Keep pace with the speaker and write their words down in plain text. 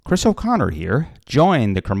Chris O'Connor here.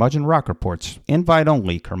 Join the Curmudgeon Rock Report's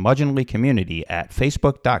invite-only curmudgeonly community at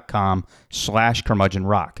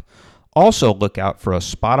facebook.com/curmudgeonrock. Also, look out for a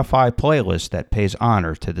Spotify playlist that pays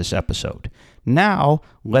honor to this episode. Now,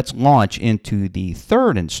 let's launch into the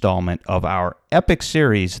third installment of our epic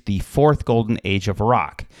series, The Fourth Golden Age of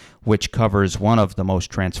Rock, which covers one of the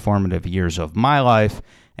most transformative years of my life,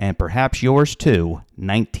 and perhaps yours too,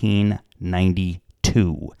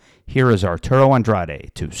 1992. Here is Arturo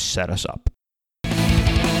Andrade to set us up.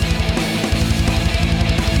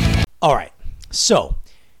 All right, so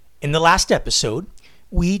in the last episode,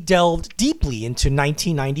 we delved deeply into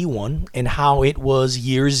 1991 and how it was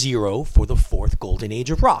year zero for the fourth golden age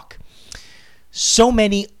of rock. So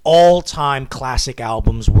many all-time classic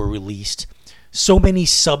albums were released, so many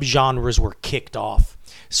subgenres were kicked off,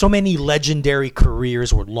 so many legendary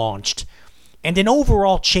careers were launched, and an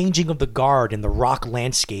overall changing of the guard in the rock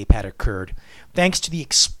landscape had occurred, thanks to the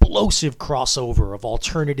explosive crossover of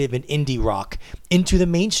alternative and indie rock into the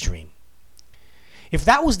mainstream. If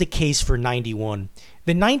that was the case for 91,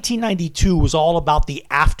 then 1992 was all about the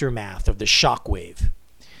aftermath of the shockwave.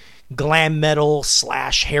 Glam metal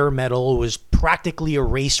 / hair metal was practically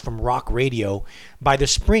erased from rock radio by the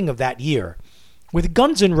spring of that year, with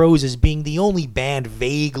Guns N' Roses being the only band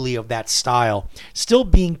vaguely of that style still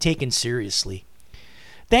being taken seriously.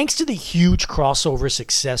 Thanks to the huge crossover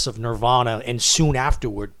success of Nirvana and soon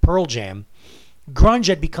afterward Pearl Jam, grunge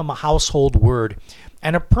had become a household word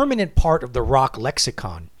and a permanent part of the rock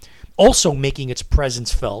lexicon, also making its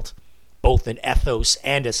presence felt, both in ethos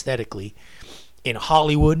and aesthetically, in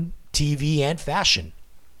Hollywood, TV, and fashion.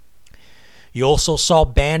 You also saw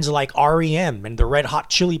bands like R.E.M. and the Red Hot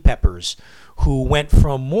Chili Peppers, who went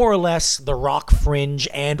from more or less the rock fringe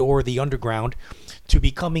and or the underground to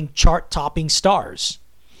becoming chart-topping stars.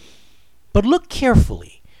 But look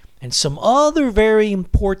carefully, and some other very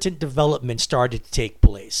important developments started to take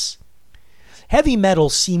place. Heavy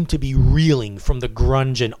metal seemed to be reeling from the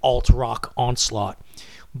grunge and alt-rock onslaught,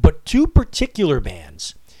 but two particular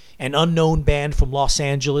bands, an unknown band from Los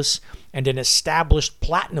Angeles and an established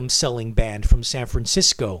platinum-selling band from San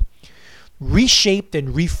Francisco, reshaped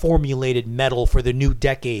and reformulated metal for the new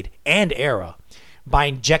decade and era by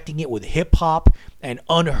injecting it with hip-hop and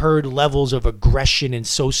unheard levels of aggression and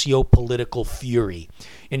socio-political fury,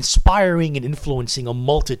 inspiring and influencing a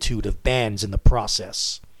multitude of bands in the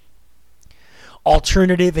process.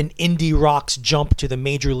 Alternative and indie rock's jump to the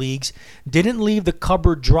major leagues didn't leave the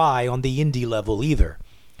cupboard dry on the indie level either.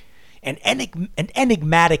 An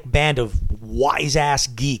enigmatic band of wise-ass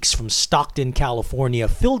geeks from Stockton, California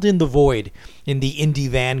filled in the void in the indie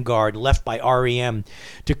vanguard left by R.E.M.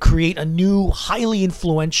 to create a new, highly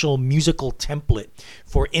influential musical template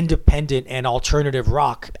for independent and alternative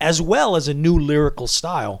rock, as well as a new lyrical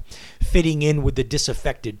style fitting in with the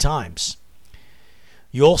disaffected times.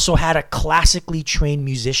 You also had a classically trained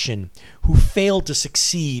musician who failed to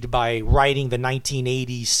succeed by riding the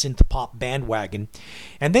 1980s synth-pop bandwagon,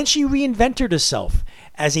 and then she reinvented herself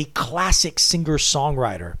as a classic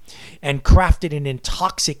singer-songwriter and crafted an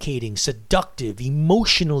intoxicating, seductive,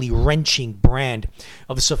 emotionally wrenching brand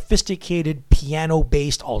of sophisticated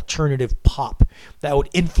piano-based alternative pop that would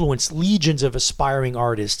influence legions of aspiring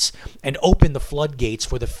artists and open the floodgates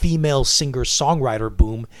for the female singer-songwriter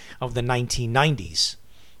boom of the 1990s.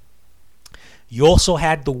 You also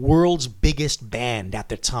had the world's biggest band at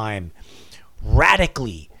the time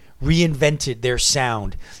radically reinvented their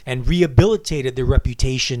sound and rehabilitated their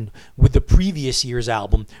reputation with the previous year's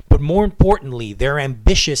album, but more importantly, their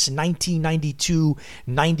ambitious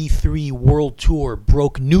 1992-93 world tour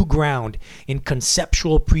broke new ground in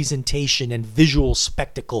conceptual presentation and visual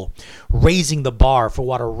spectacle, raising the bar for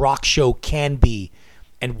what a rock show can be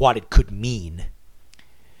and what it could mean.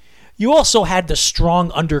 You also had the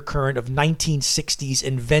strong undercurrent of 1960s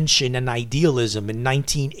invention and idealism in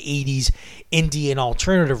 1980s indie and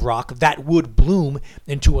alternative rock that would bloom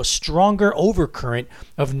into a stronger overcurrent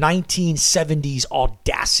of 1970s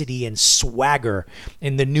audacity and swagger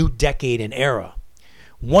in the new decade and era.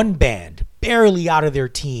 One band, barely out of their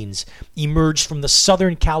teens, emerged from the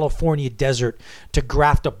Southern California desert to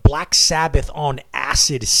graft a Black Sabbath on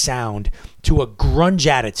acid sound to a grunge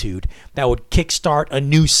attitude that would kickstart a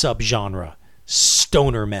new subgenre,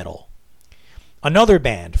 stoner metal. Another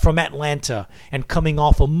band from Atlanta and coming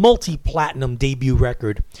off a multi-platinum debut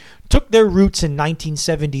record took their roots in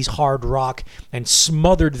 1970s hard rock and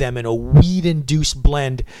smothered them in a weed-induced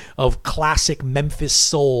blend of classic Memphis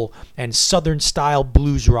soul and southern-style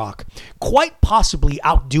blues rock, quite possibly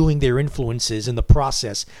outdoing their influences in the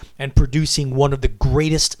process and producing one of the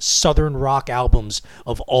greatest southern rock albums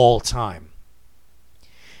of all time.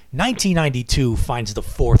 1992 finds the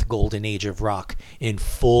fourth golden age of rock in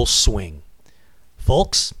full swing.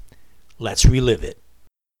 Folks, let's relive it.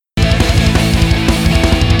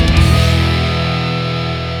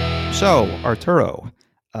 So, Arturo,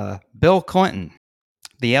 Bill Clinton,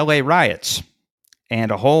 the LA riots,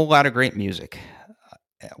 and a whole lot of great music.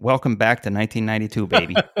 Welcome back to 1992,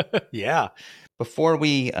 baby. Yeah. Before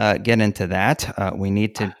we get into that, we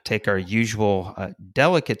need to take our usual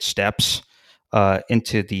delicate steps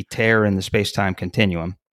into the tear in the space-time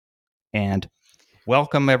continuum. And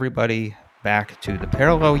welcome everybody back to the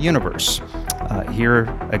Parallel Universe. Here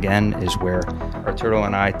again is where Arturo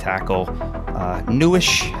and I tackle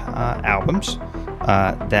newish albums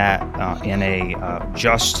that in a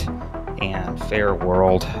just and fair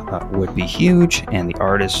world would be huge, and the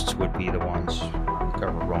artists would be the ones who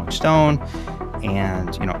cover Rolling Stone,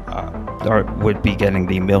 and would be getting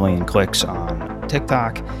the million clicks on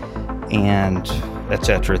TikTok, and et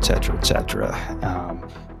cetera, et cetera, et cetera.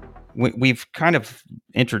 We've kind of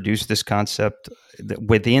introduced this concept that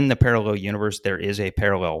within the parallel universe, there is a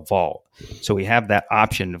parallel vault. So we have that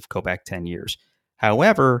option of go back 10 years.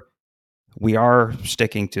 However, we are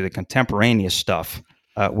sticking to the contemporaneous stuff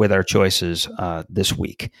with our choices this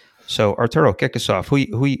week. So Arturo, kick us off. Who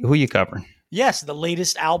you covering? Yes, the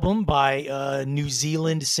latest album by New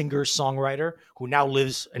Zealand singer-songwriter who now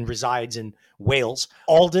lives and resides in Wales,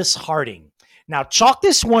 Aldous Harding. Now, chalk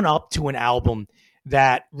this one up to an album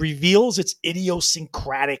that reveals its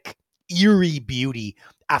idiosyncratic, eerie beauty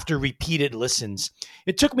after repeated listens.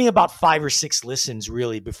 It took me about 5 or 6 listens,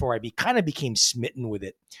 really, before I kind of became smitten with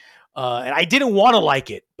it. And I didn't want to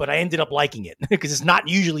like it, but I ended up liking it because it's not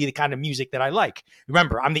usually the kind of music that I like.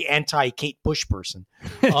 Remember, I'm the anti-Kate Bush person.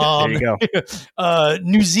 There you go.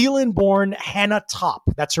 New Zealand-born Hannah Top,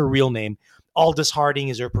 that's her real name. Aldous Harding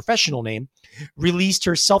is her professional name. Released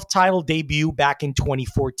her self-titled debut back in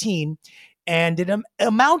 2014, and it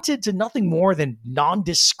amounted to nothing more than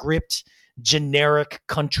nondescript, generic,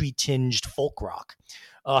 country-tinged folk rock.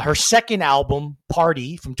 Her second album,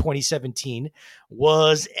 Party, from 2017,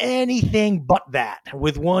 was anything but that,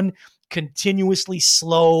 with one continuously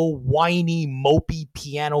slow, whiny, mopey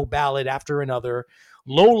piano ballad after another,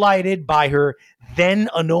 low-lighted by her then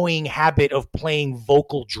annoying habit of playing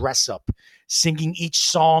vocal dress-up, singing each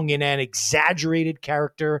song in an exaggerated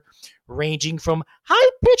character, ranging from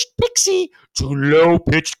high-pitched pixie to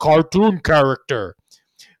low-pitched cartoon character.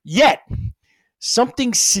 Yet,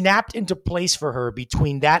 something snapped into place for her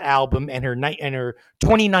between that album and her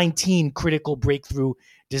 2019 critical breakthrough,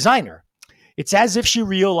 Designer. It's as if she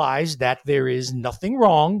realized that there is nothing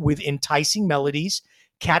wrong with enticing melodies,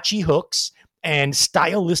 catchy hooks, and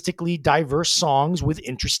stylistically diverse songs with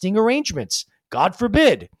interesting arrangements. God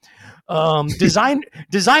forbid.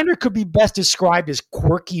 Designer could be best described as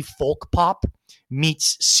quirky folk pop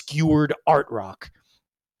meets skewered art rock.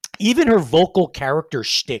 Even her vocal character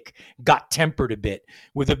shtick got tempered a bit,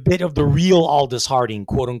 with a bit of the real Aldous Harding,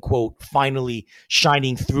 quote unquote, finally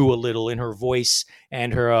shining through a little in her voice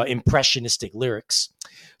and her impressionistic lyrics.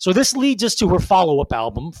 So this leads us to her follow-up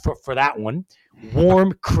album for that one,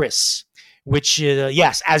 Warm Chris, which,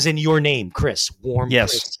 yes, as in your name, Chris, Warm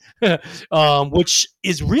Yes. Chris, which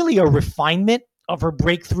is really a refinement of her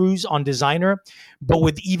breakthroughs on Designer, but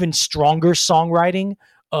with even stronger songwriting,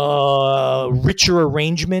 richer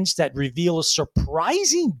arrangements that reveal a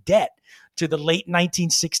surprising debt to the late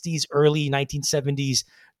 1960s, early 1970s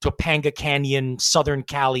Topanga Canyon, Southern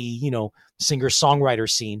Cali, singer-songwriter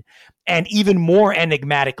scene, and even more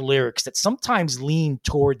enigmatic lyrics that sometimes lean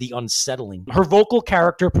toward the unsettling. Her vocal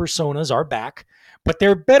character personas are back, but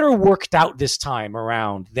they're better worked out this time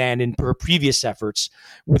around than in her previous efforts,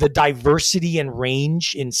 with a diversity and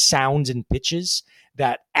range in sounds and pitches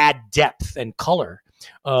that add depth and color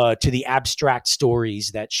to the abstract stories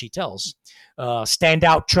that she tells.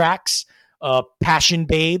 Standout tracks, Passion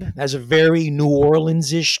Babe has a very New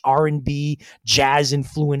Orleans-ish R&B,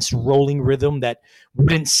 jazz-influenced rolling rhythm that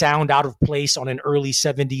wouldn't sound out of place on an early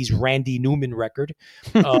 70s Randy Newman record.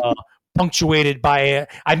 Punctuated by,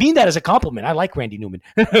 I mean that as a compliment. I like Randy Newman.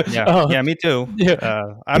 Yeah, me too.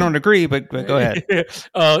 Yeah. I don't agree, but go ahead.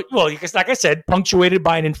 Well, because like I said, punctuated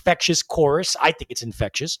by an infectious chorus. I think it's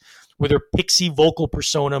infectious, with her pixie vocal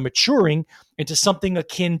persona maturing into something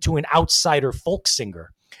akin to an outsider folk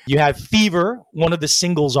singer. You have Fever, one of the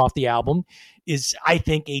singles off the album, is, I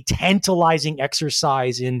think, a tantalizing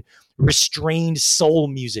exercise in restrained soul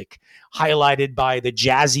music, highlighted by the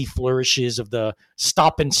jazzy flourishes of the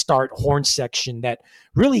stop and start horn section that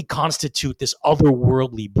really constitute this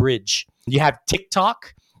otherworldly bridge. You have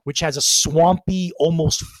TikTok, which has a swampy,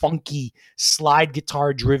 almost funky slide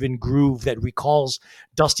guitar driven groove that recalls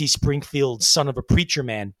Dusty Springfield's Son of a Preacher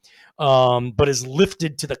Man, but is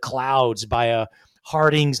lifted to the clouds by a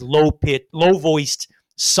Harding's low voiced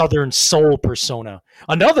Southern soul persona.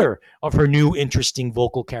 Another of her new interesting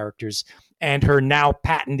vocal characters and her now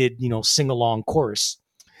patented, sing along chorus.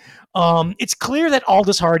 It's clear that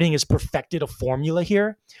Aldous Harding has perfected a formula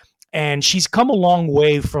here, and she's come a long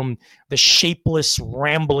way from the shapeless,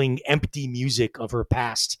 rambling, empty music of her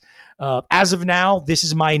past. As of now, this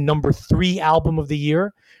is my number 3 album of the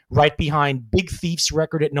year, right behind Big Thief's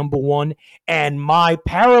record at number 1, and my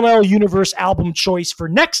Parallel Universe album choice for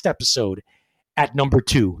next episode at number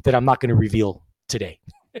 2 that I'm not going to reveal today.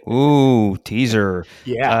 Ooh, teaser.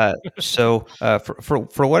 Yeah. So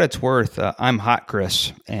for what it's worth, I'm hot,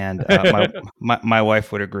 Chris, and my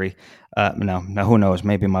wife would agree. Now who knows?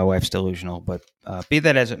 Maybe my wife's delusional, but be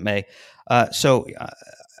that as it may. So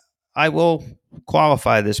I will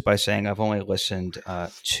qualify this by saying I've only listened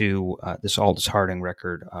to this Aldous Harding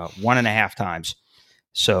record 1.5 times.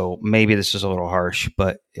 So maybe this is a little harsh,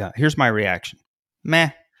 but here's my reaction.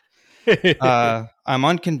 Meh. I'm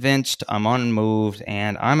unconvinced, I'm unmoved,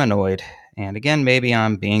 and I'm annoyed. And again, maybe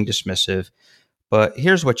I'm being dismissive, but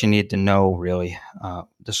here's what you need to know, really.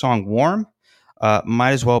 The song Warm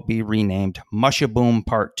might as well be renamed Mushaboom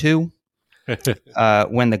Part 2.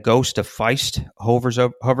 When the ghost of Feist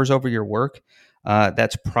hovers over your work,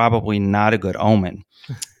 that's probably not a good omen.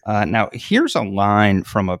 Now, here's a line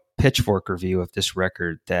from a Pitchfork review of this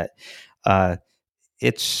record that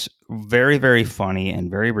it's very, very funny and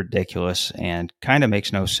very ridiculous and kind of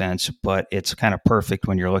makes no sense, but it's kind of perfect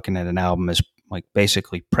when you're looking at an album as like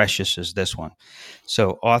basically precious as this one.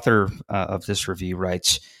 So author of this review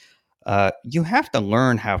writes, you have to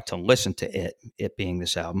learn how to listen to it being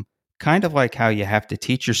this album, kind of like how you have to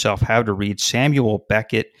teach yourself how to read Samuel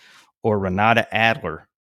Beckett or Renata Adler.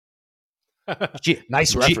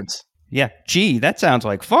 Nice reference. Gee, that sounds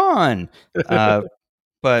like fun.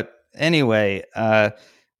 But anyway,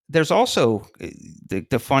 there's also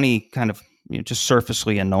the funny kind of just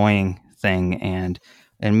surfacely annoying thing, and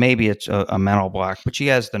maybe it's a mental block, but she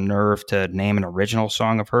has the nerve to name an original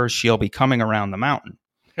song of hers, She'll Be Coming Around the Mountain.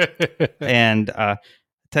 And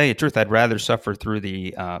tell you the truth, I'd rather suffer through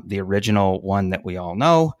the original one that we all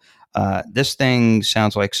know. This thing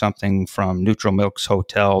sounds like something from Neutral Milk's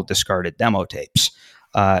Hotel discarded demo tapes.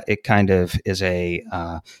 It kind of is a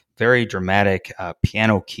very dramatic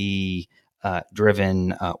piano key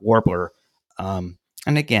driven warbler.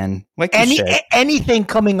 And again, like you said, anything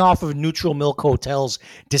coming off of Neutral Milk Hotel's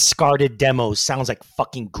discarded demos sounds like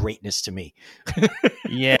fucking greatness to me.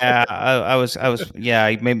 Yeah, I was.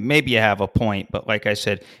 Yeah, maybe you have a point, but like I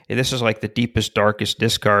said, this is like the deepest, darkest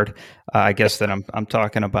discard, I guess that I'm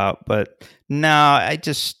talking about. But no, I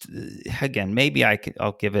just again, maybe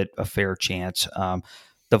I'll give it a fair chance.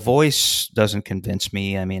 The voice doesn't convince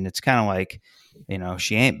me. I mean, it's kind of like,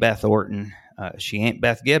 she ain't Beth Orton, she ain't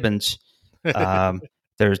Beth Gibbons.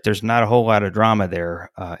 There's not a whole lot of drama there.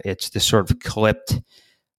 It's this sort of clipped,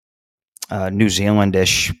 New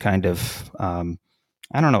Zealandish kind of,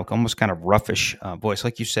 I don't know, almost kind of roughish voice.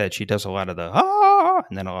 Like you said, she does a lot of the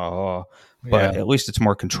and then but at least it's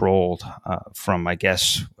more controlled from, I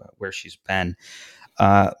guess, where she's been.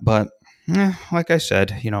 But like I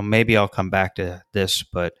said, maybe I'll come back to this,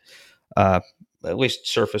 but at least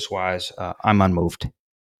surface wise, I'm unmoved.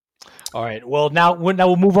 All right. Well, now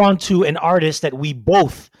we'll move on to an artist that we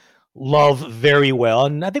both love very well,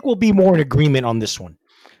 and I think we'll be more in agreement on this one.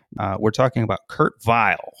 We're talking about Kurt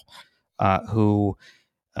Vile, who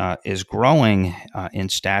is growing in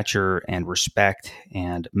stature and respect,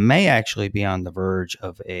 and may actually be on the verge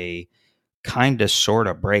of a kind of sort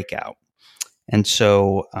of breakout. And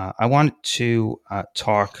so I wanted to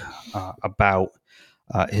talk about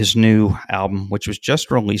his new album, which was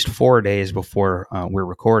just released 4 days before we're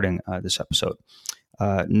recording this episode.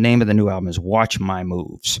 Name of the new album is Watch My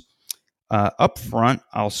Moves. Up front,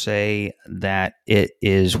 I'll say that it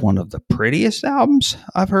is one of the prettiest albums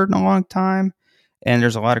I've heard in a long time, and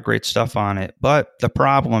there's a lot of great stuff on it. But the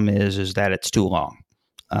problem is that it's too long.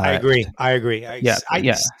 I agree.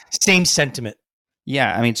 Same sentiment.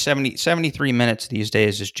 Yeah, I mean, 73 minutes these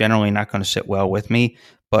days is generally not going to sit well with me,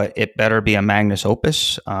 but it better be a magnus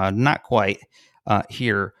opus. Not quite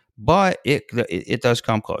here, but it does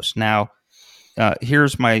come close. Now,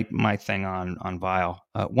 here's my thing on Vile.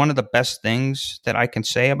 One of the best things that I can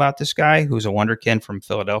say about this guy, who's a wonderkin from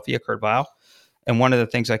Philadelphia, Kurt Vile, and one of the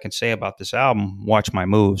things I can say about this album, Watch My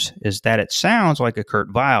Moves, is that it sounds like a Kurt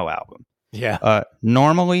Vile album. Yeah.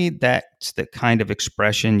 Normally, that's the kind of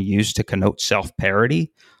expression used to connote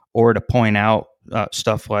self-parody or to point out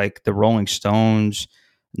stuff like the Rolling Stones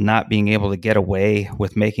not being able to get away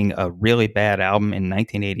with making a really bad album in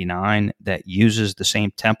 1989 that uses the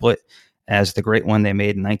same template as the great one they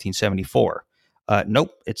made in 1974.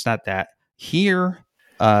 Nope, it's not that. Here,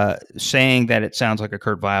 saying that it sounds like a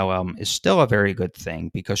Kurt Weill album is still a very good thing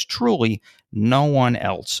because truly no one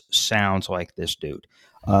else sounds like this dude.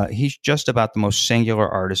 He's just about the most singular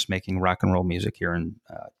artist making rock and roll music here in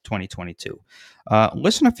 2022.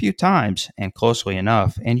 Listen a few times and closely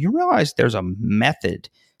enough, and you realize there's a method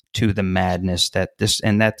to the madness that this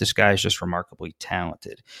guy is just remarkably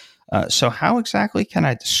talented. So how exactly can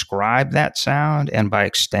I describe that sound and by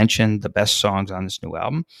extension the best songs on this new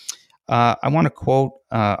album? I want to quote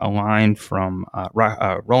a line from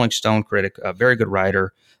Rolling Stone critic, a very good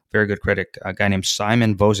writer, very good critic, a guy named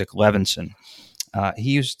Simon Vosick Levinson.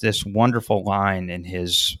 He used this wonderful line in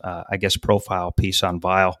his, profile piece on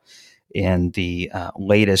Weill in the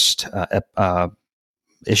latest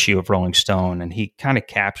issue of Rolling Stone, and he kind of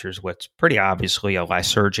captures what's pretty obviously a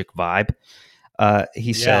lysergic vibe.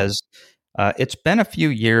 He says, it's been a few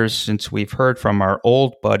years since we've heard from our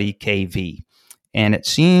old buddy KV, and it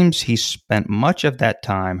seems he spent much of that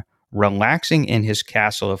time relaxing in his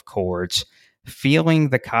castle of chords, feeling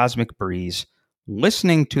the cosmic breeze,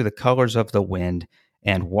 listening to the colors of the wind,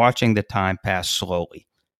 and watching the time pass slowly.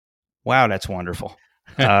 Wow, that's wonderful.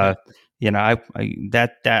 That's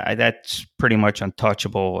pretty much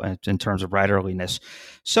untouchable in terms of writerliness.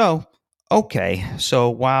 So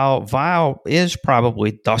while Weill is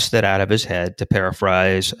probably dusted out of his head, to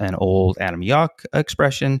paraphrase an old Adam Yauch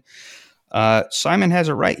expression, Simon has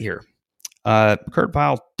it right here. Kurt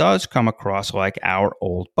Weill does come across like our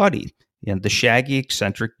old buddy, the shaggy,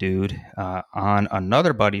 eccentric dude on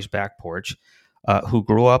another buddy's back porch who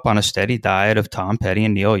grew up on a steady diet of Tom Petty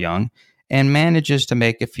and Neil Young and manages to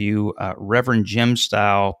make a few Reverend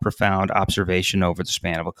Jim-style profound observation over the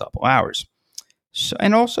span of a couple hours. So,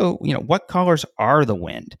 and also, what colors are the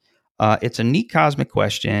wind? It's a neat cosmic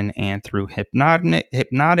question, and through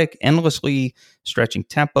hypnotic, endlessly stretching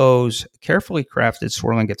tempos, carefully crafted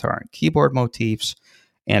swirling guitar and keyboard motifs,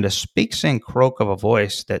 and a speak-sing croak of a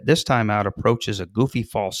voice that this time out approaches a goofy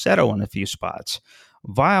falsetto in a few spots,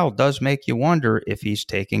 Weill does make you wonder if he's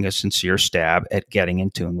taking a sincere stab at getting in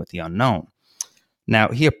tune with the unknown. Now,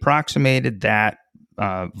 he approximated that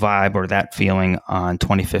vibe or that feeling on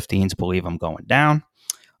 2015's Believe I'm Going Down.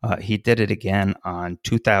 He did it again on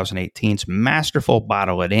 2018's masterful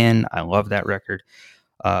Bottle It In. I love that record.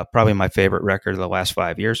 Probably my favorite record of the last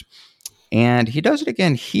 5 years. And he does it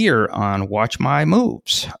again here on Watch My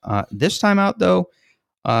Moves. This time out, though,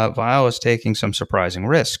 Weill is taking some surprising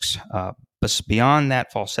risks. But beyond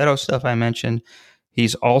that falsetto stuff I mentioned,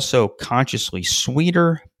 he's also consciously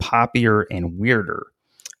sweeter, poppier, and weirder.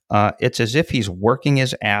 It's as if he's working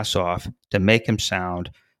his ass off to make him sound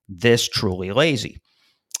this truly lazy.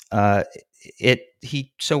 What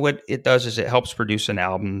it does is it helps produce an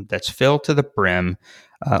album that's filled to the brim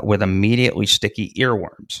with immediately sticky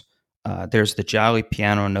earworms. There's the jolly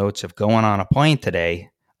piano notes of Going on a Plane Today,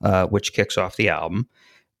 which kicks off the album.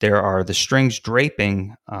 There are the strings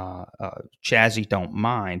draping, Chazzy Don't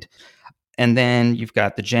Mind. And then you've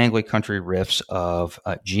got the jangly country riffs of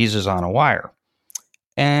Jesus on a Wire.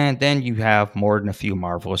 And then you have more than a few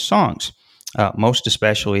marvelous songs, most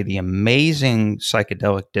especially the amazing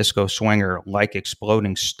psychedelic disco swinger like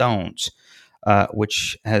Exploding Stones,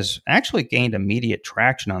 which has actually gained immediate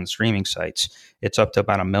traction on the streaming sites. It's up to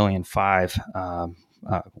about 1.5 million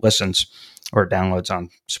listens or downloads on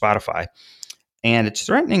Spotify. And it's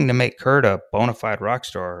threatening to make Kurt a bona fide rock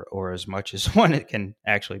star, or as much as one it can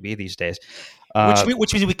actually be these days.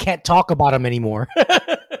 Which means we can't talk about him anymore.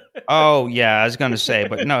 Oh, yeah, I was going to say,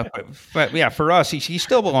 but no, but yeah, for us, he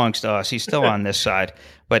still belongs to us. He's still on this side.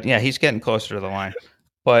 But yeah, he's getting closer to the line.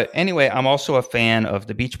 But anyway, I'm also a fan of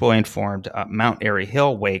the Beach Boy informed Mount Airy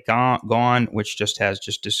Hill Way Gone, which just has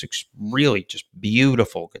just this really just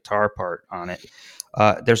beautiful guitar part on it.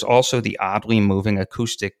 There's also the oddly moving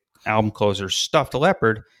acoustic album closer Stuffed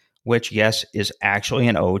Leopard, which, yes, is actually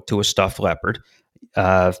an ode to a stuffed leopard.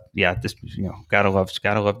 Gotta love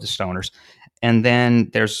the Stoners. And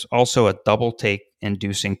then there's also a double take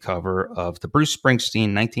inducing cover of the Bruce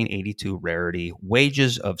Springsteen 1982 rarity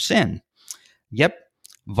Wages of Sin. Yep,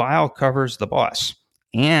 Weill covers The Boss,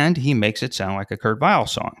 and he makes it sound like a Kurt Weill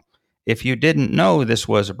song. If you didn't know this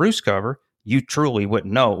was a Bruce cover, you truly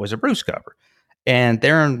wouldn't know it was a Bruce cover. And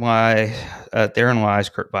therein lies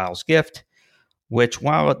Kurt Weill's gift, which,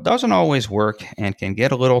 while it doesn't always work and can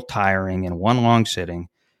get a little tiring in one long sitting,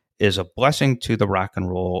 is a blessing to the rock and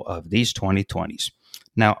roll of these 2020s.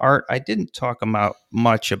 Now, Art, I didn't talk about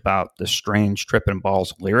much about the Strange Trippin'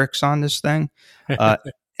 Balls lyrics on this thing. Uh,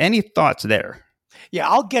 any thoughts there? Yeah,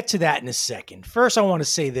 I'll get to that in a second. First, I want to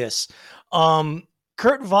say this.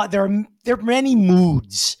 Kurt Weill, there are many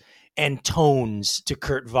moods and tones to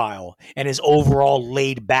Kurt Weill and his overall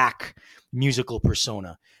laid back musical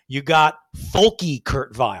persona. You got folky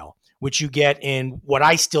Kurt Weill, which you get in what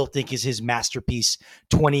I still think is his masterpiece,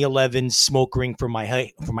 2011 Smoke Ring for my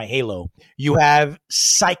Halo. You have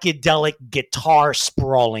psychedelic guitar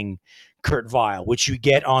sprawling Kurt Weill, which you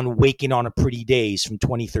get on Waking on a Pretty Days from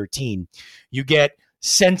 2013. You get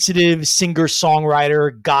sensitive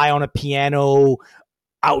singer-songwriter, guy on a piano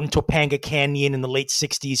out in Topanga Canyon in the late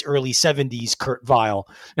 60s, early 70s, Kurt Weill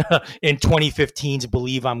in 2015's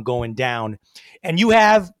Believe I'm Going Down. And you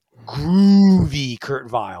have groovy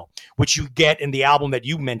Kurt Weill, which you get in the album that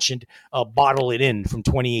you mentioned, Bottle It In from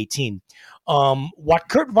 2018. What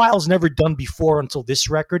Kurt Weill's never done before until this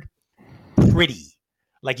record, pretty.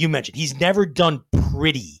 Like you mentioned, he's never done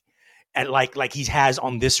pretty at like he has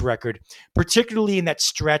on this record, particularly in that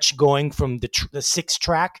stretch going from the sixth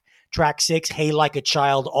track 6, Hey Like a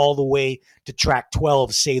Child, all the way to track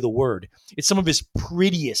 12, Say the Word. It's some of his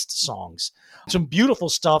prettiest songs. Some beautiful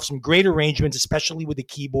stuff, some great arrangements, especially with the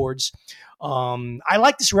keyboards. I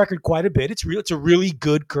like this record quite a bit. It's a really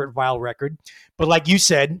good Kurt Weill record. But like you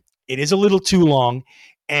said, it is a little too long.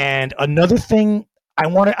 And another thing, I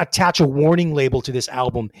want to attach a warning label to this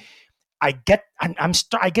album. I get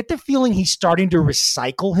the feeling he's starting to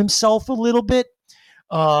recycle himself a little bit.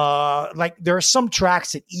 Like there are some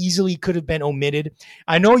tracks that easily could have been omitted.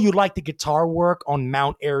 I know you like the guitar work on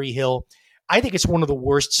Mount Airy Hill. I think it's one of the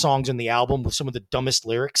worst songs on the album with some of the dumbest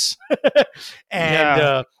lyrics.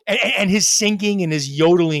 And his singing and his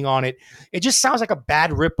yodeling on it, it just sounds like a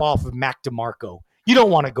bad ripoff of Mac DeMarco. You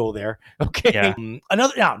don't want to go there. Okay. Yeah.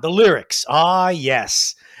 The lyrics.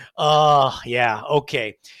 Yes. Yeah.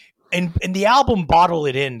 Okay. And in the album Bottle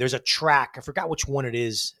It In, there's a track, I forgot which one it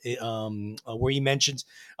is, where he mentions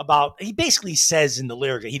he basically says in the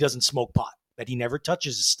lyric that he doesn't smoke pot, that he never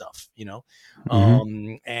touches his stuff, you know?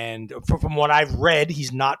 Mm-hmm. And from what I've read,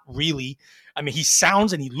 he's not really, I mean, he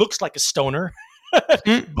sounds and he looks like a stoner,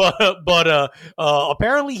 but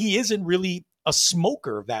apparently he isn't really a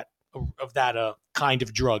smoker of that kind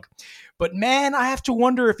of drug. But man, I have to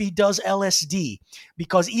wonder if he does LSD,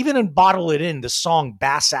 because even in Bottle It In, the song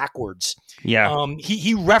Bass Ackwards,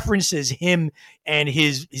 he references him and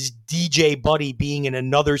his DJ buddy being in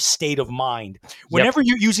another state of mind. Whenever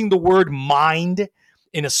you're using the word mind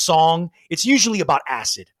in a song, it's usually about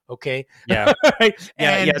acid. Okay. Yeah.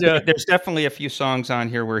 There's definitely a few songs on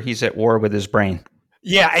here where he's at war with his brain.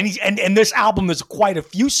 Yeah, and this album, there's quite a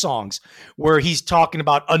few songs where he's talking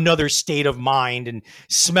about another state of mind and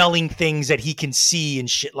smelling things that he can see and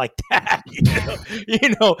shit like that.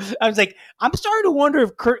 You know, I was like, I'm starting to wonder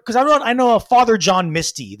if Kurt, because I know Father John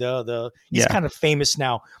Misty, he's kind of famous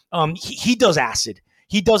now. He does acid.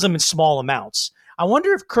 He does them in small amounts. I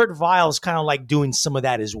wonder if Kurt Weill is kind of like doing some of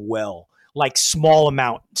that as well. Like small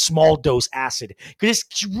dose acid, because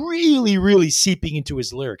it's really, really seeping into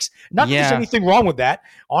his lyrics. Not that there's anything wrong with that.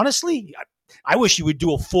 Honestly, I wish you would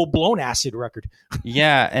do a full blown acid record.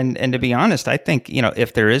 Yeah, and to be honest, I think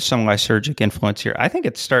if there is some lysergic influence here, I think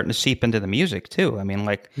it's starting to seep into the music too. I mean,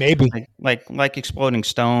 like maybe like Exploding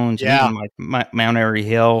Stones, even like Mount Airy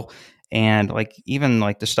Hill, and like even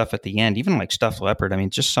like the stuff at the end, even like Stuffed Leopard. I mean,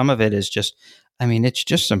 just some of it is just. I mean, it's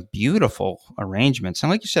just some beautiful arrangements. And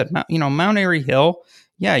like you said, Mount Airy Hill,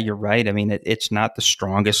 yeah, you're right. I mean, it's not the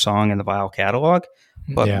strongest song in the Weill catalog,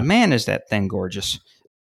 but man, is that thing gorgeous.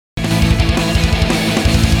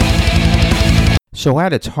 So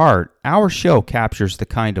at its heart, our show captures the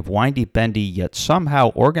kind of windy-bendy yet somehow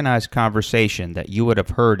organized conversation that you would have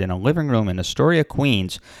heard in a living room in Astoria,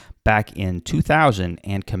 Queens back in 2000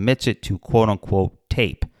 and commits it to quote-unquote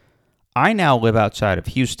tape. I now live outside of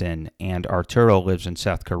Houston, and Arturo lives in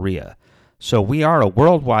South Korea. So we are a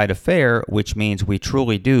worldwide affair, which means we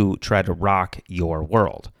truly do try to rock your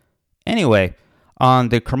world. Anyway, on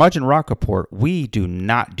the Curmudgeon Rock Report, we do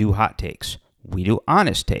not do hot takes. We do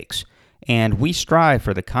honest takes. And we strive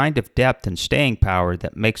for the kind of depth and staying power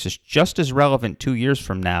that makes us just as relevant 2 years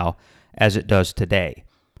from now as it does today.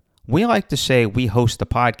 We like to say we host the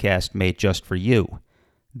podcast made just for you.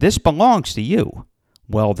 This belongs to you.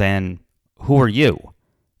 Well then, who are you?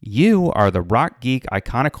 You are the rock geek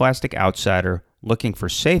iconoclastic outsider looking for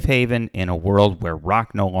safe haven in a world where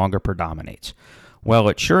rock no longer predominates. Well,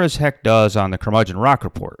 it sure as heck does on the Curmudgeon Rock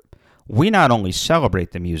Report. We not only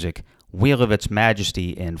celebrate the music, we live its majesty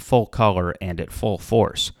in full color and at full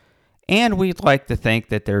force. And we'd like to think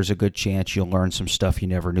that there's a good chance you'll learn some stuff you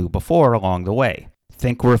never knew before along the way.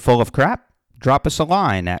 Think we're full of crap? Drop us a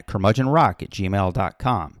line at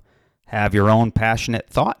curmudgeonrock@gmail.com. Have your own passionate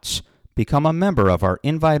thoughts? Become a member of our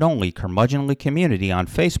invite-only curmudgeonly community on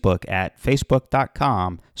Facebook at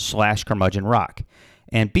facebook.com/curmudgeonrock.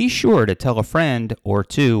 And be sure to tell a friend or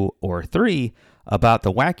two or three about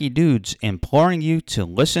the wacky dudes imploring you to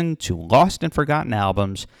listen to lost and forgotten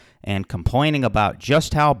albums and complaining about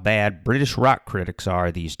just how bad British rock critics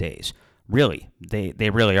are these days. Really, they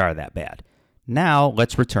really are that bad. Now,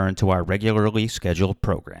 let's return to our regularly scheduled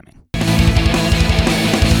programming.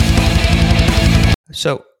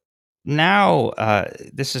 So, now,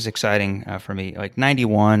 this is exciting for me. Like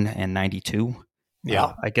 91 and 92,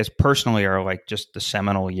 I guess personally are like just the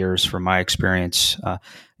seminal years for my experience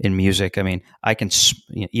in music. I mean, I can,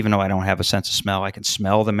 even though I don't have a sense of smell, I can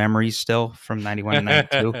smell the memories still from 91 and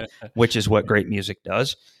 92, which is what great music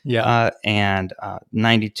does. And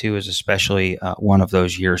 92 is especially one of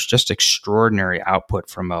those years, just extraordinary output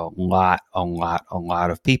from a lot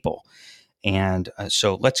of people. And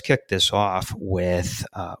so let's kick this off with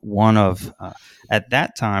one of, at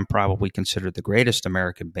that time, probably considered the greatest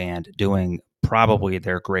American band doing probably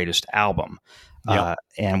their greatest album,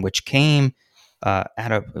 and which came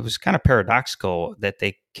it was kind of paradoxical that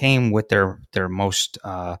they came with their most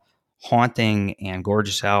haunting and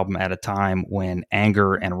gorgeous album at a time when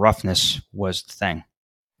anger and roughness was the thing.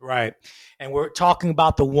 Right. And we're talking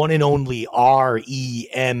about the one and only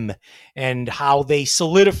REM and how they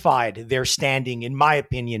solidified their standing, in my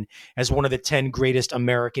opinion, as one of the 10 greatest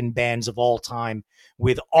American bands of all time,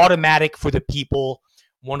 with Automatic for the People,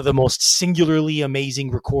 one of the most singularly amazing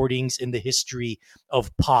recordings in the history of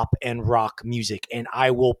pop and rock music. And I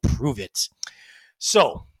will prove it.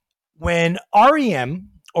 So when REM,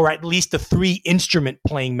 or at least the three instrument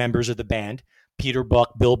playing members of the band, Peter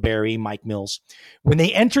Buck, Bill Berry, Mike Mills, when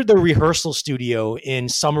they entered the rehearsal studio in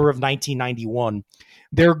summer of 1991,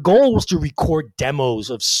 their goal was to record demos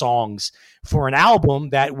of songs for an album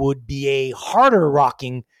that would be a harder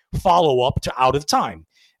rocking follow-up to Out of Time,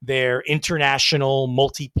 their international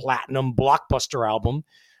multi-platinum blockbuster album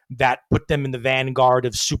that put them in the vanguard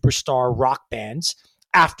of superstar rock bands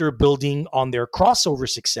after building on their crossover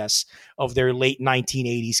success of their late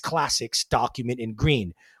 1980s classics, Document and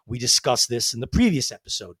Green. We discussed this in the previous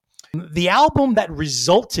episode. The album that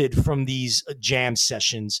resulted from these jam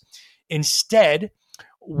sessions instead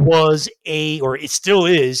was it still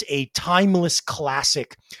is, a timeless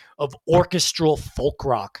classic of orchestral folk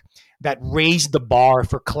rock that raised the bar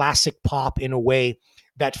for classic pop in a way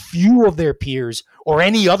that few of their peers or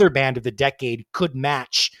any other band of the decade could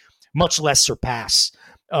match, much less surpass.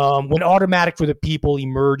 When Automatic for the People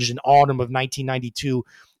emerged in autumn of 1992,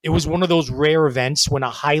 it was one of those rare events when a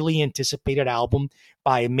highly anticipated album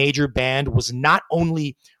by a major band was not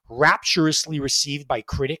only rapturously received by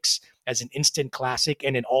critics as an instant classic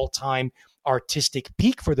and an all-time artistic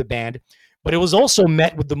peak for the band, but it was also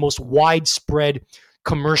met with the most widespread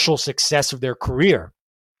commercial success of their career.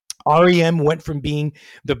 REM went from being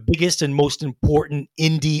the biggest and most important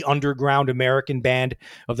indie underground American band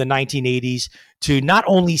of the 1980s to not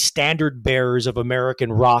only standard bearers of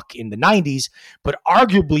American rock in the 90s, but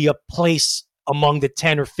arguably a place among the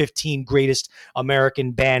 10 or 15 greatest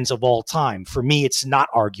American bands of all time. For me, it's not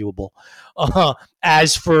arguable.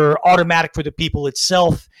 As for Automatic for the People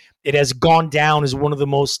itself, it has gone down as one of the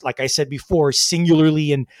most, like I said before,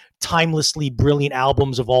 singularly and timelessly brilliant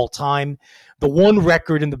albums of all time. The one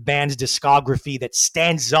record in the band's discography that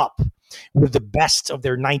stands up with the best of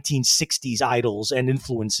their 1960s idols and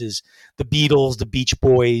influences, the Beatles, the Beach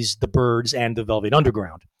Boys, the Byrds, and the Velvet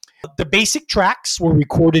Underground. The basic tracks were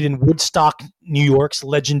recorded in Woodstock, New York's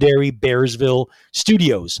legendary Bearsville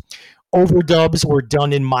Studios. Overdubs were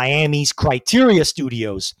done in Miami's Criteria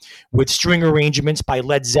Studios, with string arrangements by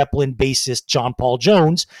Led Zeppelin bassist John Paul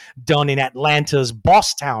Jones done in Atlanta's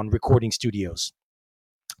Bosstown Recording Studios.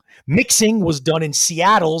 Mixing was done in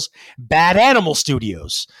Seattle's Bad Animal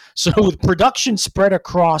Studios. So with production spread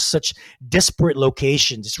across such disparate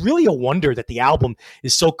locations, it's really a wonder that the album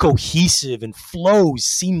is so cohesive and flows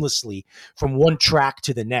seamlessly from one track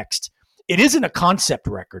to the next. It isn't a concept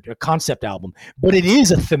record, a concept album, but it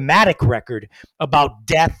is a thematic record about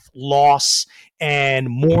death, loss, and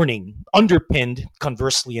mourning, underpinned,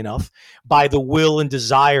 conversely enough, by the will and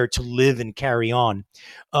desire to live and carry on.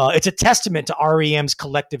 It's a testament to REM's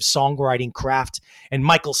collective songwriting craft and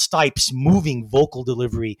Michael Stipe's moving vocal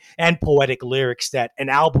delivery and poetic lyrics that an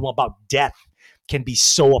album about death can be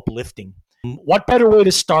so uplifting. What better way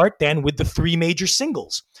to start than with the three major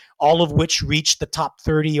singles, all of which reached the top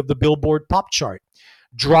 30 of the Billboard Pop chart?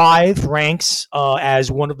 Drive ranks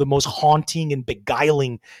as one of the most haunting and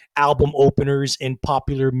beguiling album openers in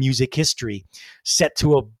popular music history, set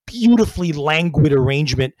to a beautifully languid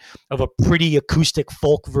arrangement of a pretty acoustic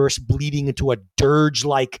folk verse bleeding into a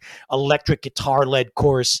dirge-like electric guitar-led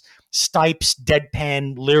chorus. Stipe's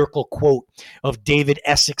deadpan lyrical quote of David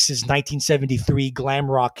Essex's 1973 glam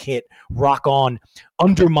rock hit Rock On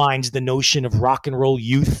undermines the notion of rock and roll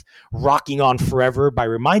youth rocking on forever by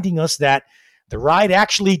reminding us that the ride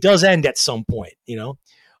actually does end at some point.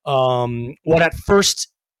 What at first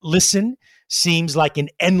listen seems like an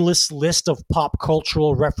endless list of pop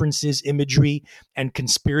cultural references, imagery, and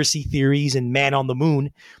conspiracy theories in Man on the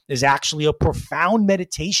Moon is actually a profound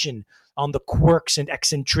meditation on the quirks and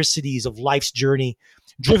eccentricities of life's journey,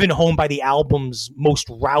 driven home by the album's most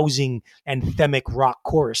rousing anthemic rock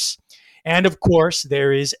chorus. And of course,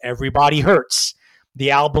 there is Everybody Hurts,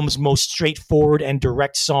 the album's most straightforward and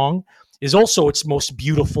direct song, is also its most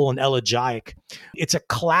beautiful and elegiac. It's a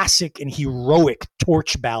classic and heroic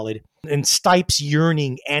torch ballad, and Stipe's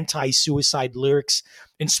yearning anti-suicide lyrics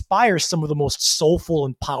inspire some of the most soulful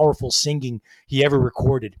and powerful singing he ever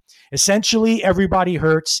recorded. Essentially, Everybody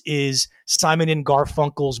Hurts is Simon and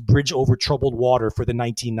Garfunkel's Bridge Over Troubled Water for the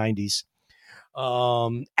 1990s.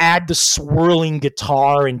 Add the swirling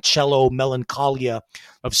guitar and cello melancholia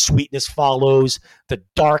of Sweetness Follows, the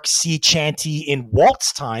dark sea chanty in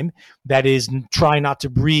Waltz Time, that is Try Not to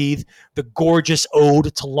Breathe, the gorgeous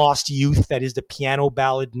ode to lost youth, that is the piano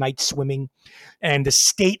ballad Night Swimming, and the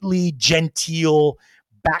stately, genteel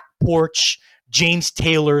back porch James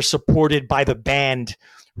Taylor supported by the band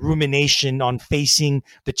rumination on facing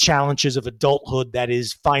the challenges of adulthood, that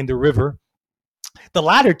is Find the River. The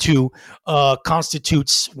latter two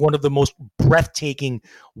constitutes one of the most breathtaking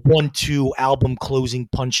 1-2 album closing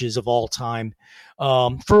punches of all time.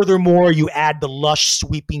 Furthermore, you add the lush,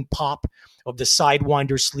 sweeping pop of The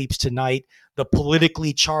Sidewinder Sleeps Tonight, the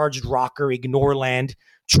politically charged rocker Ignoreland,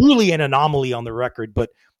 truly an anomaly on the record, but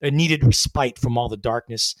a needed respite from all the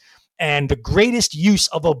darkness, and the greatest use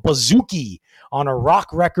of a bouzouki on a rock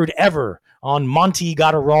record ever on Monty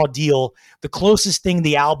Got a Raw Deal, the closest thing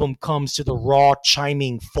the album comes to the raw,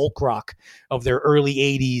 chiming folk rock of their early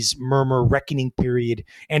 80s Murmur Reckoning period,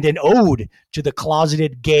 and an ode to the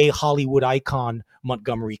closeted gay Hollywood icon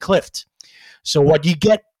Montgomery Clift. So what you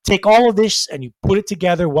get, take all of this and you put it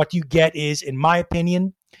together, what you get is, in my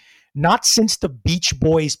opinion, not since the Beach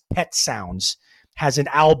Boys' Pet Sounds has an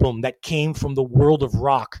album that came from the world of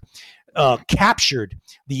rock captured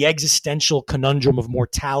the existential conundrum of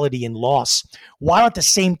mortality and loss, while at the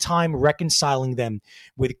same time reconciling them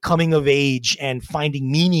with coming of age and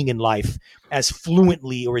finding meaning in life as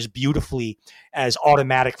fluently or as beautifully as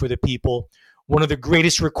Automatic for the People, one of the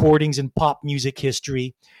greatest recordings in pop music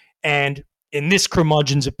history, and in this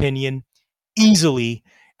curmudgeon's opinion, easily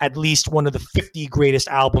at least one of the 50 greatest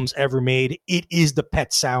albums ever made. It is the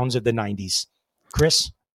Pet Sounds of the 90s.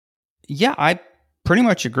 Chris? Yeah, I pretty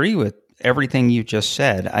much agree with everything you just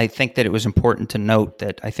said. I think that it was important to note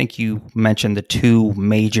that I think you mentioned the two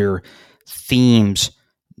major themes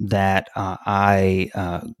that I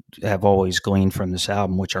have always gleaned from this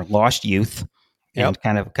album, which are lost youth, and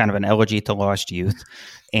kind of an elegy to lost youth,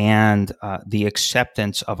 and the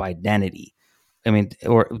acceptance of identity. I mean,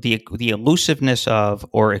 or the elusiveness of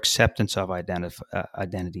or acceptance of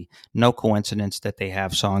identity. No coincidence that they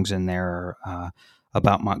have songs in there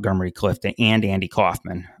about Montgomery Clift and Andy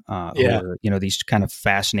Kaufman, who are, these kind of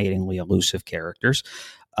fascinatingly elusive characters.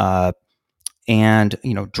 And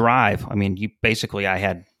Drive. I mean, you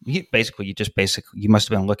must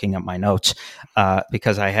have been looking at my notes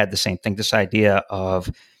because I had the same thing. This idea of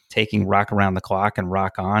taking Rock Around the Clock and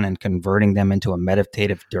Rock On and converting them into a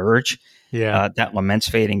meditative dirge that laments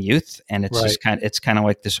fading youth, and it's just kind of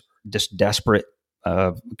like this desperate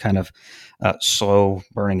slow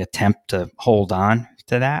burning attempt to hold on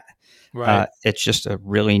to that. Right. It's just a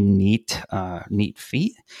really neat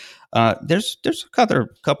feat. There's a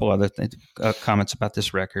couple other comments about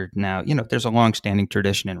this record. Now, there's a long-standing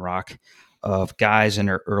tradition in rock of guys in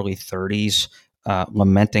their early 30s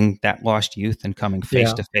lamenting that lost youth and coming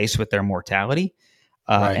face to face with their mortality.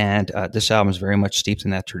 And this album is very much steeped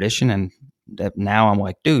in that tradition. And now I'm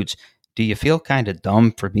like, dudes, do you feel kind of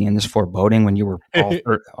dumb for being this foreboding when you were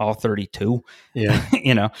all 32?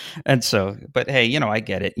 Yeah. And so, but hey, I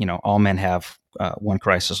get it. All men have one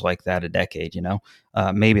crisis like that a decade,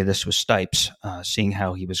 maybe this was Stipes, seeing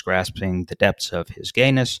how he was grasping the depths of his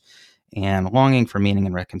gayness and longing for meaning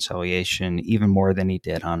and reconciliation even more than he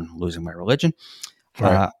did on Losing My Religion.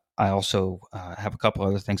 Right. I also have a couple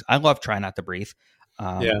other things. I love Try Not to Breathe.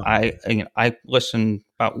 Yeah. I listen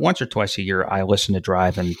about once or twice a year. I listen to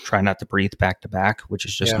Drive and Try Not to Breathe back to back, which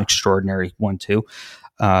is just an Yeah. extraordinary one too.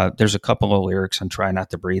 There's a couple of lyrics on Try Not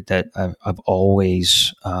to Breathe that I've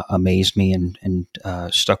always amazed me and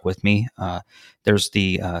stuck with me. There's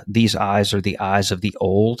These eyes are the eyes of the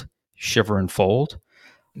old, shiver and fold.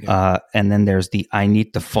 Yeah. And then there's the I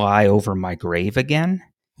need to fly over my grave again,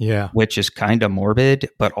 Yeah. which is kind of morbid,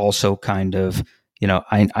 but also kind of,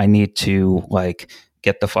 I need to like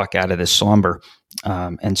get the fuck out of this slumber.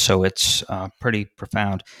 And so it's pretty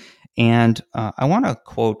profound. And I want to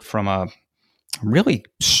quote from a really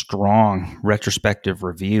strong retrospective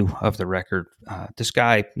review of the record. This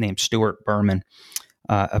guy named Stuart Berman,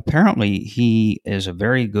 apparently he is a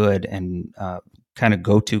very good and kind of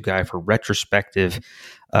go-to guy for retrospective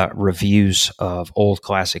reviews of old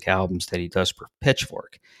classic albums that he does for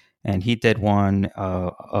Pitchfork. And he did one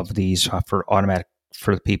of these for Automatic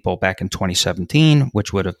for the People back in 2017,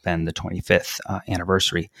 which would have been the 25th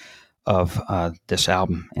anniversary of this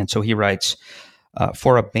album. And so he writes,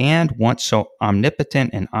 for a band once so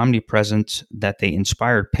omnipotent and omnipresent that they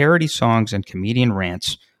inspired parody songs and comedian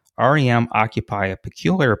rants, REM occupy a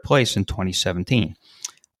peculiar place in 2017.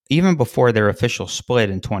 Even before their official split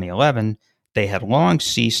in 2011, they had long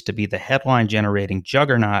ceased to be the headline-generating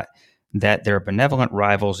juggernaut that their benevolent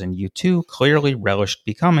rivals in U2 clearly relished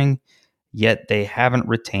becoming, yet they haven't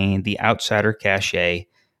retained the outsider cachet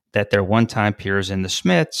that their one-time peers in The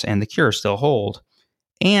Smiths and The Cure still hold,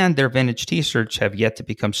 and their vintage t-shirts have yet to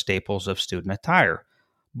become staples of student attire.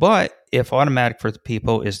 But if Automatic for the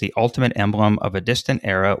People is the ultimate emblem of a distant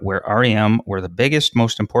era where REM were the biggest,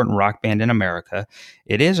 most important rock band in America,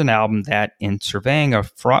 it is an album that, in surveying a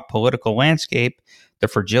fraught political landscape, the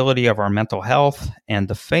fragility of our mental health, and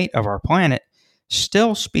the fate of our planet,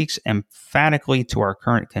 still speaks emphatically to our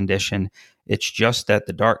current condition. It's just that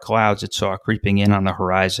the dark clouds it saw creeping in on the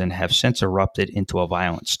horizon have since erupted into a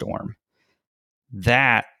violent storm.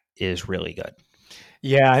 That is really good.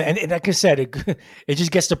 Yeah, and like I said, it just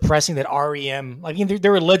gets depressing that REM, I mean,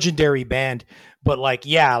 they're a legendary band, but like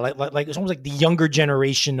it's almost like the younger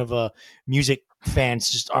generation of music fans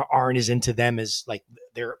just aren't as into them as like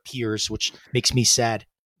their peers, which makes me sad.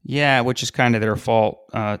 Yeah, which is kind of their fault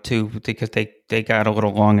too, because they got a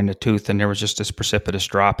little long in the tooth, and there was just this precipitous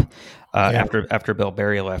drop after Bill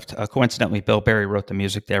Berry left. Coincidentally, Bill Berry wrote the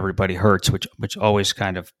music to "Everybody Hurts," which always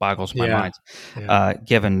kind of boggles my mind,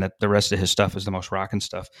 given that the rest of his stuff is the most rockin'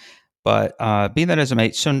 stuff. But be that as it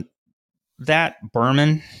may, so that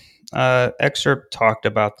Berman excerpt talked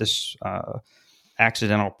about this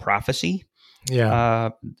accidental prophecy. Yeah.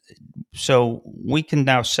 So we can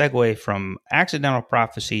now segue from accidental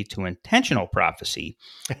prophecy to intentional prophecy,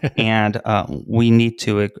 and we need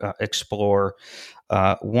to explore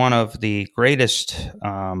one of the greatest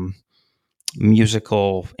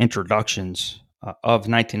musical introductions of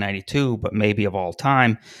 1992, but maybe of all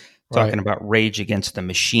time, talking about Rage Against the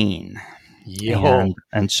Machine.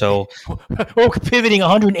 And so pivoting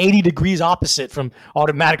 180 degrees opposite from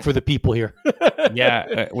Automatic for the People here.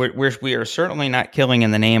 we are certainly not killing in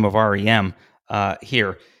the name of REM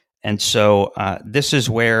here. And so this is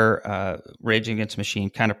where Rage Against the Machine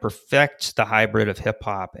kind of perfects the hybrid of hip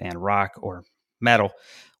hop and rock or metal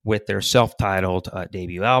with their self-titled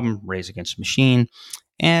debut album, Rage Against the Machine.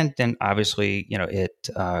 And then obviously, it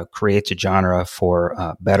creates a genre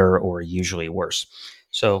for better or usually worse.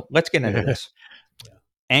 So let's get into this.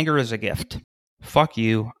 Anger is a gift. Fuck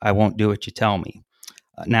you. I won't do what you tell me.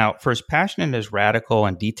 Now, for as passionate, as radical,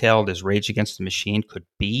 and detailed as Rage Against the Machine could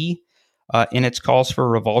be in its calls for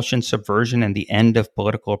revulsion, subversion, and the end of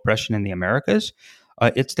political oppression in the Americas,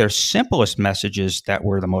 it's their simplest messages that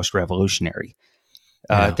were the most revolutionary.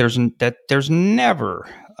 There's never,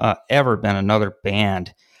 ever been another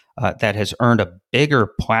band that has earned a bigger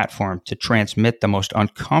platform to transmit the most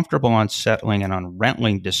uncomfortable, unsettling, and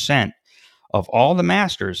unrelenting dissent of all the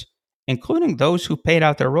masters, including those who paid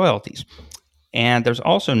out their royalties. And there's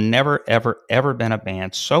also never, ever, ever been a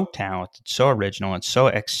band so talented, so original, and so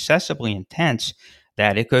excessively intense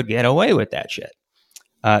that it could get away with that shit.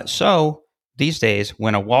 So these days,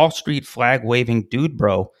 when a Wall Street flag-waving dude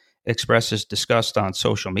bro expresses disgust on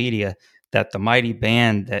social media that the mighty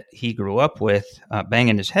band that he grew up with,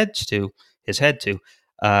 banging his head to,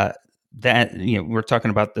 that we're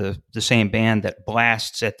talking about the same band that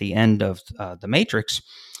blasts at the end of The Matrix,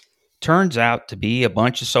 turns out to be a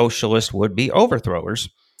bunch of socialist would-be overthrowers.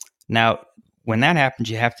 Now, when that happens,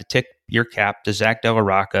 you have to tip your cap to Zach De La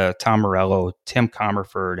Rocca, Tom Morello, Tim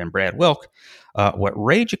Comerford, and Brad Wilk. What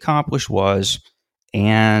Rage accomplished was,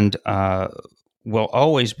 and will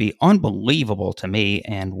always be, unbelievable to me,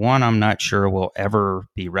 and one I'm not sure will ever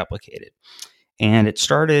be replicated. And it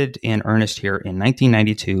started in earnest here in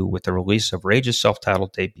 1992 with the release of Rage's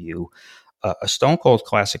self-titled debut, a Stone Cold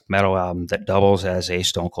classic metal album that doubles as a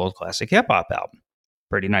Stone Cold classic hip-hop album.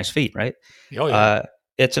 Pretty nice feat, right? Oh, yeah.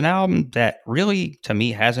 It's an album that really, to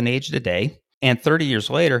me, hasn't aged a day. And 30 years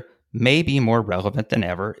later, may be more relevant than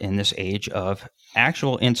ever in this age of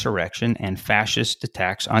actual insurrection and fascist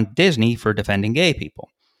attacks on Disney for defending gay people.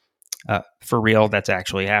 For real, that's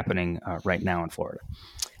actually happening right now in Florida.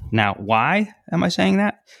 Now, why am I saying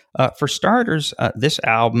that? For starters, this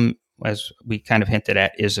album, as we kind of hinted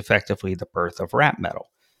at, is effectively the birth of rap metal.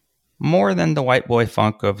 More than the white boy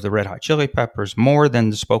funk of the Red Hot Chili Peppers, more than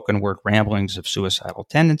the spoken word ramblings of Suicidal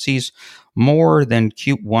Tendencies, more than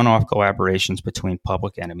cute one-off collaborations between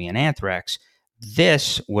Public Enemy and Anthrax,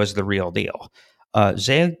 this was the real deal.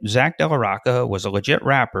 Zach De La Rocca was a legit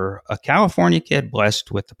rapper, a California kid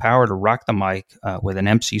blessed with the power to rock the mic with an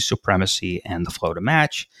MC supremacy and the flow to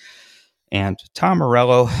match. And Tom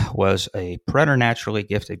Morello was a preternaturally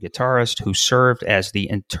gifted guitarist who served as the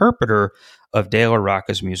interpreter of De La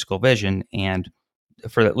Rocca's musical vision. And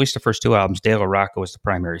for at least the first two albums, De La Rocca was the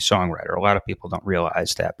primary songwriter. A lot of people don't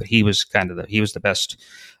realize that, but he was the best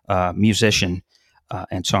musician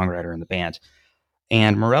and songwriter in the band.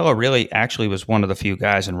 And Morello really actually was one of the few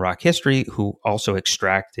guys in rock history who also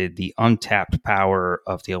extracted the untapped power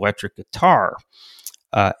of the electric guitar.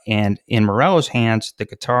 And in Morello's hands, the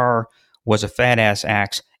guitar was a fat-ass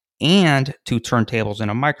axe and two turntables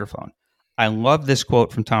and a microphone. I love this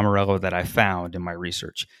quote from Tom Morello that I found in my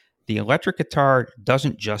research. The electric guitar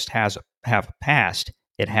doesn't just have a past,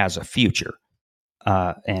 it has a future.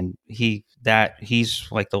 And he's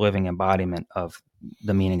like the living embodiment of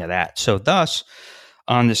the meaning of that. So thus,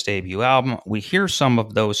 on this debut album, we hear some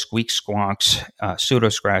of those squeak squonks, pseudo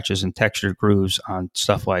scratches, and textured grooves on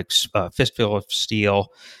stuff like Fistful of Steel,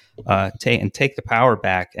 Take the Power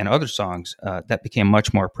Back, and other songs that became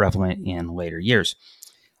much more prevalent in later years.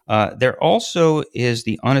 There also is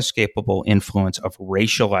the unescapable influence of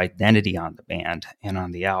racial identity on the band and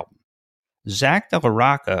on the album. Zach De La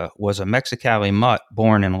Rocca was a Mexicali mutt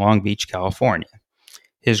born in Long Beach, California.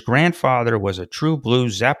 His grandfather was a true blue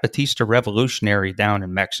Zapatista revolutionary down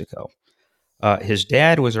in Mexico. His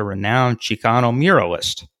dad was a renowned Chicano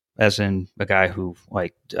muralist, as in a guy who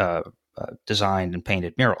designed and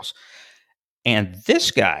painted murals. And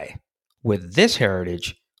this guy, with this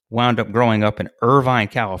heritage, wound up growing up in Irvine,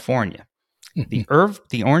 California.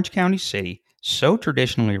 The Orange County city, so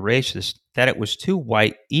traditionally racist that it was too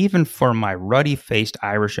white even for my ruddy-faced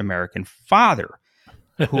Irish-American father,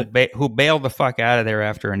 who bailed the fuck out of there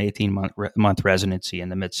after an 18-month residency in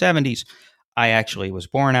the mid-'70s. I actually was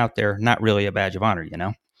born out there, not really a badge of honor, you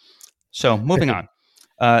know? So, moving on.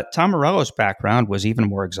 Tom Morello's background was even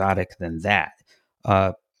more exotic than that.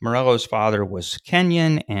 Morello's father was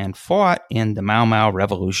Kenyan and fought in the Mau Mau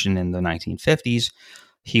Revolution in the 1950s.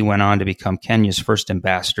 He went on to become Kenya's first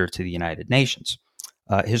ambassador to the United Nations.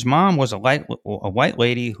 His mom was a white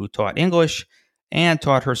lady who taught English and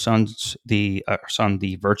taught her son the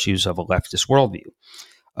virtues of a leftist worldview.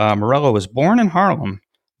 Morello was born in Harlem,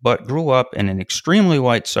 but grew up in an extremely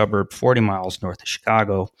white suburb 40 miles north of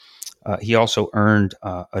Chicago. He also earned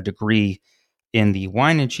a degree in the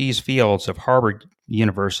wine and cheese fields of Harvard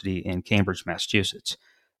University in Cambridge, Massachusetts.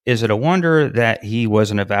 Is it a wonder that he was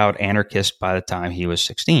an avowed anarchist by the time he was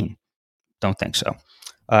 16? Don't think so.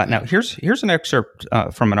 Now, here's an excerpt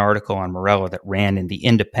from an article on Morello that ran in The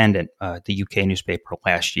Independent, the UK newspaper,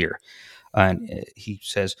 last year. And he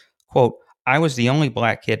says, quote, "I was the only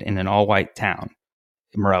black kid in an all-white town,"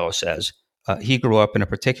 Morello says. He grew up in a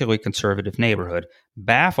particularly conservative neighborhood,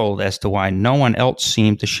 baffled as to why no one else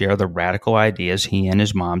seemed to share the radical ideas he and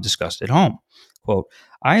his mom discussed at home. Quote,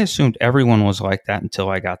 "I assumed everyone was like that until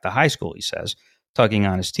I got to high school," he says, tugging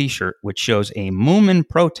on his T-shirt, which shows a Moomin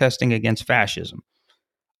protesting against fascism.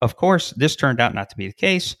 Of course, this turned out not to be the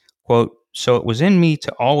case. Quote, "So it was in me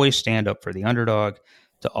to always stand up for the underdog,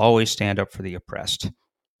 to always stand up for the oppressed."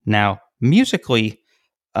 Now, musically,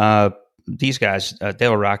 these guys, De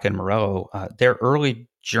La Rocca and Morello, their early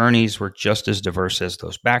journeys were just as diverse as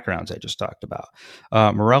those backgrounds I just talked about.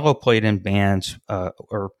 Morello played in bands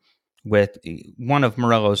or with one of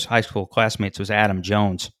Morello's high school classmates was Adam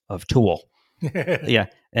Jones of Tool. Yeah.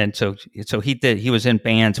 And so he was in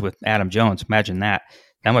bands with Adam Jones. Imagine that.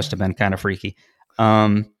 That must have been kind of freaky.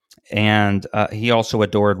 And he also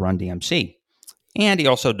adored Run DMC. And he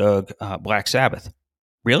also dug Black Sabbath.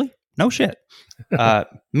 Really? No shit.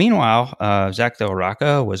 Meanwhile, Zach De La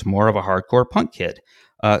Rocca was more of a hardcore punk kid.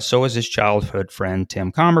 So was his childhood friend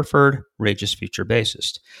Tim Comerford, Rage's future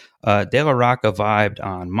bassist. De La Rocca vibed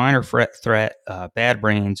on Minor Threat, Bad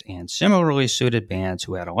Brains, and similarly suited bands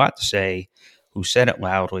who had a lot to say, who said it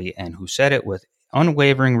loudly and who said it with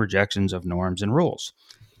unwavering rejections of norms and rules.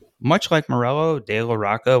 Much like Morello, De La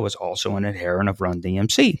Rocca was also an adherent of Run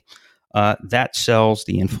DMC. That sells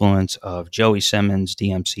the influence of Joey Simmons,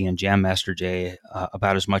 DMC, and Jam Master Jay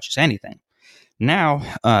about as much as anything. Now,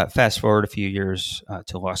 fast forward a few years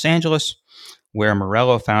to Los Angeles, where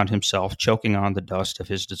Morello found himself choking on the dust of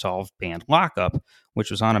his dissolved band Lockup,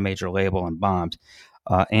 which was on a major label and bombed.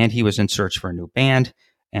 And he was in search for a new band.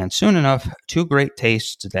 And soon enough, two great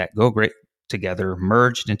tastes that go great together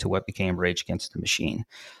merged into what became Rage Against the Machine.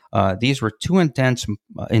 These were two intense,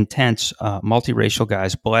 multiracial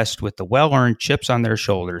guys blessed with the well-earned chips on their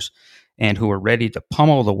shoulders and who were ready to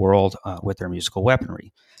pummel the world with their musical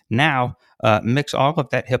weaponry. Now, mix all of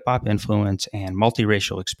that hip-hop influence and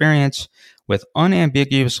multiracial experience with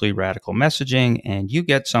unambiguously radical messaging, and you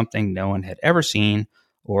get something no one had ever seen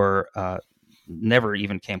or never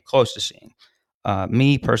even came close to seeing.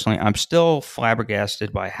 Me, personally, I'm still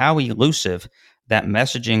flabbergasted by how elusive that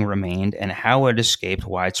messaging remained and how it escaped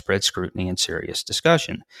widespread scrutiny and serious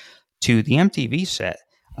discussion. To the MTV set,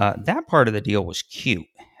 that part of the deal was cute.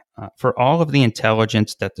 For all of the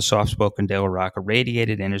intelligence that the soft-spoken De La Rocca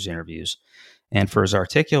radiated in his interviews, and for as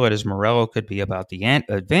articulate as Morello could be about the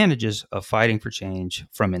advantages of fighting for change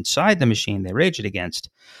from inside the machine they raged against,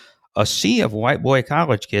 a sea of white boy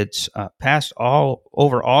college kids passed all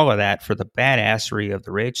over all of that for the badassery of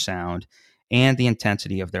the Rage sound and the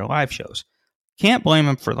intensity of their live shows. Can't blame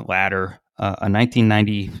them for the latter. A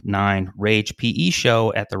 1999 Rage PE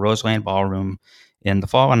show at the Roseland Ballroom in the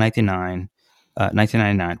fall of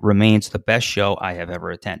 1999 remains the best show I have ever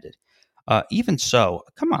attended. Even so,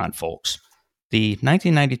 come on, folks. The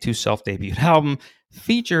 1992 self-debut album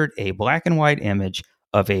featured a black and white image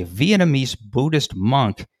of a Vietnamese Buddhist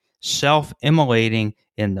monk self-immolating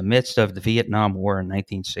in the midst of the Vietnam War in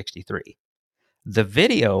 1963. The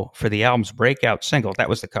video for the album's breakout single, that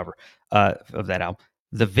was the cover of that album.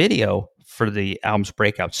 The video for the album's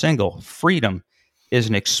breakout single, Freedom, is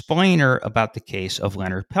an explainer about the case of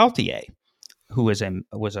Leonard Peltier, who was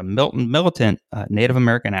a militant Native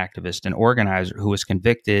American activist and organizer who was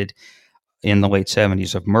convicted in the late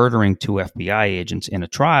 70s of murdering two FBI agents in a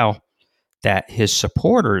trial that his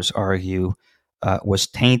supporters argue was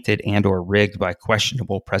tainted and or rigged by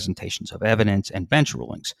questionable presentations of evidence and bench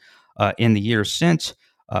rulings. In the years since,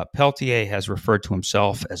 Peltier has referred to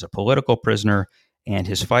himself as a political prisoner, and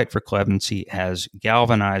his fight for clemency has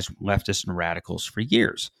galvanized leftists and radicals for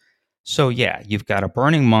years. So yeah, you've got a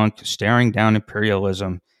burning monk staring down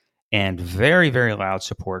imperialism and very, very loud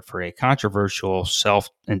support for a controversial,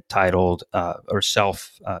 self-entitled or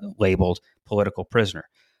self-labeled political prisoner.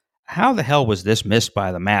 How the hell was this missed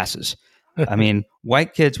by the masses? I mean,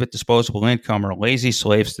 white kids with disposable income are lazy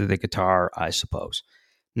slaves to the guitar, I suppose.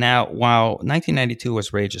 Now, while 1992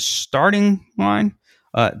 was Rage's starting line,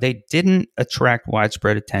 they didn't attract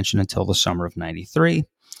widespread attention until the summer of 93.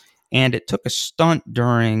 And it took a stunt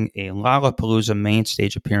during a Lollapalooza main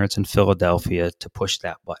stage appearance in Philadelphia to push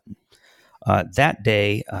that button. That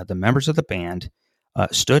day, the members of the band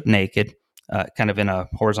stood naked, kind of in a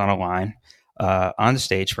horizontal line, on the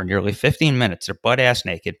stage for nearly 15 minutes. They're butt-ass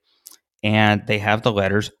naked, and they have the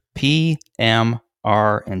letters P, M,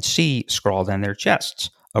 R, and C scrawled on their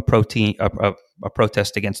chests, a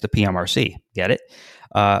protest against the PMRC. Get it?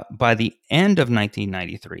 By the end of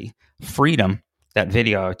 1993, Freedom, that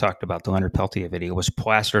video I talked about, the Leonard Peltier video, was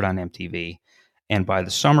plastered on MTV. And by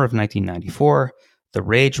the summer of 1994,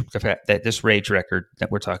 this Rage record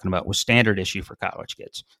that we're talking about was standard issue for college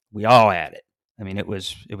kids. We all had it. I mean, it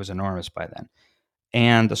was enormous by then.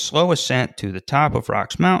 And the slow ascent to the top of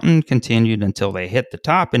Rock's Mountain continued until they hit the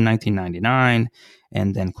top in 1999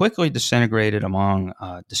 and then quickly disintegrated among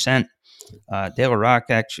dissent. De La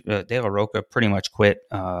Rocca pretty much quit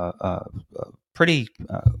pretty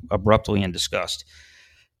abruptly in disgust.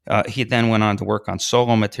 He then went on to work on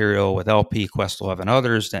solo material with LP, Questlove, and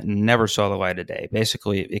others that never saw the light of day.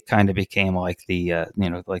 Basically, it kind of became like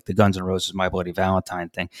like the Guns N' Roses "My Bloody Valentine"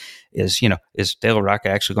 thing. Is De La Rocca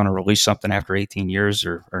actually going to release something after 18 years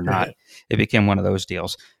or not? Right. It became one of those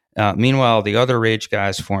deals. Meanwhile, the other Rage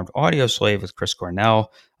guys formed Audioslave with Chris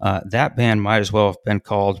Cornell. That band might as well have been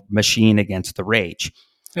called Machine Against the Rage.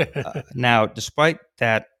 Now, despite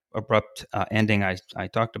that abrupt ending I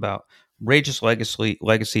talked about, Rage's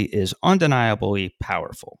legacy is undeniably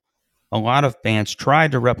powerful. A lot of bands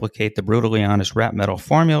tried to replicate the brutally honest rap metal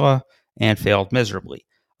formula and failed miserably.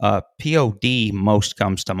 POD most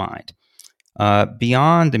comes to mind.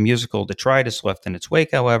 Beyond the musical detritus left in its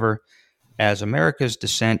wake, however, as America's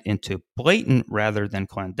descent into blatant rather than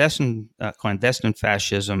clandestine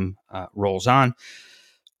fascism rolls on,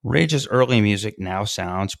 Rage's early music now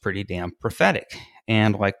sounds pretty damn prophetic,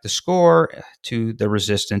 and like the score to The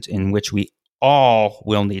Resistance, in which we all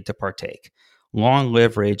will need to partake. Long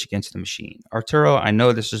live Rage Against the Machine. Arturo, I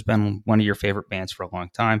know this has been one of your favorite bands for a long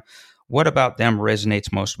time. What about them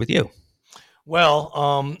resonates most with you?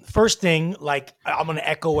 Well, first thing, like I'm going to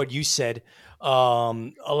echo what you said. A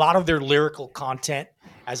lot of their lyrical content,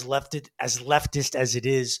 as leftist as it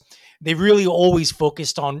is, they really always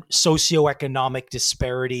focused on socioeconomic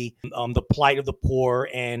disparity, the plight of the poor,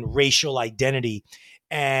 and racial identity.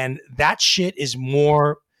 And that shit is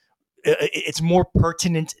more it's more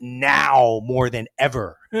pertinent now more than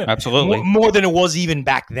ever. Absolutely. More than it was even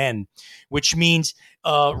back then, which means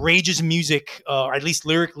Rage's music, or at least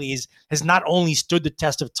lyrically, has not only stood the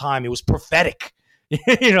test of time, it was prophetic.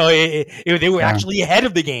 They were actually ahead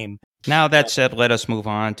of the game. Now that said, let us move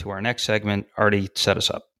on to our next segment. Artie, set us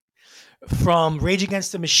up. From Rage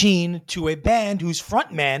Against the Machine to a band whose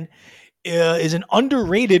frontman is an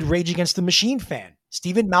underrated Rage Against the Machine fan.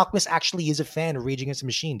 Stephen Malkmus actually is a fan of Rage Against the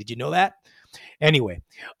Machine. Did you know that? Anyway,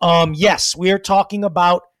 yes, we are talking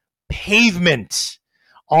about Pavement,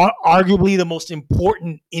 arguably the most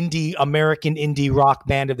important American indie rock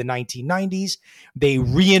band of the 1990s. They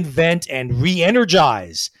reinvent and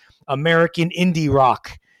re-energize American indie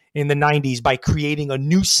rock in the 90s by creating a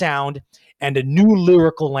new sound and a new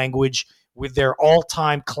lyrical language with their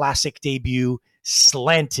all-time classic debut,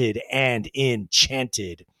 Slanted and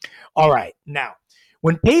Enchanted. All right, now,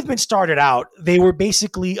 when Pavement started out, they were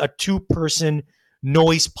basically a two-person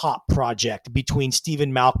noise pop project between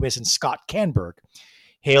Stephen Malkmus and Scott Canberg,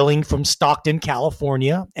 hailing from Stockton,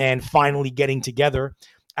 California, and finally getting together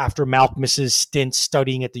after Malkmus's stint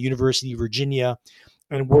studying at the University of Virginia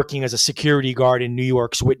and working as a security guard in New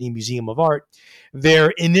York's Whitney Museum of Art. Their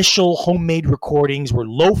initial homemade recordings were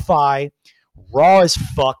lo-fi, raw as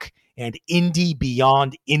fuck, and indie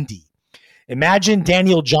beyond indie. Imagine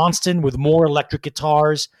Daniel Johnston with more electric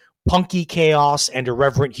guitars, punky chaos, and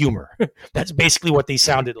irreverent humor. That's basically what they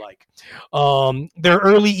sounded like. Their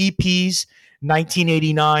early EPs,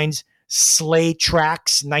 1989's Slay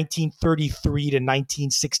Tracks, 1933 to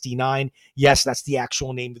 1969. Yes, that's the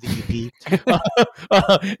actual name of the EP.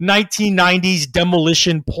 1990's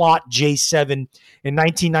Demolition Plot J7 and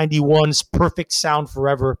 1991's Perfect Sound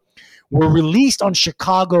Forever were released on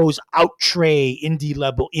Chicago's outre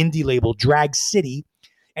indie label Drag City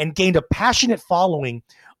and gained a passionate following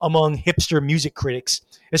among hipster music critics,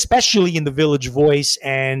 especially in the Village Voice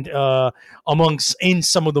and in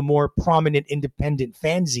some of the more prominent independent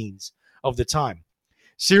fanzines of the time.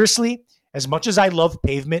 Seriously, as much as I love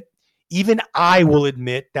Pavement, even I will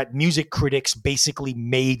admit that music critics basically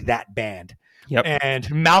made that band. Yep. And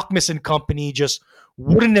Malkmus and company just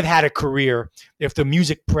wouldn't have had a career if the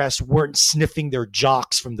music press weren't sniffing their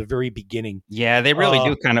jocks from the very beginning. Yeah, they really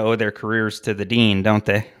do kind of owe their careers to the dean, don't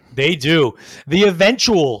they? They do. The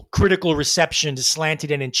eventual critical reception to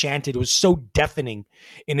Slanted and Enchanted was so deafening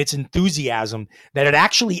in its enthusiasm that it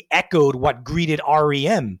actually echoed what greeted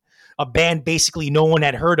REM, a band basically no one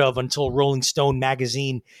had heard of until Rolling Stone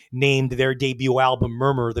magazine named their debut album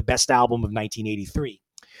Murmur the best album of 1983.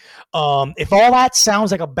 If all that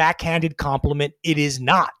sounds like a backhanded compliment, it is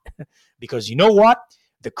not. Because you know what?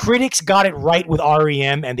 The critics got it right with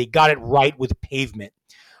REM and they got it right with Pavement.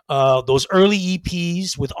 Those early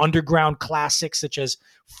EPs with underground classics such as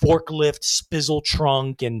Forklift, Spizzle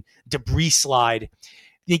Trunk, and Debris Slide,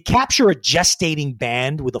 they capture a gestating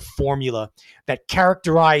band with a formula that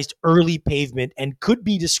characterized early Pavement and could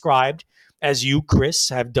be described, as you, Chris,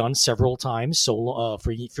 have done several times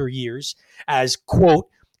for years, as, quote,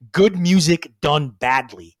 good music done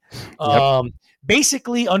badly. Yep.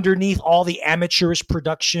 Basically, underneath all the amateurish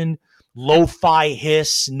production, lo-fi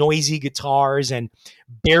hiss, noisy guitars, and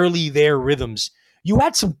barely there rhythms, you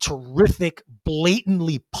had some terrific,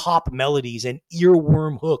 blatantly pop melodies and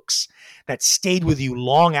earworm hooks that stayed with you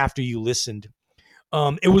long after you listened.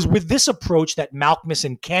 It was with this approach that Malkmus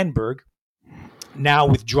and Canberg, now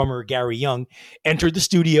with drummer Gary Young, entered the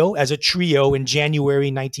studio as a trio in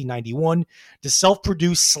January 1991 to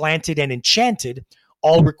self-produce Slanted and Enchanted,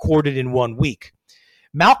 all recorded in 1 week.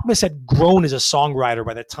 Malkmus had grown as a songwriter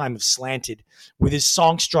by the time of Slanted, with his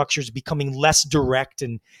song structures becoming less direct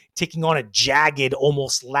and taking on a jagged,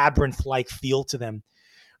 almost labyrinth-like feel to them.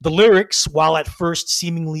 The lyrics, while at first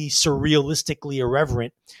seemingly surrealistically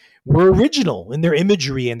irreverent, were original in their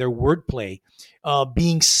imagery and their wordplay,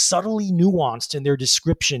 being subtly nuanced in their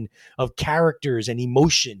description of characters and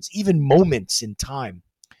emotions, even moments in time.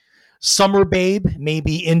 Summer Babe may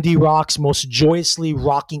be indie rock's most joyously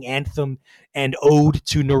rocking anthem and ode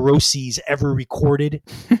to neuroses ever recorded.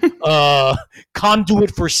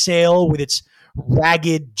 Conduit for Sale, with its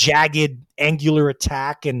ragged, jagged, angular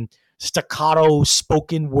attack and staccato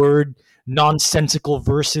spoken word nonsensical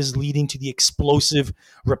verses leading to the explosive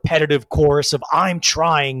repetitive chorus of I'm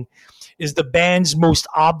trying is the band's most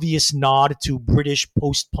obvious nod to British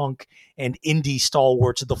post-punk and indie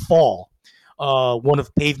stalwarts of The Fall, one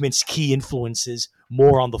of Pavement's key influences.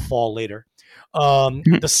 More on The Fall later.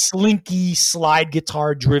 The slinky slide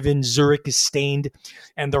guitar driven Zurich is Stained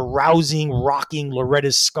and the rousing rocking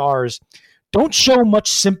Loretta's Scars don't show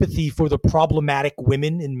much sympathy for the problematic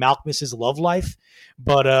women in Malkmus's love life,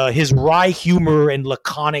 but his wry humor and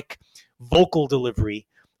laconic vocal delivery,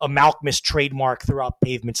 a Malkmus trademark throughout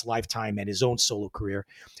Pavement's lifetime and his own solo career,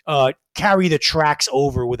 carry the tracks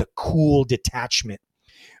over with a cool detachment.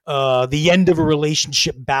 The end of a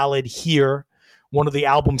relationship ballad Here, one of the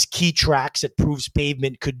album's key tracks that proves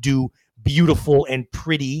Pavement could do beautiful and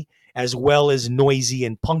pretty as well as noisy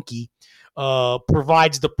and punky,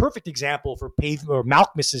 provides the perfect example for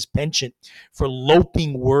Malkmus's penchant for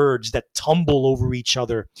loping words that tumble over each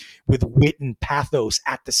other with wit and pathos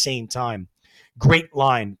at the same time. Great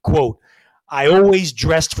line, quote, I always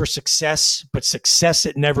dressed for success, but success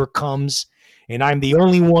it never comes, and I'm the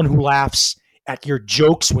only one who laughs at your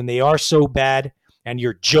jokes when they are so bad, and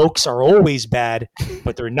your jokes are always bad,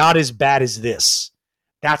 but they're not as bad as this.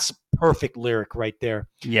 That's perfect lyric right there.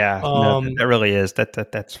 Yeah, that really is.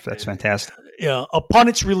 That's fantastic. Upon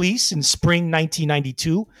its release in spring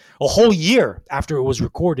 1992, a whole year after it was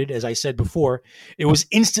recorded, as I said before, it was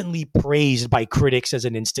instantly praised by critics as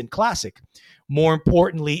an instant classic. More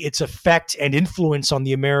importantly, its effect and influence on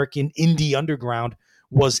the American indie underground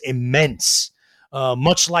was immense.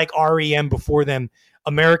 Much like REM before them,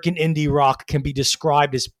 American indie rock can be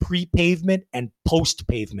described as pre-Pavement and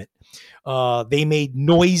post-Pavement. They made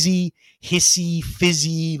noisy, hissy,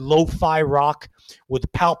 fizzy, lo-fi rock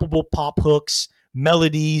with palpable pop hooks,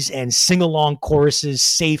 melodies, and sing-along choruses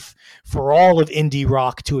safe for all of indie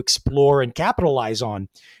rock to explore and capitalize on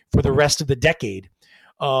for the rest of the decade.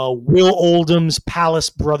 Will Oldham's Palace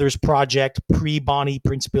Brothers project, pre-Bonnie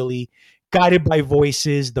Prince Billy, Guided by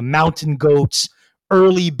Voices, The Mountain Goats,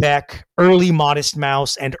 early Beck, early Modest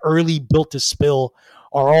Mouse, and early Built to Spill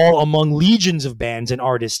are all among legions of bands and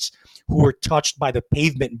artists who were touched by the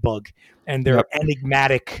Pavement bug and their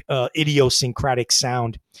enigmatic, idiosyncratic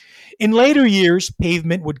sound. In later years,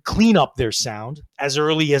 Pavement would clean up their sound as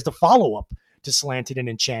early as the follow-up to Slanted and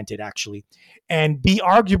Enchanted, actually, and be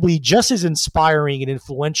arguably just as inspiring and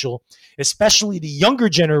influential, especially the younger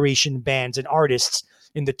generation bands and artists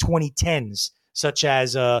in the 2010s, such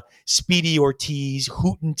as Speedy Ortiz,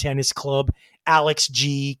 Hooten Tennis Club, Alex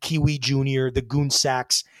G, Kiwi Jr., the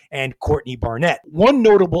Goonsacks, and Courtney Barnett. One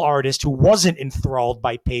notable artist who wasn't enthralled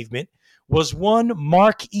by Pavement was one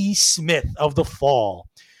Mark E. Smith of The Fall,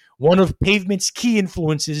 one of Pavement's key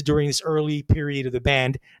influences during this early period of the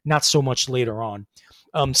band, not so much later on.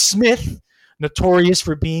 Smith, notorious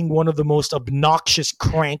for being one of the most obnoxious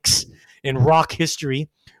cranks in rock history,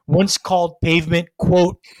 once called Pavement,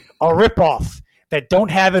 quote, a ripoff that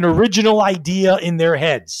don't have an original idea in their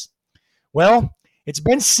heads. Well, it's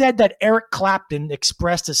been said that Eric Clapton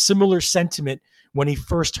expressed a similar sentiment when he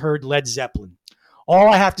first heard Led Zeppelin. All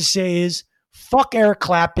I have to say is, fuck Eric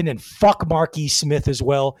Clapton and fuck Mark E. Smith as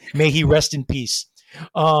well. May he rest in peace.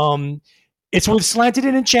 It's with Slanted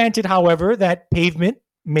and Enchanted, however, that Pavement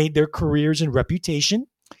made their careers and reputation.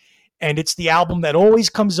 And it's the album that always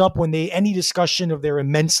comes up when any discussion of their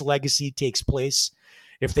immense legacy takes place.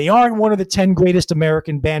 If they aren't one of the 10 greatest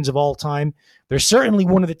American bands of all time, they're certainly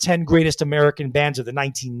one of the 10 greatest American bands of the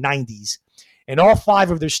 1990s. And all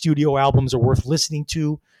 5 of their studio albums are worth listening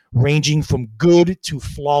to, ranging from good to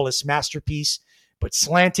flawless masterpiece. But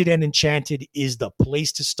Slanted and Enchanted is the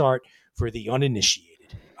place to start for the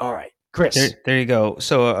uninitiated. All right, Chris. There you go.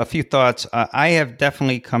 So a few thoughts. I have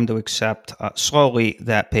definitely come to accept slowly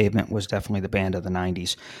that Pavement was definitely the band of the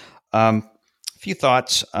 90s. A few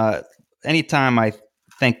thoughts. Anytime I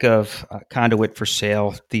think of Conduit for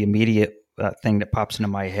Sale, the immediate thing that pops into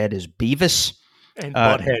my head is Beavis. And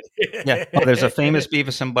Butthead. Yeah. Oh, there's a famous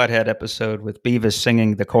Beavis and Butthead episode with Beavis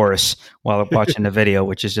singing the chorus while watching the video,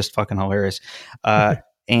 which is just fucking hilarious.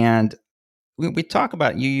 And we talk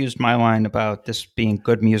about, you used my line about this being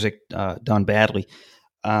good music done badly.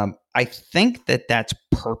 I think that's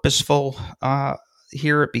purposeful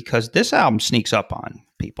here because this album sneaks up on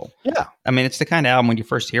people. Yeah. I mean, it's the kind of album when you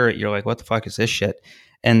first hear it, you're like, what the fuck is this shit?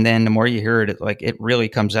 And then the more you hear it, it really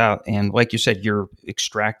comes out. And like you said, you're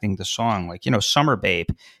extracting the song. Like, Summer Babe,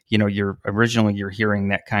 you're hearing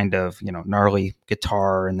that kind of, gnarly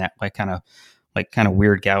guitar and that kind of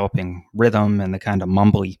weird galloping rhythm and the kind of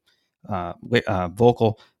mumbly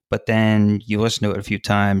vocal. but then you listen to it a few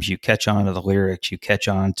times, you catch on to the lyrics, you catch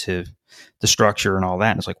on to the structure and all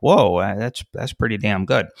that, and it's like, whoa, that's pretty damn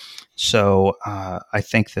good. So I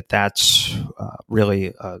think that's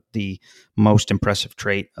really the most impressive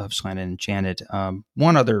trait of Slanted and Enchanted.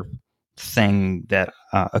 One other thing that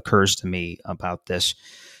occurs to me about this.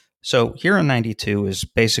 So here in 92 is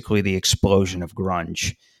basically the explosion of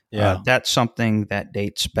grunge. That's something that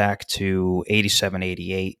dates back to 87,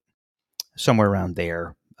 88, somewhere around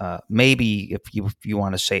there. Maybe if you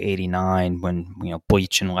want to say 89, when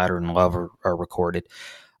Bleach and Louder Than Love are recorded.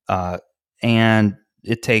 And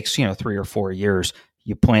it takes 3 or 4 years.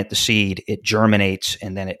 You plant the seed, it germinates,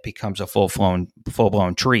 and then it becomes a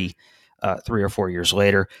full-blown tree 3 or 4 years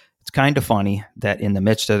later. It's kind of funny that in the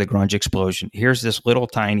midst of the grunge explosion, here's this little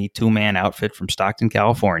tiny 2-man outfit from Stockton,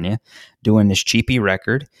 California, doing this cheapy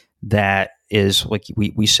record that is, like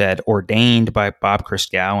we said, ordained by Bob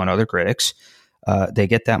Christgau and other critics. They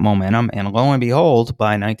get that momentum, and lo and behold,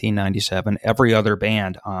 by 1997, every other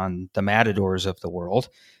band on the Matadors of the world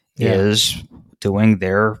is doing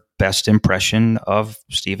their best impression of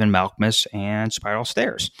Stephen Malkmus and Spiral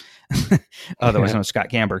Stairs, otherwise known as Scott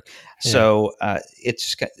Gamberg. So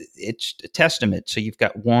it's a testament. So you've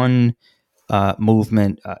got one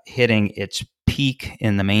movement hitting its peak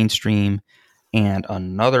in the mainstream, and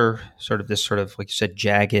another sort of like you said,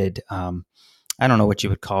 jagged. I don't know what you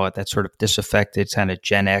would call it. That sort of disaffected kind of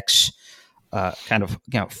Gen X, kind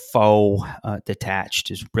of faux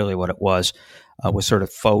detached is really what it was. Was sort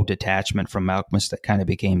of faux detachment from Malkmus that kind of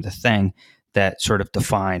became the thing that sort of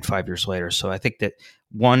defined 5 years later. So I think that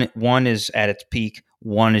one is at its peak,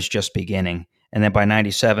 one is just beginning, and then by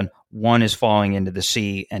 97, one is falling into the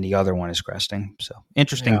sea and the other one is cresting. So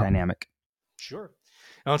interesting dynamic. Sure.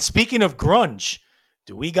 Now, speaking of grunge,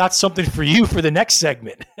 do we got something for you for the next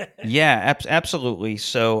segment? Yeah, absolutely.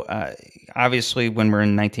 So obviously, when we're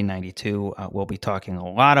in 1992, we'll be talking a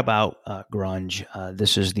lot about grunge.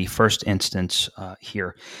 This is the first instance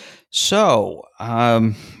here. So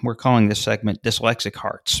we're calling this segment Dyslexic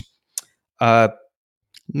Hearts.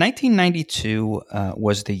 1992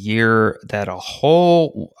 was the year that a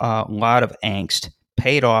whole lot of angst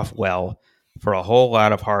paid off well for a whole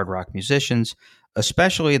lot of hard rock musicians,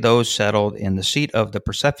 especially those settled in the seat of the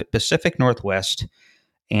Pacific Northwest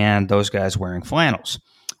and those guys wearing flannels.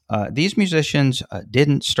 These musicians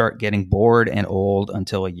didn't start getting bored and old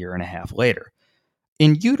until a year and a half later.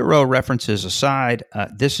 In utero references aside,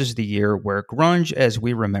 this is the year where grunge as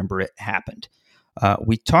we remember it happened.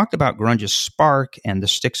 We talked about grunge's spark and the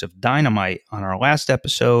Sticks of Dynamite on our last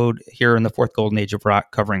episode here in the Fourth Golden Age of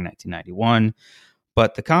Rock covering 1991.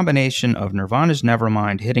 But the combination of Nirvana's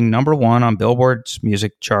Nevermind hitting number one on Billboard's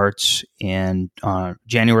music charts in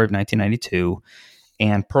January of 1992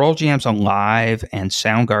 and Pearl Jam's Alive and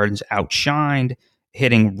Soundgarden's Outshined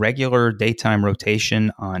hitting regular daytime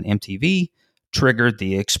rotation on MTV triggered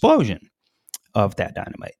the explosion of that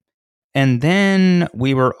dynamite. And then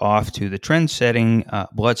we were off to the trend-setting,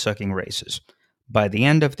 blood-sucking races. By the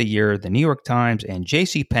end of the year, the New York Times and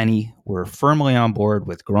JCPenney were firmly on board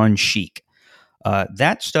with grunge chic.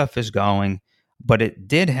 That stuff is going, but it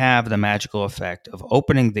did have the magical effect of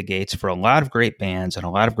opening the gates for a lot of great bands and a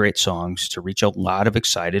lot of great songs to reach a lot of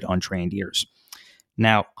excited, untrained ears.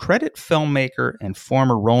 Now, credit filmmaker and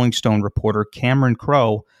former Rolling Stone reporter Cameron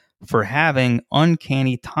Crowe for having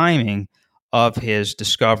uncanny timing of his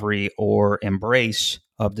discovery or embrace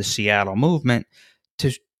of the Seattle movement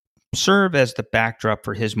to serve as the backdrop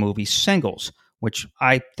for his movie Singles, which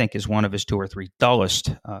I think is one of his 2 or 3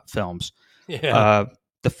 dullest films. Yeah.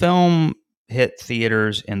 The film hit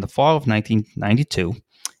theaters in the fall of 1992,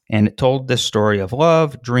 and it told this story of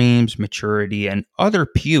love, dreams, maturity, and other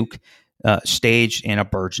puke staged in a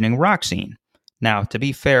burgeoning rock scene. Now, to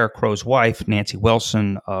be fair, Crowe's wife, Nancy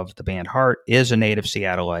Wilson of the band Heart, is a native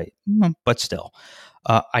Seattleite, but still.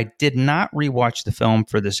 I did not rewatch the film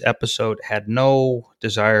for this episode, had no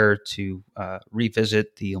desire to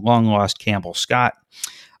revisit the long-lost Campbell Scott.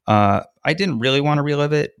 I didn't really want to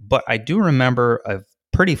relive it, but I do remember a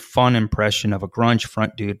pretty fun impression of a grunge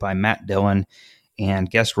front dude by Matt Dillon and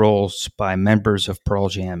guest roles by members of Pearl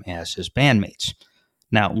Jam as his bandmates.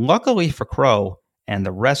 Now, luckily for Crowe and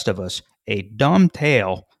the rest of us, a dumb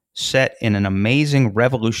tale set in an amazing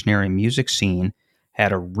revolutionary music scene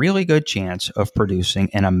had a really good chance of producing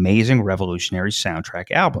an amazing revolutionary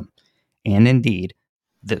soundtrack album. And indeed,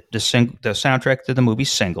 the soundtrack to the movie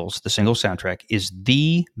Singles, the single soundtrack, is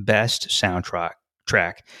the best soundtrack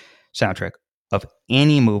of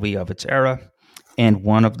any movie of its era and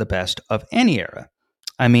one of the best of any era.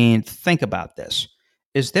 I mean, think about this.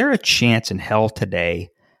 Is there a chance in hell today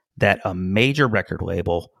that a major record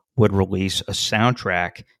label would release a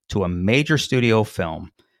soundtrack to a major studio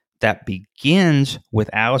film that begins with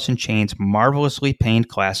Alice in Chains' marvelously penned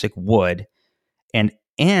classic Wood and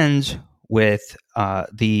ends with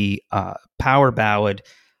the power ballad,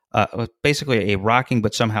 basically a rocking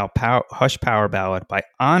but somehow hush power ballad by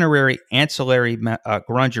honorary ancillary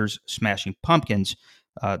grungers Smashing Pumpkins,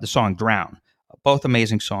 the song Drown. Both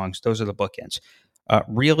amazing songs. Those are the bookends.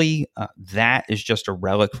 Really, that is just a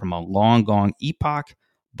relic from a long gone epoch,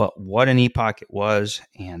 but what an epoch it was.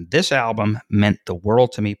 And this album meant the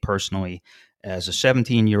world to me personally as a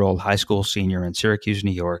 17-year-old high school senior in Syracuse,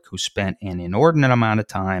 New York, who spent an inordinate amount of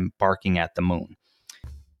time barking at the moon.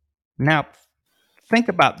 Now, think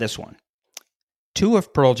about this one. Two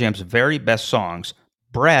of Pearl Jam's very best songs,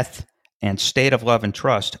 Breath and State of Love and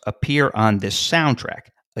Trust, appear on this soundtrack.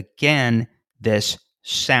 Again, this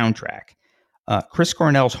soundtrack. Chris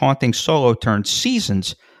Cornell's haunting solo turned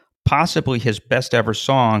Seasons, possibly his best ever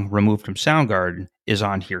song removed from Soundgarden, is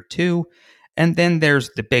on here too. And then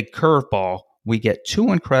there's the big curveball. We get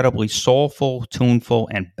two incredibly soulful, tuneful,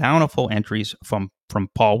 and bountiful entries from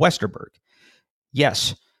Paul Westerberg.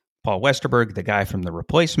 Yes, Paul Westerberg, the guy from The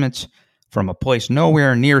Replacements, from a place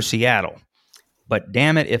nowhere near Seattle. But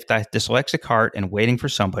damn it, if that dyslexic heart and Waiting for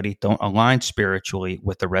Somebody don't align spiritually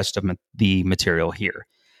with the rest of the material here.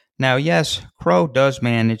 Now, yes, Crow does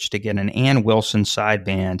manage to get an Ann Wilson side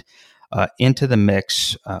band into the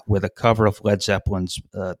mix with a cover of Led Zeppelin's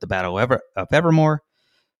The Battle of Evermore,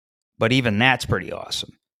 but even that's pretty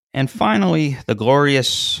awesome. And finally, the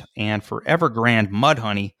glorious and forever grand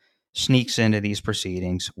Mudhoney sneaks into these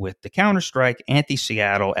proceedings with the Counter-Strike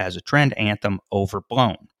Anti-Seattle as a trend anthem,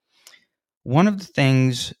 Overblown. One of the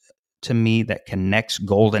things to me that connects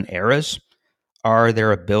golden eras are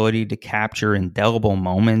their ability to capture indelible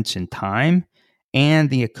moments in time and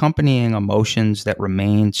the accompanying emotions that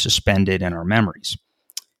remain suspended in our memories.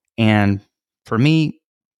 And for me,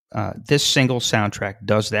 this single soundtrack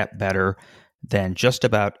does that better than just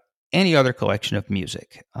about any other collection of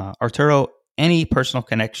music. Arturo, any personal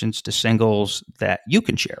connections to singles that you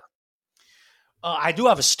can share? I do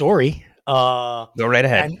have a story. Go right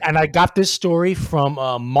ahead. And I got this story from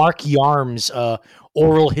Mark Yarm's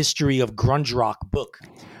Oral History of Grunge Rock book.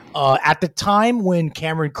 At the time when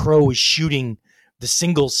Cameron Crowe was shooting the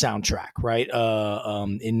single soundtrack, right?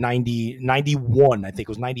 In 91, I think it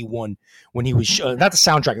was 91, when he was, not the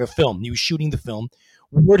soundtrack, the film. He was shooting the film.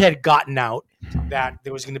 Word had gotten out that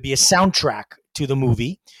there was going to be a soundtrack to the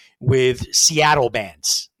movie with Seattle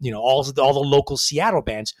bands. You know, all the local Seattle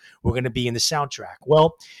bands were going to be in the soundtrack.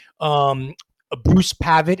 Well, Bruce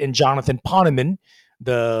Pavitt and Jonathan Poneman,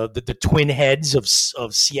 the twin heads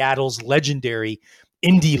of Seattle's legendary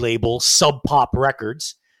indie label Sub Pop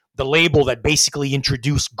Records, the label that basically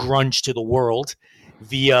introduced grunge to the world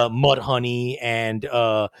via Mudhoney and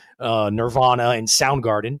Nirvana and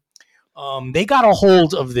Soundgarden. They got a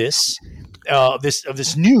hold of this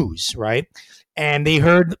news, right? And they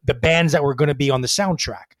heard the bands that were going to be on the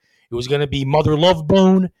soundtrack. It was going to be Mother Love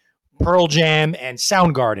Bone, Pearl Jam, and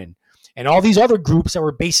Soundgarden, and all these other groups that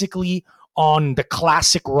were basically on the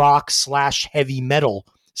classic rock / heavy metal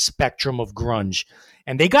spectrum of grunge.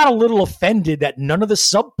 And they got a little offended that none of the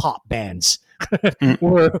Sub Pop bands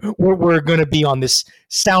were going to be on this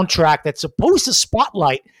soundtrack that's supposed to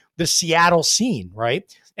spotlight the Seattle scene, right?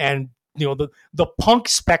 And you know, the punk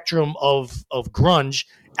spectrum of grunge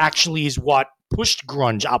actually is what pushed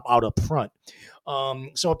grunge out up front.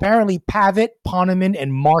 So apparently Pavitt, Poneman,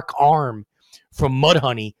 and Mark Arm from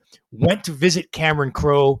Mudhoney went to visit Cameron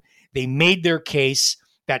Crowe. They made their case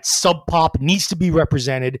that Sub Pop needs to be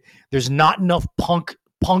represented. There's not enough punk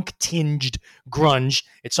tinged grunge.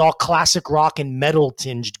 It's all classic rock and metal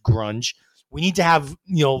tinged grunge. We need to have,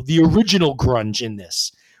 you know, the original grunge in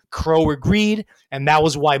this. Crowe agreed, and that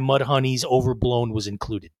was why Mudhoney's Overblown was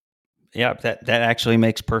included. Yeah, that actually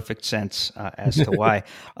makes perfect sense as to why.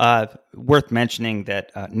 Worth mentioning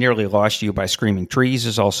that Nearly Lost You by Screaming Trees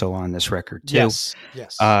is also on this record, too.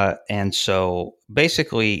 Yes. And so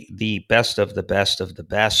basically the best of the best of the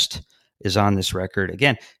best is on this record.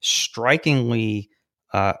 Again, strikingly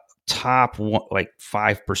top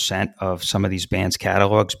 5% of some of these bands'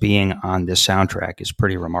 catalogs being on this soundtrack is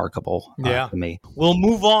pretty remarkable to me. We'll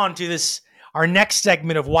move on to our next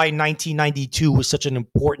segment of why 1992 was such an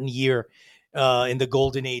important year in the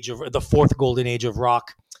golden age of the fourth golden age of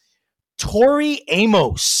rock. Tori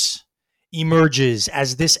Amos emerges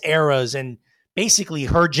as this era's and basically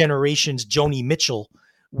her generation's Joni Mitchell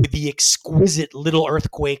with the exquisite Little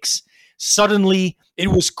Earthquakes. Suddenly, it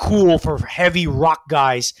was cool for heavy rock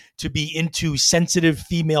guys to be into sensitive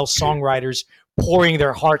female songwriters pouring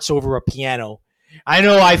their hearts over a piano. I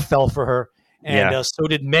know I fell for her. And so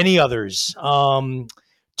did many others.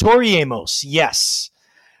 Tori Amos, yes.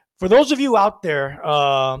 For those of you out there,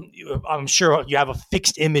 I'm sure you have a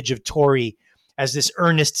fixed image of Tori as this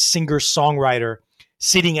earnest singer-songwriter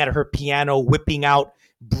sitting at her piano, whipping out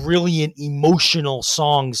brilliant, emotional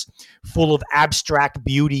songs full of abstract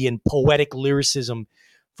beauty and poetic lyricism.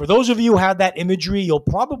 For those of you who have that imagery, you'll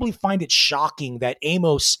probably find it shocking that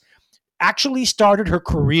Amos actually started her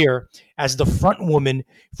career as the front woman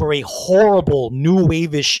for a horrible new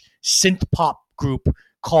wave-ish synth pop group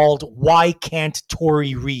called Why Can't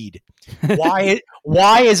Tori Read? Why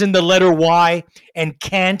as in the letter Y, and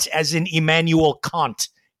can't as in Immanuel Kant,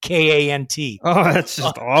 Kant. Oh, that's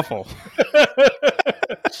just awful.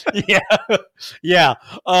 Yeah.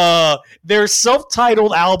 Their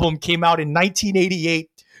self-titled album came out in 1988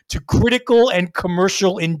 to critical and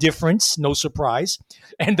commercial indifference, no surprise,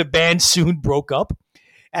 and the band soon broke up.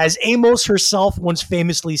 As Amos herself once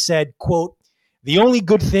famously said, quote, "The only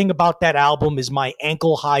good thing about that album is my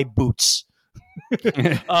ankle-high boots."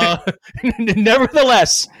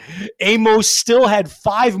 Nevertheless, Amos still had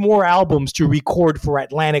 5 more albums to record for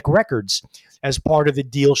Atlantic Records as part of the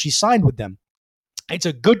deal she signed with them. It's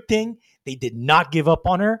a good thing they did not give up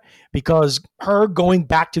on her, because her going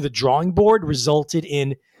back to the drawing board resulted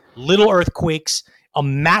in Little Earthquakes, a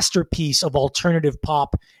masterpiece of alternative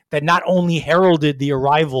pop that not only heralded the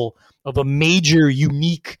arrival of a major,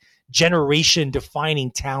 unique,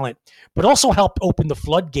 generation-defining talent, but also helped open the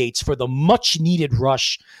floodgates for the much-needed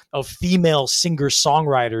rush of female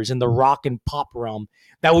singer-songwriters in the rock and pop realm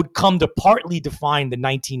that would come to partly define the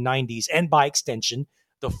 1990s and, by extension,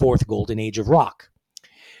 the fourth golden age of rock.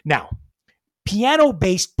 Now,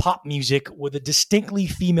 piano-based pop music with a distinctly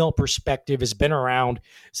female perspective has been around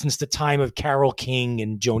since the time of Carole King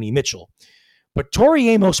and Joni Mitchell. But Tori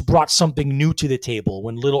Amos brought something new to the table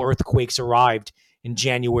when Little Earthquakes arrived in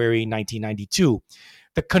January 1992.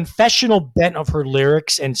 The confessional bent of her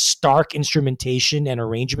lyrics and stark instrumentation and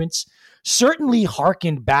arrangements certainly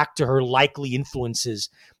harkened back to her likely influences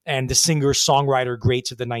and the singer-songwriter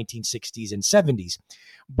greats of the 1960s and 70s.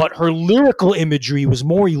 But her lyrical imagery was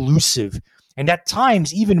more elusive and at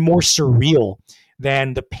times even more surreal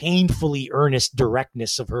than the painfully earnest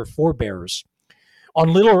directness of her forebears.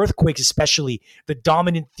 On Little Earthquakes especially, the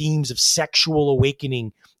dominant themes of sexual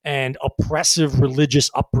awakening and oppressive religious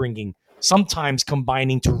upbringing, sometimes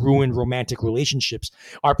combining to ruin romantic relationships,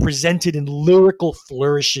 are presented in lyrical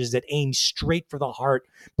flourishes that aim straight for the heart,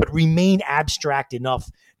 but remain abstract enough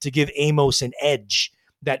to give Amos an edge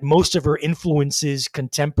that most of her influences,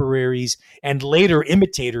 contemporaries, and later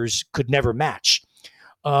imitators could never match.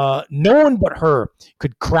 No one but her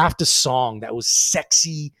could craft a song that was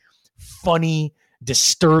sexy, funny,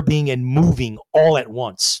 disturbing, and moving all at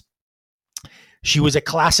once. She was a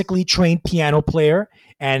classically trained piano player,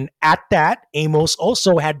 and at that, Amos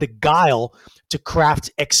also had the guile to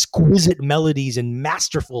craft exquisite melodies and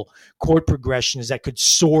masterful chord progressions that could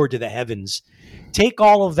soar to the heavens. Take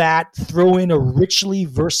all of that, throw in a richly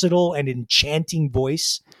versatile and enchanting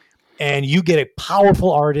voice, and you get a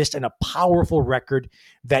powerful artist and a powerful record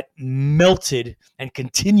that melted and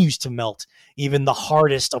continues to melt even the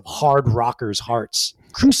hardest of hard rockers' hearts.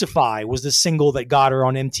 Crucify was the single that got her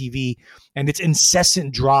on MTV, and its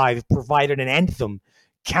incessant drive provided an anthem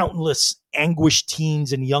countless anguished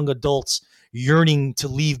teens and young adults yearning to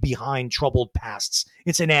leave behind troubled pasts.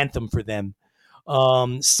 It's an anthem for them.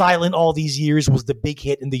 Silent All These Years was the big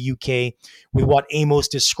hit in the UK with what Amos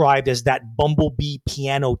described as that bumblebee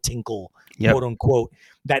piano tinkle, quote unquote,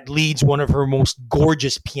 that leads one of her most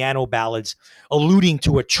gorgeous piano ballads, alluding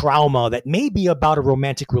to a trauma that may be about a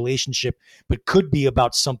romantic relationship, but could be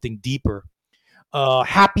about something deeper.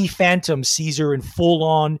 Happy Phantom sees her in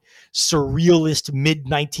full-on surrealist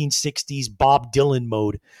mid-1960s Bob Dylan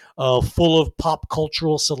mode, full of pop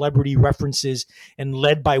cultural celebrity references and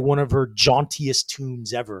led by one of her jauntiest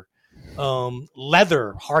tunes ever.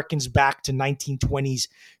 Leather harkens back to 1920s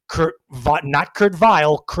Kurt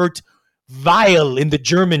Weill in the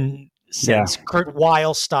German sense, Kurt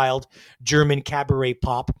Weill styled German cabaret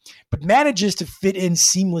pop, but manages to fit in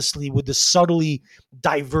seamlessly with the subtly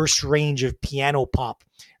diverse range of piano pop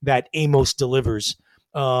that Amos delivers.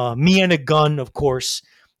 Me and a Gun, of course,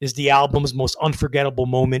 is the album's most unforgettable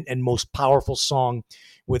moment and most powerful song,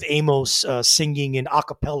 with Amos singing in a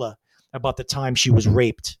cappella about the time she was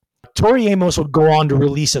raped. Tori Amos would go on to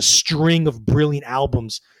release a string of brilliant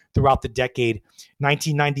albums throughout the decade.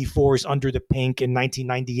 1994's Under the Pink and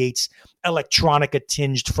 1998's Electronica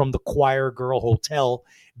tinged from the Choir Girl Hotel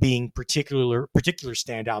being particular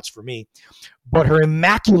standouts for me. But her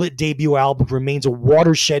immaculate debut album remains a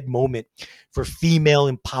watershed moment for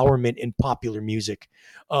female empowerment in popular music.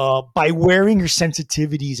 By wearing her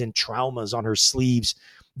sensitivities and traumas on her sleeves,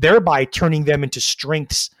 thereby turning them into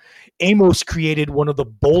strengths, Amos created one of the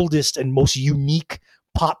boldest and most unique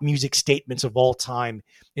pop music statements of all time,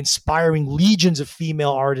 inspiring legions of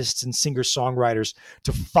female artists and singer-songwriters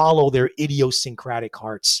to follow their idiosyncratic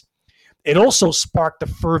hearts. It also sparked a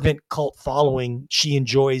fervent cult following she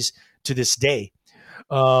enjoys to this day.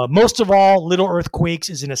 Most of all, Little Earthquakes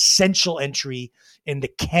is an essential entry in the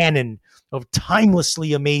canon of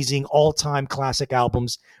timelessly amazing all-time classic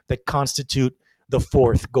albums that constitute the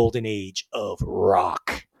fourth golden age of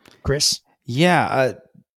rock. Chris? Yeah,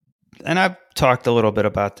 and I've talked a little bit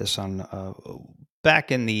about this on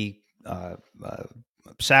back in the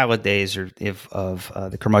salad days of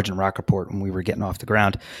the Curmudgeon Rock Report when we were getting off the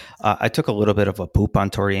ground. I took a little bit of a poop on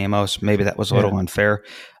Tori Amos. Maybe that was a little unfair.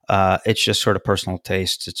 It's just sort of personal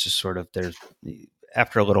taste. It's just sort of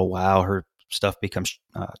after a little while, her stuff becomes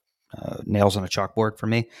nails on a chalkboard for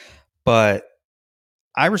me. But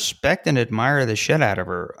I respect and admire the shit out of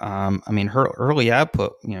her. I mean, her early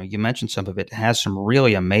output, you mentioned some of it, has some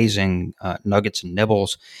really amazing nuggets and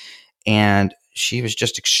nibbles. And she was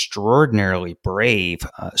just extraordinarily brave,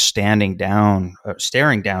 staring down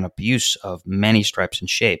abuse of many stripes and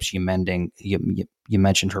shapes. You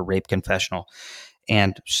mentioned her rape confessional.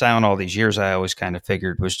 And Silent All These Years, I always kind of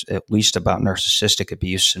figured was at least about narcissistic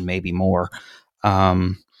abuse and maybe more.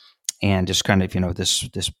 And just kind of,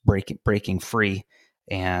 this breaking free.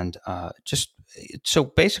 And so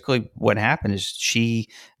basically what happened is she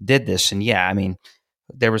did this. And yeah, I mean,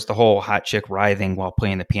 there was the whole hot chick writhing while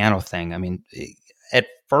playing the piano thing. I mean, at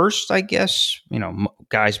first, I guess,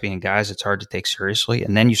 guys being guys, it's hard to take seriously.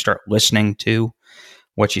 And then you start listening to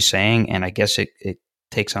what she's saying, and I guess it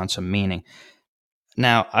takes on some meaning.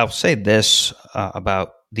 Now, I'll say this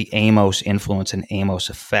about the Amos influence and Amos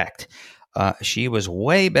effect. She was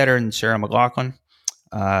way better than Sarah McLachlan,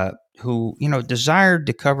 who, desired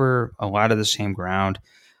to cover a lot of the same ground,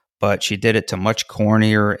 but she did it to much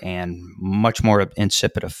cornier and much more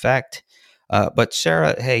insipid effect. But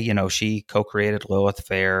Sarah, hey, she co-created Lilith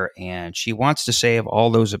Fair, and she wants to save all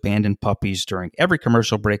those abandoned puppies during every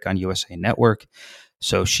commercial break on USA Network.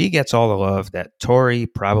 So she gets all the love that Tori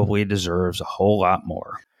probably deserves a whole lot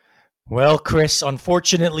more. Well, Chris,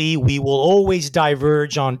 unfortunately, we will always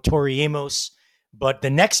diverge on Tori Amos. But the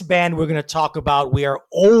next band we're going to talk about, we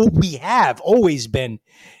have always been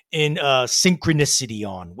in synchronicity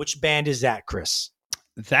on. Which band is that, Chris?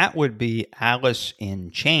 That would be Alice in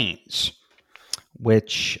Chains,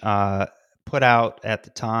 which put out at the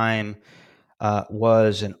time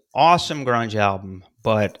was an awesome grunge album,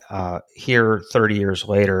 but here 30 years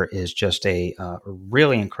later is just a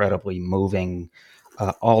really incredibly moving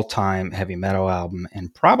all-time heavy metal album,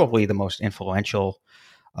 and probably the most influential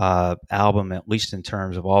album, at least in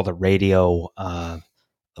terms of all the radio,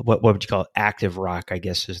 what would you call it? Active rock, I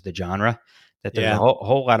guess, is the genre. That there's a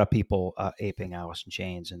whole lot of people aping Alice in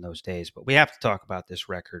Chains in those days. But we have to talk about this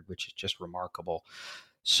record, which is just remarkable.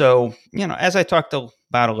 So, as I talked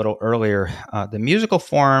about a little earlier, the musical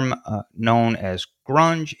form known as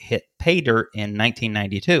grunge hit pay dirt in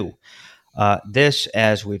 1992. This,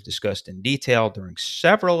 as we've discussed in detail during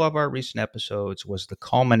several of our recent episodes, was the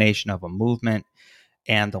culmination of a movement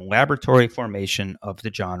and the laboratory formation of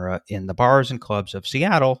the genre in the bars and clubs of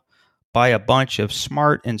Seattle by a bunch of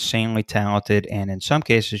smart, insanely talented, and in some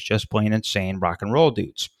cases just plain insane rock and roll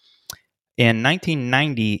dudes. In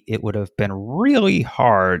 1990, it would have been really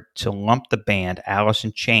hard to lump the band Alice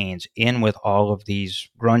in Chains in with all of these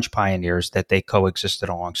grunge pioneers that they coexisted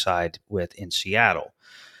alongside with in Seattle.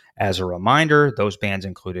 As a reminder, those bands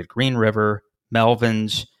included Green River,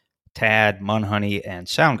 Melvins, Tad, Mudhoney, and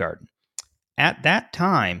Soundgarden. At that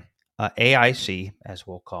time, AIC, as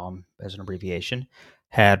we'll call them as an abbreviation,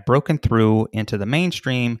 had broken through into the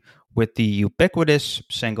mainstream with the ubiquitous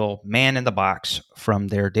single Man in the Box from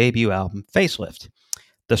their debut album, Facelift.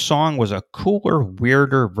 The song was a cooler,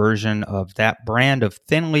 weirder version of that brand of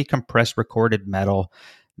thinly compressed recorded metal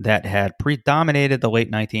that had predominated the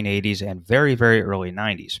late 1980s and very, very early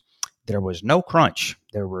 90s. There was no crunch,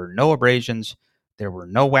 there were no abrasions, there were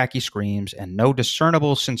no wacky screams, and no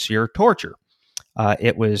discernible sincere torture.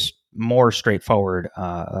 It was more straightforward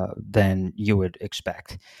than you would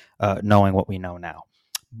expect, knowing what we know now.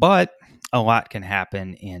 But a lot can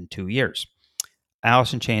happen in 2 years.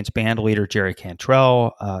 Alice in Chains band leader Jerry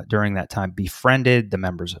Cantrell, during that time, befriended the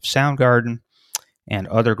members of Soundgarden, and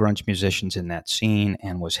other grunge musicians in that scene,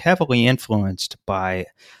 and was heavily influenced by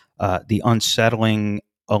the unsettling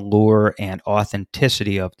allure and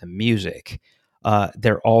authenticity of the music.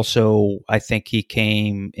 There also, I think he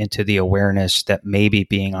came into the awareness that maybe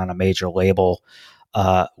being on a major label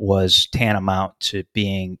was tantamount to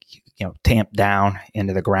being, tamped down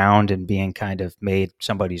into the ground and being kind of made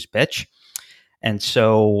somebody's bitch. And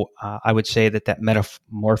so I would say that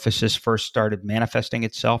metamorphosis first started manifesting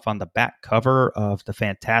itself on the back cover of the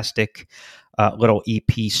fantastic little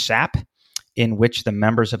EP Sap, in which the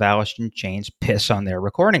members of Alice in Chains piss on their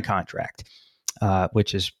recording contract,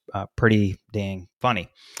 which is pretty dang funny.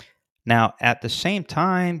 Now, at the same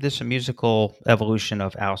time this musical evolution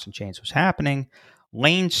of Alice in Chains was happening,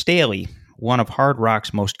 Lane Staley, one of hard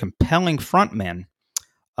rock's most compelling frontmen,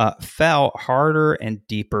 fell harder and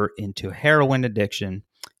deeper into heroin addiction,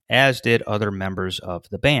 as did other members of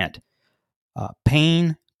the band.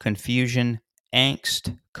 Pain, confusion,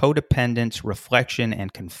 angst, codependence, reflection,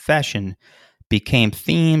 and confession became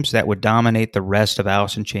themes that would dominate the rest of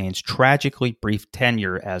Alice in Chains' tragically brief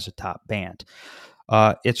tenure as a top band.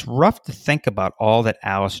 It's rough to think about all that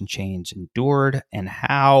Alice in Chains endured and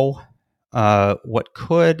how what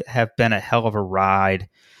could have been a hell of a ride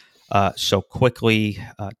so quickly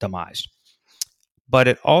demised. But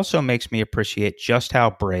it also makes me appreciate just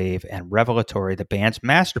how brave and revelatory the band's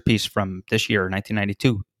masterpiece from this year,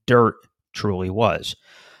 1992, Dirt, truly was.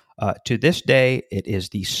 To this day, it is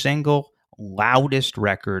the single loudest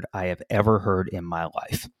record I have ever heard in my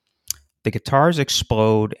life. The guitars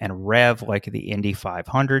explode and rev like the Indy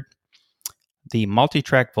 500. The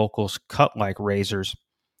multi-track vocals cut like razors.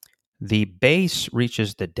 The bass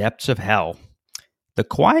reaches the depths of hell. The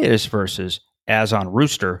quietest verses, as on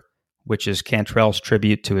Rooster, which is Cantrell's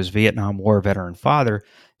tribute to his Vietnam War veteran father,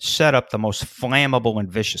 set up the most flammable and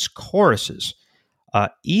vicious choruses.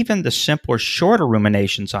 Even the simpler, shorter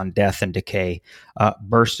ruminations on death and decay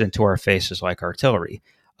burst into our faces like artillery.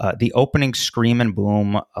 The opening scream and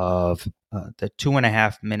boom of the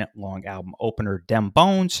 2.5 minute long album opener, Dem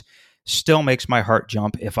Bones, still makes my heart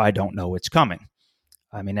jump if I don't know it's coming.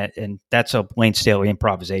 I mean, and that's a Lane Staley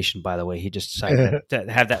improvisation, by the way. He just decided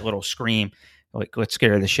to have that little scream, like, let's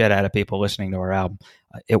scare the shit out of people listening to our album.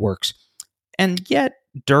 It works. And yet,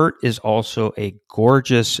 Dirt is also a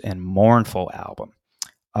gorgeous and mournful album.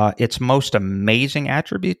 Its most amazing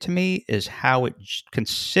attribute to me is how it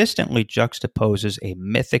consistently juxtaposes a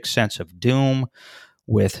mythic sense of doom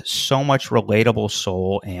with so much relatable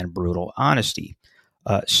soul and brutal honesty.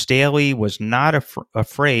 Staley was not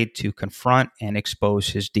afraid to confront and expose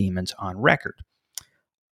his demons on record.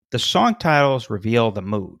 The song titles reveal the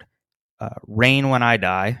mood. Rain When I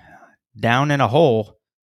Die, Down in a Hole,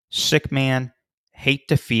 Sick Man, Hate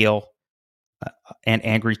to Feel, and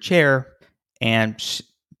Angry Chair. And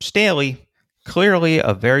Staley, clearly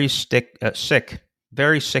a very sick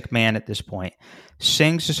man at this point,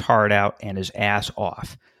 sings his heart out and his ass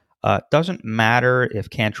off. Doesn't matter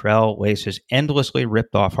if Cantrell lays his endlessly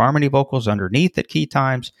ripped off harmony vocals underneath at key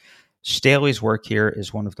times. Staley's work here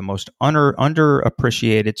is one of the most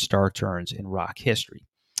underappreciated star turns in rock history.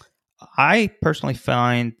 I personally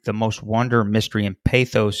find the most wonder, mystery, and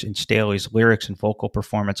pathos in Staley's lyrics and vocal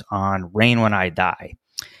performance on Rain When I Die.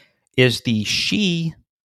 Is the she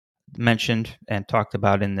mentioned and talked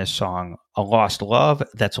about in this song a lost love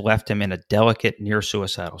that's left him in a delicate,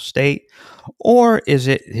 near-suicidal state, or is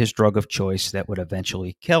it his drug of choice that would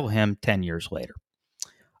eventually kill him 10 years later?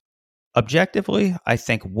 Objectively, I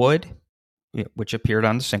think Wood, which appeared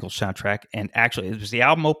on the singles soundtrack, and actually it was the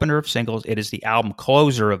album opener of Singles, it is the album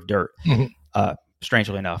closer of Dirt,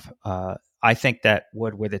 strangely enough. I think that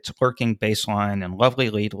Wood, with its lurking bass line and lovely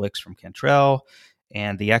lead licks from Cantrell,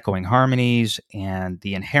 and the echoing harmonies and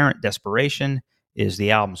the inherent desperation, is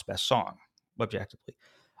the album's best song, objectively.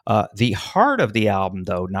 The heart of the album,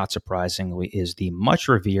 though, not surprisingly, is the much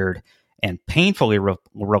revered and painfully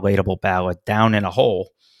relatable ballad, Down in a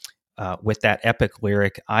Hole, with that epic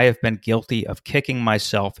lyric, I have been guilty of kicking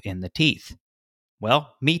myself in the teeth.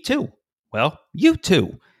 Well, me too. Well, you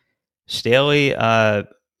too. Staley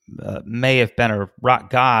may have been a rock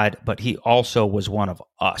god, but he also was one of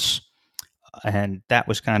us. And that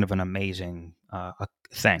was kind of an amazing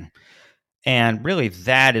thing. And really,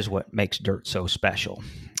 that is what makes Dirt so special.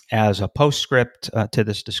 As a postscript to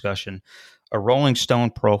this discussion, a Rolling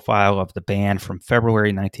Stone profile of the band from February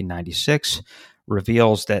 1996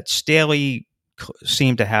 reveals that Staley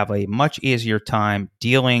seemed to have a much easier time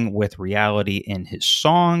dealing with reality in his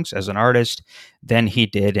songs as an artist than he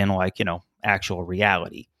did in, actual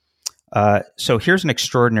reality. So here's an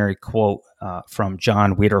extraordinary quote from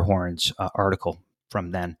John Wiederhorn's article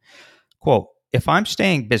from then. Quote, if I'm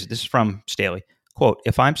staying busy, this is from Staley, Quote,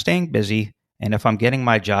 if I'm staying busy and if I'm getting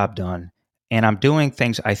my job done and I'm doing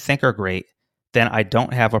things I think are great, then I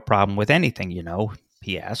don't have a problem with anything,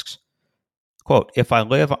 he asks. Quote, if I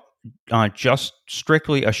live on just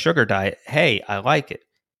strictly a sugar diet, hey, I like it.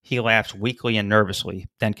 He laughs weakly and nervously,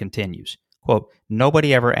 then continues. Quote,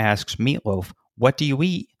 nobody ever asks Meatloaf, what do you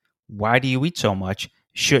eat? Why do you eat so much?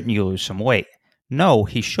 Shouldn't you lose some weight? No,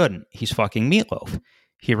 he shouldn't. He's fucking Meatloaf.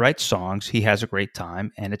 He writes songs, he has a great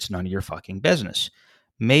time, and it's none of your fucking business.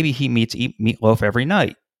 Maybe he eat Meatloaf every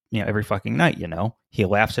night, every fucking night, He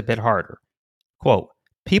laughs a bit harder. Quote,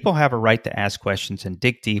 people have a right to ask questions and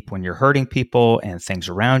dig deep when you're hurting people and things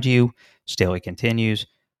around you, Staley continues.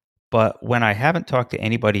 But when I haven't talked to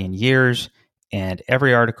anybody in years and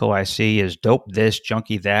every article I see is dope this,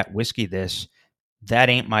 junkie that, whiskey this, that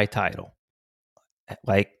ain't my title.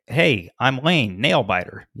 Like, hey, I'm Lane, nail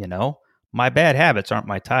biter, My bad habits aren't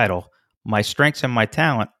my title. My strengths and my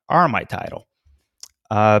talent are my title.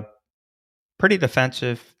 Pretty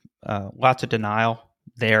defensive, lots of denial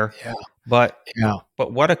there. Yeah.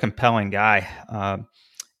 But what a compelling guy,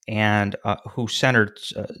 and who centered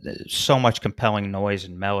so much compelling noise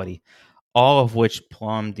and melody, all of which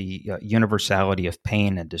plumbed the universality of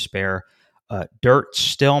pain and despair. Dirt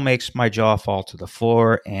still makes my jaw fall to the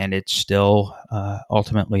floor, and it still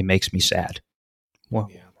ultimately makes me sad. Well,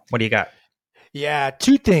 what do you got? Yeah,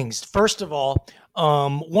 two things. First of all,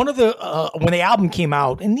 one of the when the album came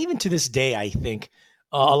out, and even to this day, I think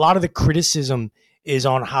a lot of the criticism is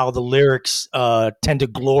on how the lyrics tend to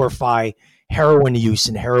glorify heroin use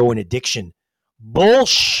and heroin addiction.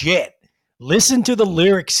 Bullshit. Listen to the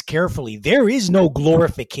lyrics carefully. There is no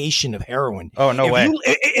glorification of heroin. Oh, no way.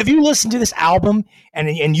 If you listen to this album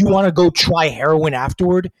and you want to go try heroin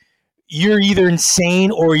afterward, you're either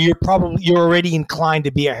insane or you're already inclined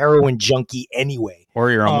to be a heroin junkie anyway.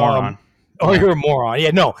 Or you're a moron. Or you're a moron.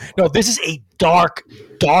 Yeah, no. This is a dark,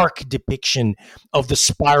 dark depiction of the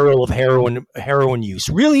spiral of heroin use.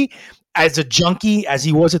 Really, as a junkie as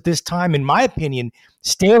he was at this time, in my opinion,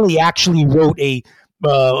 Staley actually wrote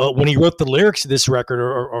when he wrote the lyrics to this record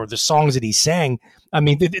or the songs that he sang. I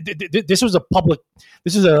mean, this was a public.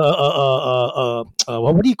 This is a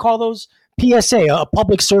what do you call those? PSA, a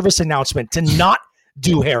public service announcement to not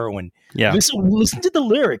do heroin. Yeah. Listen to the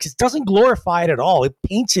lyrics. It doesn't glorify it at all. It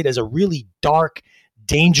paints it as a really dark,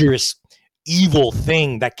 dangerous, evil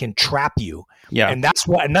thing that can trap you. Yeah. And that's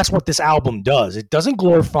what this album does. It doesn't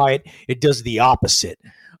glorify it. It does the opposite.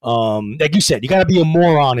 Like you said, you got to be a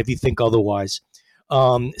moron if you think otherwise.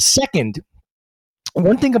 Second,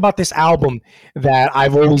 one thing about this album that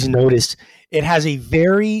I've always noticed, it has a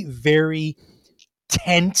very, very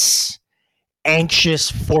tense,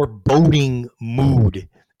 anxious, foreboding mood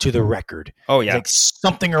to the record. Oh, yeah. Like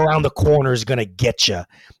something around the corner is going to get you,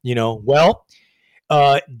 Well,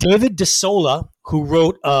 David DeSola, who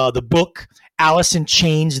wrote the book Alice in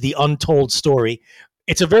Chains, The Untold Story.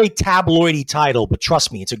 It's a very tabloidy title, but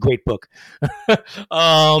trust me, it's a great book.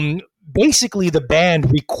 Basically, the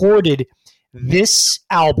band recorded this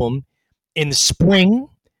album in the spring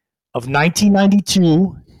of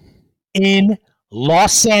 1992 in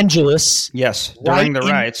Los Angeles. Yes, during the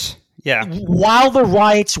riots. Yeah. While the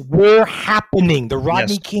riots were happening, the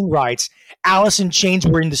Rodney King riots, Alice in Chains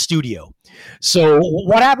were in the studio. So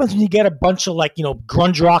what happens when you get a bunch of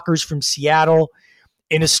grunge rockers from Seattle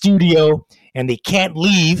in a studio and they can't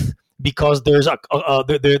leave because there's a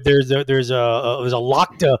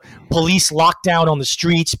police lockdown on the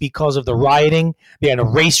streets because of the rioting. They had a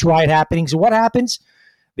race riot happening. So what happens?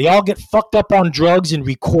 They all get fucked up on drugs and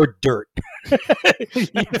record Dirt.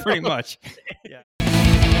 Pretty much. Yeah.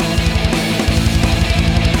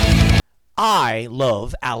 I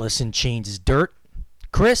love Alice in Chains' Dirt.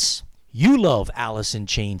 Chris, you love Alice in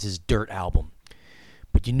Chains' Dirt album.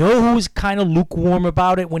 But you know who was kind of lukewarm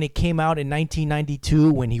about it when it came out in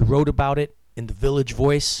 1992 when he wrote about it in The Village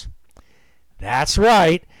Voice? That's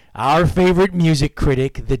right, our favorite music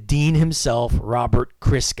critic, the Dean himself, Robert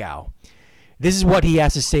Christgau. This is what he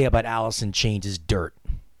has to say about Alice in Chains' Dirt.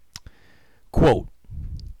 Quote,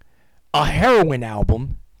 a heroin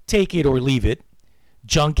album, take it or leave it.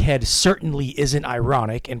 Junkhead certainly isn't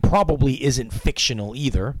ironic and probably isn't fictional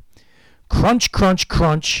either. Crunch, crunch,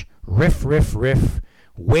 crunch, riff, riff, riff.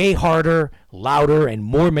 Way harder, louder, and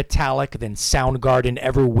more metallic than Soundgarden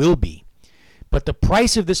ever will be. But the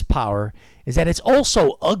price of this power is that it's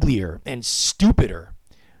also uglier and stupider.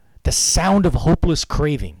 The sound of hopeless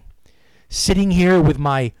craving. Sitting here with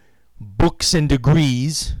my books and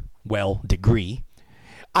degrees, degree,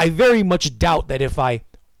 I very much doubt that if I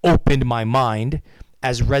opened my mind,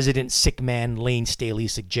 as resident sick man Lane Staley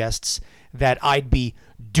suggests, that I'd be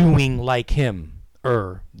doing like him,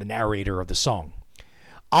 the narrator of the song.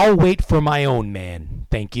 I'll Wait for My Own Man.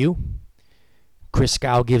 Thank you. Chris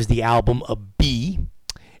Gow gives the album a B.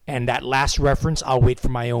 And that last reference, I'll Wait for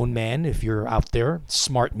My Own Man, if you're out there,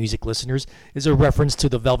 smart music listeners, is a reference to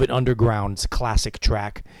the Velvet Underground's classic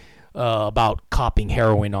track about copping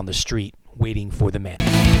heroin on the street, waiting for the man.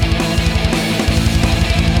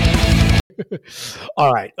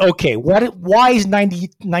 All right. Okay. Why is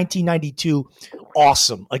 1992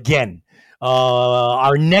 awesome? Again,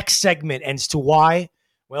 our next segment ends to why.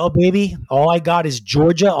 Well, baby, all I got is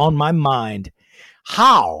Georgia on my mind.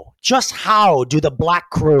 Just how do the Black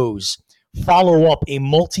Crowes follow up a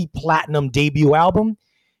multi-platinum debut album?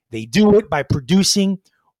 They do it by producing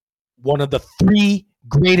one of the three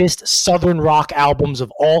greatest Southern rock albums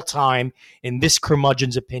of all time, in this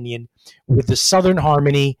curmudgeon's opinion, with the Southern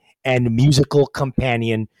Harmony and Musical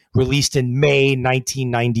Companion, released in May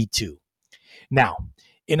 1992. Now,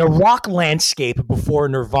 in a rock landscape before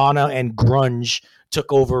Nirvana and grunge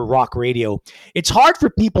took over rock radio, it's hard for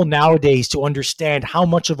people nowadays to understand how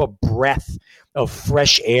much of a breath of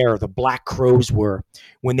fresh air the Black Crowes were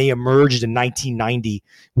when they emerged in 1990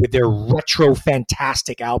 with their retro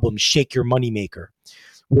fantastic album Shake Your Moneymaker.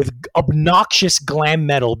 With obnoxious glam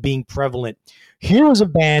metal being prevalent, here was a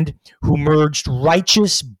band who merged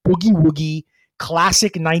righteous boogie-woogie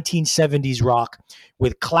classic 1970s rock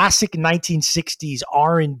with classic 1960s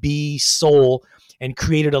R&B, soul, and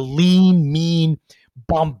created a lean, mean,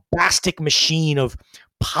 bombastic machine of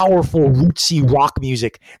powerful rootsy rock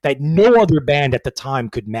music that no other band at the time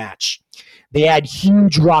could match. They had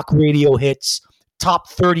huge rock radio hits, top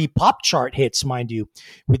 30 pop chart hits, mind you,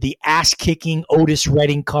 with the ass-kicking Otis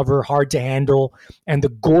Redding cover Hard to Handle and the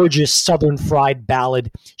gorgeous Southern Fried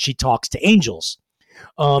ballad She Talks to Angels.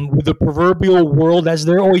 With the proverbial world as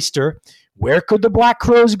their oyster, where could the Black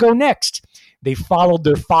Crowes go next? They followed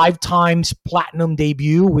their 5 times platinum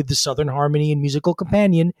debut with the Southern Harmony and Musical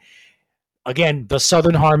Companion. Again, the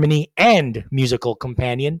Southern Harmony and Musical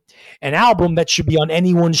Companion, an album that should be on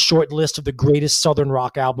anyone's short list of the greatest Southern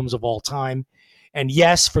rock albums of all time. And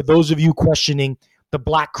yes, for those of you questioning, the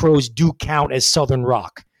Black Crowes do count as Southern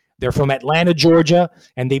rock. They're from Atlanta, Georgia,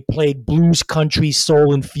 and they played blues, country,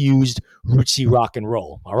 soul-infused, rootsy rock and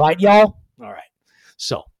roll. All right, y'all? All right.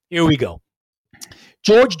 So, here we go.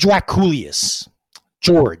 George Drakoulias,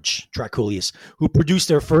 who produced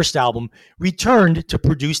their first album, returned to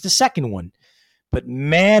produce the second one. But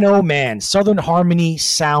man, oh man, Southern Harmony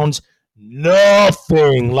sounds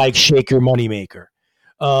nothing like Shake Your Moneymaker.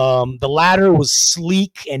 The latter was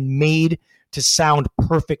sleek and made to sound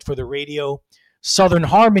perfect for the radio. Southern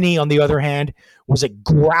Harmony, on the other hand, was a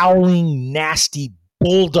growling, nasty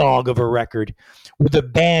bulldog of a record, with the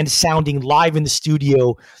band sounding live in the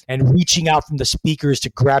studio and reaching out from the speakers to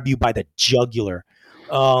grab you by the jugular.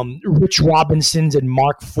 Rich Robinson's and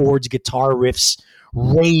Mark Ford's guitar riffs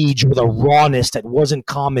rage with a rawness that wasn't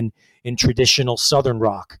common in traditional Southern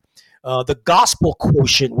rock. The gospel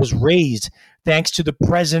quotient was raised thanks to the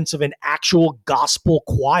presence of an actual gospel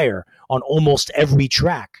choir on almost every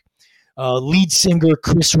track. Lead singer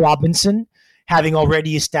Chris Robinson, having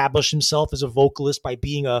already established himself as a vocalist by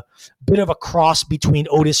being a bit of a cross between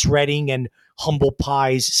Otis Redding and Humble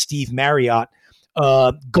Pie's Steve Marriott,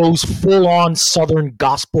 goes full-on Southern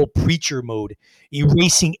gospel preacher mode,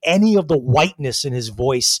 erasing any of the whiteness in his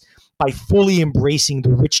voice by fully embracing the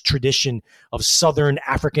rich tradition of Southern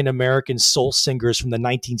African-American soul singers from the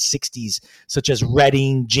 1960s, such as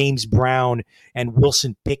Redding, James Brown, and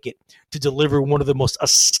Wilson Pickett, to deliver one of the most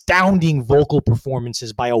astounding vocal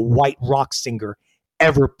performances by a white rock singer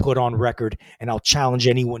ever put on record, and I'll challenge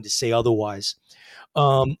anyone to say otherwise.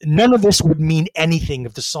 None of this would mean anything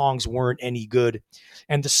if the songs weren't any good.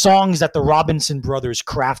 And the songs that the Robinson brothers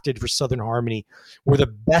crafted for Southern Harmony were the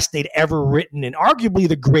best they'd ever written and arguably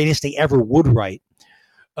the greatest they ever would write.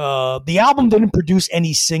 The album didn't produce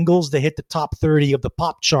any singles that hit the top 30 of the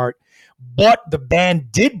pop chart, but the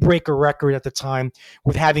band did break a record at the time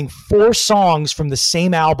with having 4 songs from the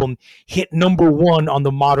same album hit number 1 on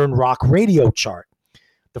the modern rock radio chart.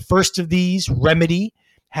 The first of these, Remedy,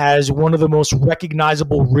 has one of the most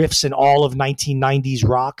recognizable riffs in all of 1990s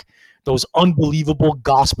rock, those unbelievable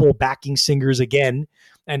gospel backing singers again,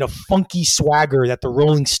 and a funky swagger that the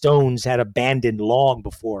Rolling Stones had abandoned long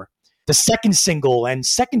before. The second single and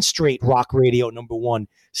second straight rock radio number 1,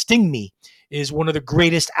 Sting Me, is one of the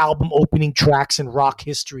greatest album opening tracks in rock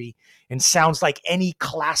history and sounds like any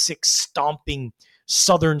classic stomping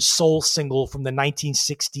Southern soul single from the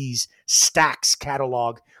 1960s Stax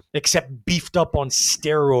catalog, except beefed up on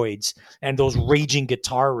steroids and those raging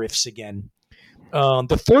guitar riffs again.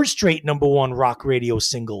 The third straight number 1 rock radio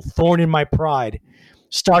single, Thorn in My Pride,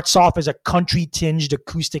 Starts off as a country-tinged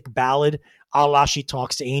acoustic ballad, a la She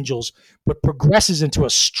Talks to Angels, but progresses into a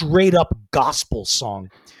straight-up gospel song,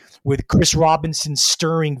 with Chris Robinson's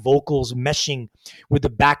stirring vocals meshing with the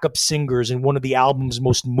backup singers in one of the album's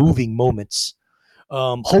most moving moments.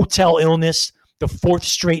 Hotel Illness, the fourth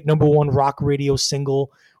straight #1 rock radio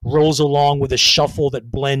single, rolls along with a shuffle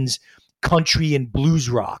that blends country and blues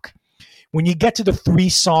rock. When you get to the three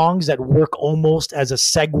songs that work almost as a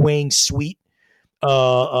segueing suite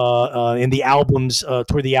in the albums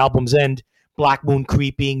toward the album's end, Black Moon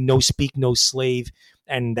Creeping, No Speak, No Slave,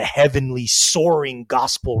 and the heavenly soaring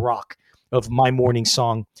gospel rock of My Morning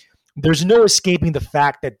Song, there's no escaping the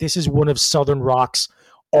fact that this is one of Southern rock's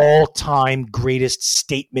all-time greatest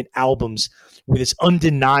statement albums, with its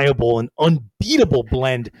undeniable and unbeatable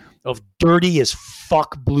blend of dirty as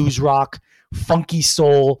fuck blues rock, funky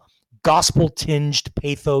soul, gospel-tinged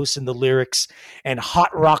pathos in the lyrics, and hot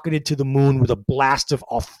rocketed to the moon with a blast of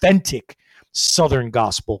authentic Southern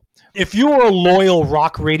gospel. If you were a loyal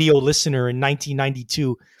rock radio listener in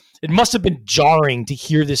 1992, it must have been jarring to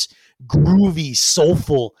hear this groovy,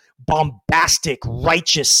 soulful, bombastic,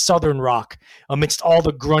 righteous Southern rock amidst all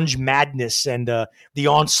the grunge madness and the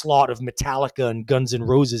onslaught of Metallica and Guns N'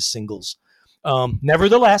 Roses singles.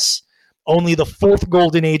 Nevertheless, only the fourth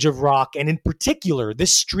golden age of rock, and in particular,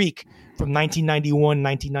 this streak from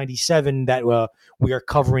 1991-1997 that we are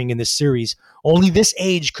covering in this series, only this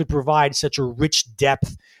age could provide such a rich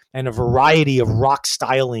depth and a variety of rock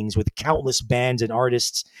stylings, with countless bands and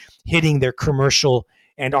artists hitting their commercial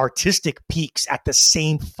and artistic peaks at the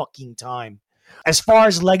same fucking time. As far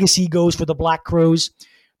as legacy goes for the Black Crowes,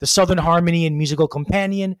 the Southern Harmony and Musical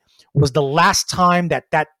Companion was the last time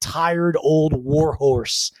that tired old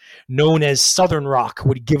warhorse known as Southern rock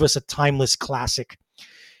would give us a timeless classic.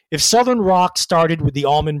 If Southern rock started with the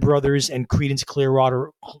Allman Brothers and Creedence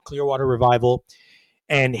Clearwater Revival,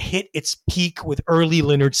 and hit its peak with early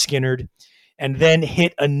Lynyrd Skynyrd, and then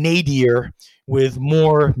hit a nadir with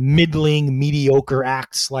more middling, mediocre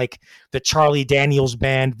acts like the Charlie Daniels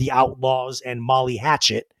Band, The Outlaws, and Molly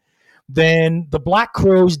Hatchet, then the Black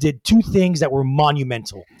Crowes did two things that were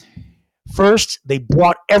monumental. First, they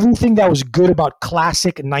brought everything that was good about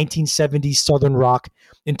classic 1970s Southern rock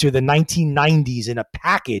into the 1990s in a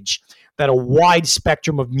package that a wide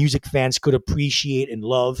spectrum of music fans could appreciate and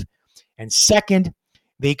love. And second,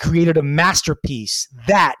 they created a masterpiece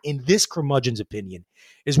that, in this curmudgeon's opinion,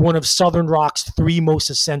 is one of Southern rock's three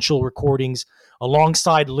most essential recordings,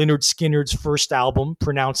 alongside Lynyrd Skynyrd's first album,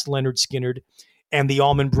 pronounced Lynyrd Skynyrd, and the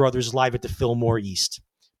Allman Brothers Live at the Fillmore East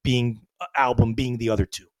being the other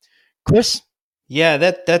two. Chris? Yeah,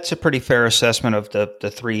 that's a pretty fair assessment of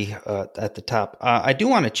the three at the top. I do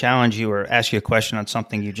want to challenge you or ask you a question on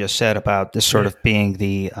something you just said about this sort of being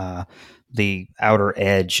the outer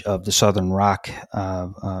edge of the Southern rock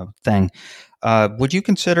thing. Would you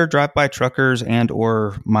consider Drive-By Truckers and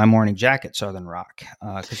or My Morning Jacket Southern rock?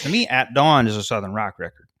 Because to me, At Dawn is a Southern rock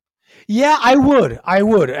record. Yeah, I would.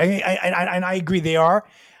 I agree they are.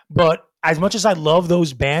 But as much as I love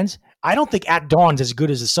those bands, I don't think At Dawn's as good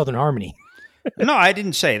as the Southern Harmony. No, I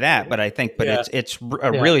didn't say that, but I think, it's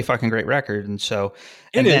a really fucking great record. And so,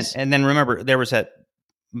 and then remember, there was that,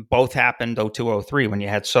 both happened 0203 when you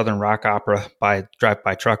had Southern Rock Opera by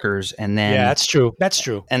Drive-By Truckers, and then that's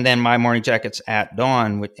true. And then My Morning Jacket's At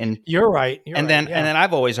Dawn. And you're right. And then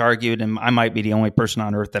I've always argued, and I might be the only person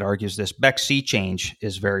on earth that argues this, Beck's Sea Change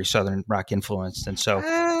is very Southern rock influenced, and so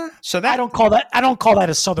that I don't call that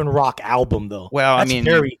a Southern rock album though. Well, that's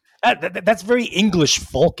that's very English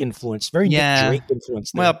folk influenced, very Nick Drake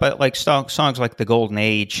influenced. Well, but like songs like The Golden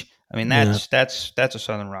Age. I mean, that's a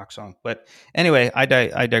Southern rock song. But anyway, I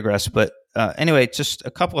digress. But anyway, just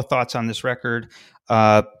a couple of thoughts on this record.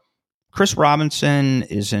 Chris Robinson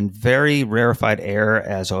is in very rarefied air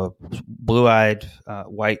as a blue-eyed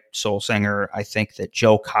white soul singer. I think that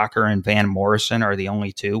Joe Cocker and Van Morrison are the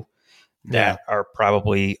only two that are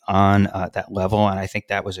probably on that level, and I think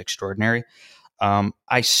that was extraordinary.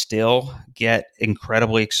 I still get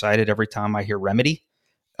incredibly excited every time I hear Remedy.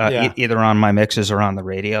 Either on my mixes or on the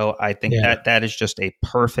radio. I think that is just a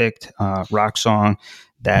perfect rock song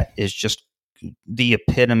that is just the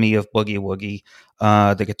epitome of boogie woogie.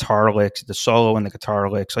 The guitar licks, the solo and the guitar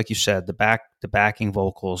licks, like you said, the backing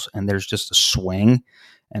vocals, and there's just a swing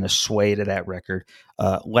and a sway to that record.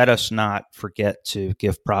 Let us not forget to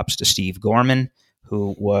give props to Steve Gorman,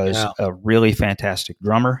 who was a really fantastic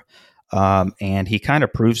drummer. And he kind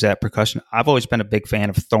of proves that percussion. I've always been a big fan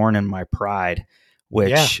of Thorn in My Pride,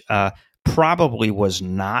 which probably was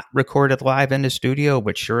not recorded live in the studio,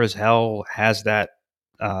 but sure as hell has that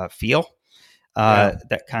feel.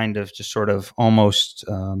 That kind of just sort of almost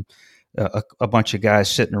a bunch of guys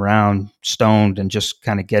sitting around stoned and just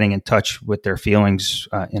kind of getting in touch with their feelings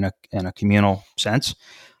in a communal sense.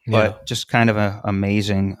 But just kind of an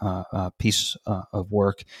amazing piece of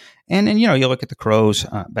work. And then, you look at the Crowes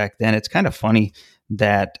back then, it's kind of funny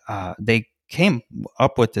that they came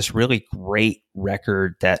up with this really great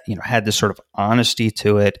record that, had this sort of honesty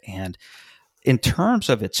to it. And in terms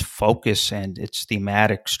of its focus and its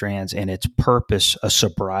thematic strands and its purpose, a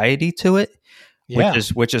sobriety to it,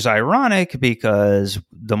 which is ironic because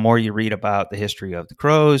the more you read about the history of the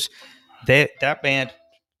Crowes, that band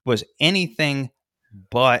was anything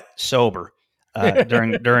but sober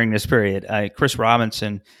during this period. Chris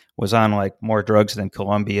Robinson was on like more drugs than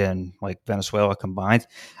Colombia and like Venezuela combined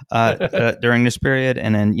during this period.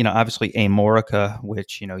 And then, obviously Amorica,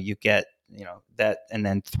 which, you get, that, and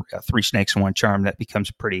then Three Snakes and One Charm, that becomes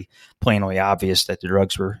pretty plainly obvious that the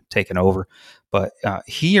drugs were taken over. But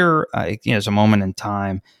here, is a moment in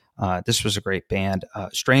time. This was a great band.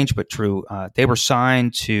 Strange but true. They were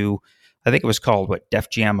signed to, I think it was called Def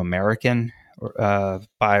Jam American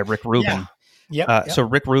by Rick Rubin. Yeah. So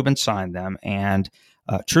Rick Rubin signed them, and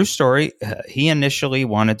true story, he initially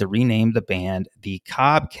wanted to rename the band the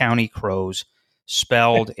Cobb County Crows,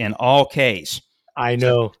 spelled in all K's. I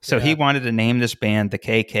know. So he wanted to name this band the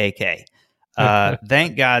KKK.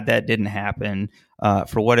 Thank God that didn't happen.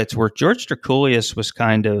 For what it's worth, George Drakoulias was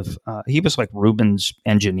kind of, he was like Rubin's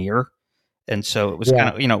engineer. And so it was kind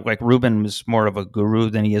of, like Rubin was more of a guru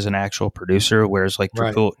than he is an actual producer, whereas like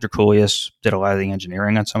Drakoulias did a lot of the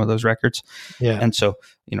engineering on some of those records. Yeah. And so,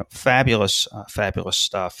 fabulous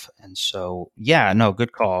stuff. And so,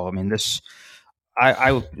 good call. I mean, the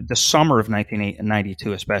summer of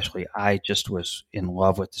 1992, especially, I just was in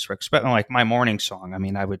love with this record. Especially like my morning song. I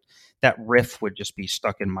mean, that riff would just be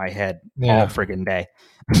stuck in my head all friggin' day,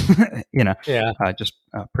 just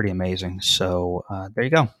pretty amazing. So there you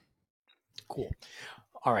go. Cool.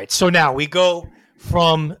 All right. So now we go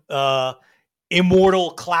from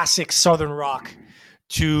immortal classic Southern rock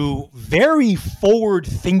to very forward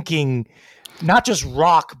thinking, not just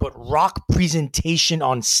rock, but rock presentation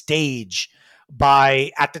on stage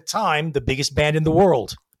by, at the time, the biggest band in the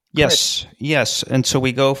world. Yes. And so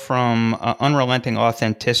we go from unrelenting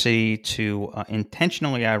authenticity to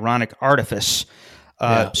intentionally ironic artifice.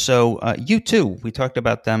 So U2, we talked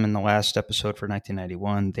about them in the last episode for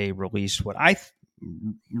 1991. They released what I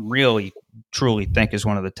really, truly think is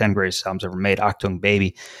one of the 10 greatest albums ever made, Achtung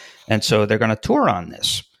Baby. And so they're going to tour on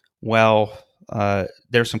this. Well,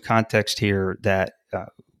 there's some context here that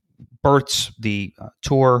births the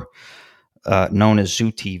tour known as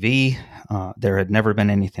Zoo TV. There had never been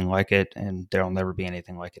anything like it, and there'll never be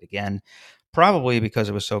anything like it again. Probably because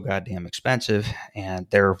it was so goddamn expensive, and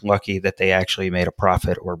they're lucky that they actually made a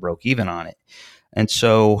profit or broke even on it. And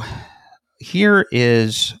so here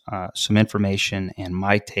is some information and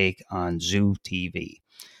my take on Zoo TV.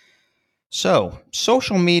 So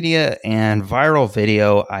social media and viral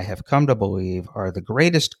video, I have come to believe, are the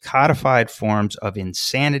greatest codified forms of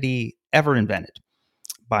insanity ever invented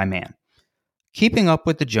by man. Keeping up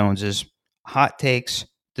with the Joneses, hot takes,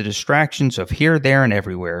 the distractions of here, there, and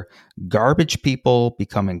everywhere, garbage people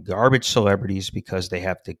becoming garbage celebrities because they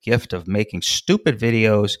have the gift of making stupid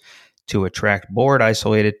videos to attract bored,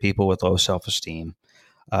 isolated people with low self-esteem.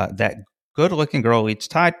 That good-looking girl eats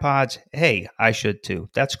Tide Pods. Hey, I should too.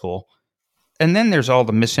 That's cool. And then there's all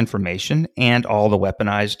the misinformation and all the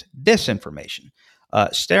weaponized disinformation.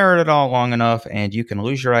 Stare at it all long enough, and you can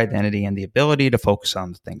lose your identity and the ability to focus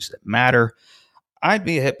on the things that matter. I'd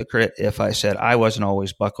be a hypocrite if I said I wasn't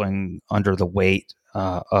always buckling under the weight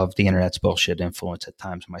of the internet's bullshit influence at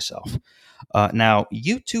times myself. Now,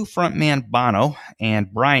 U2 frontman Bono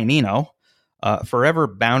and Brian Eno, forever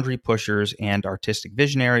boundary pushers and artistic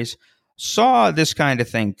visionaries, saw this kind of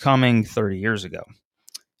thing coming 30 years ago.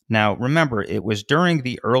 Now, remember, it was during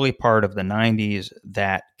the early part of the 90s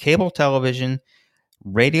that cable television,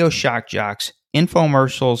 radio shock jocks,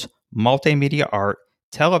 infomercials, multimedia art,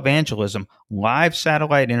 televangelism, live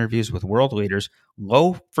satellite interviews with world leaders,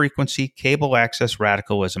 low-frequency cable access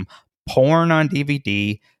radicalism, porn on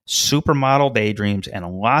DVD, supermodel daydreams, and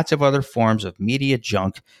lots of other forms of media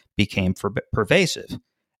junk became pervasive.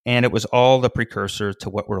 And it was all the precursor to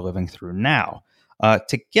what we're living through now.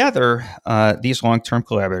 Together, these long-term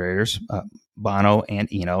collaborators, Bono and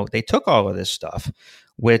Eno, they took all of this stuff,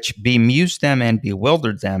 which bemused them and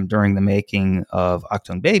bewildered them during the making of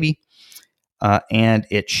Achtung Baby, and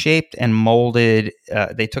it shaped and molded.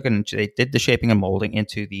 They did the shaping and molding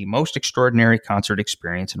into the most extraordinary concert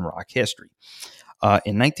experience in rock history.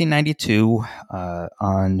 In 1992,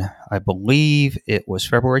 on, I believe it was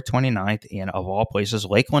February 29th, in, of all places,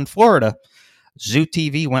 Lakeland, Florida, Zoo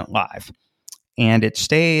TV went live, and it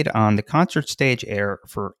stayed on the concert stage air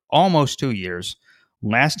for almost 2 years,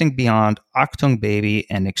 lasting beyond Achtung Baby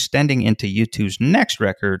and extending into U2's next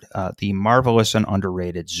record, the marvelous and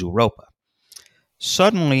underrated Zooropa.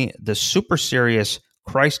 Suddenly, the super serious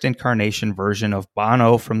Christ Incarnation version of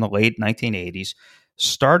Bono from the late 1980s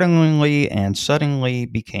startlingly and suddenly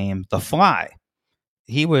became The Fly.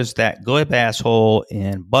 He was that glib asshole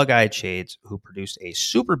in bug-eyed shades who produced a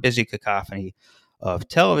super busy cacophony of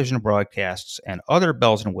television broadcasts and other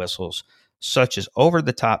bells and whistles, such as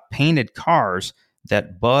over-the-top painted cars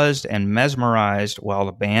that buzzed and mesmerized while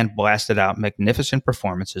the band blasted out magnificent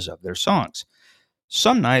performances of their songs.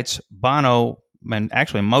 Some nights, Bono, and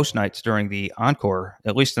actually most nights during the encore,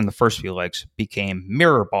 at least in the first few legs, became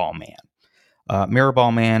Mirrorball Man.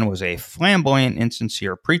 Mirrorball Man was a flamboyant,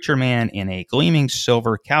 insincere preacher man in a gleaming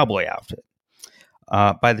silver cowboy outfit.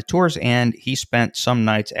 By the tour's end, he spent some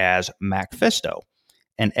nights as Macfisto,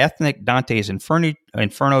 an ethnic Dante's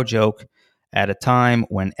Inferno joke at a time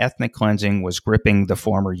when ethnic cleansing was gripping the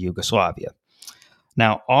former Yugoslavia.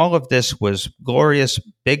 Now, all of this was glorious,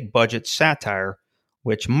 big-budget satire,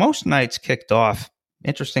 which most nights kicked off,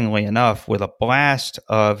 interestingly enough, with a blast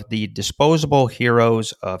of the disposable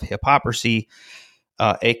heroes of hypocrisy,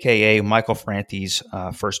 a.k.a. Michael Franti's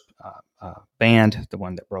first band, the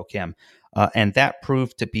one that broke him. And that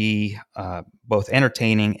proved to be both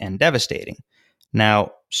entertaining and devastating.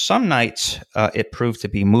 Now, some nights it proved to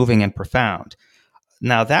be moving and profound.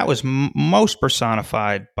 Now, that was most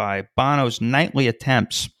personified by Bono's nightly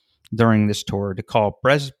attempts during this tour to call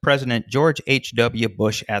President George H.W.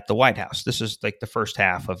 Bush at the White House. This is like the first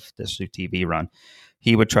half of this TV run.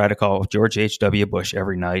 He would try to call George H.W. Bush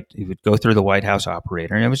every night. He would go through the White House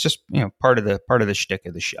operator, and it was just part of the shtick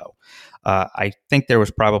of the show. I think there was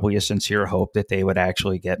probably a sincere hope that they would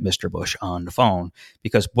actually get Mr. Bush on the phone,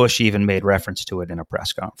 because Bush even made reference to it in a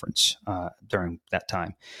press conference during that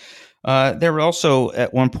time. There were also,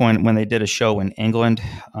 at one point when they did a show in England,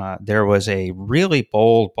 there was a really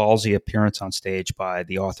bold, ballsy appearance on stage by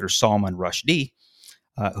the author Salman Rushdie,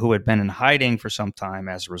 who had been in hiding for some time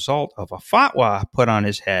as a result of a fatwa put on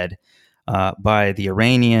his head by the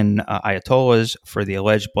Iranian Ayatollahs for the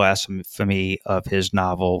alleged blasphemy of his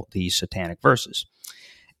novel, The Satanic Verses.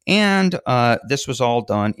 And this was all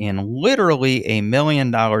done in literally $1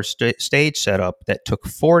 million stage setup that took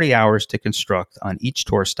 40 hours to construct on each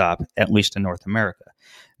tour stop, at least in North America.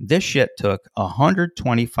 This shit took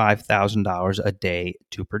 $125,000 a day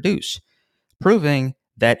to produce, proving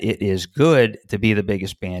that it is good to be the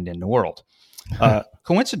biggest band in the world.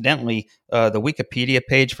 Coincidentally, the Wikipedia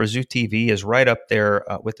page for Zoo TV is right up there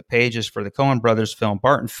with the pages for the Coen Brothers film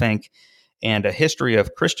Barton Fink and a history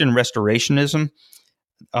of Christian restorationism.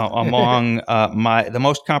 Among the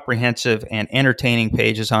most comprehensive and entertaining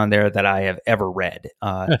pages on there that I have ever read.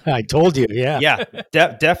 I told you, yeah. Yeah,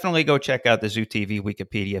 definitely go check out the Zoo TV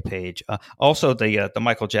Wikipedia page. Also, the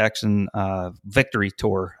Michael Jackson Victory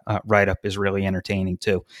Tour write-up is really entertaining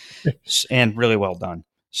too, and really well done.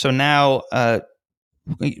 So now,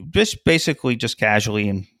 just casually,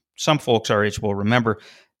 and some folks our age will remember,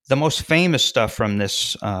 the most famous stuff from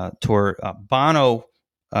this tour, Bono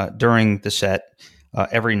during the set,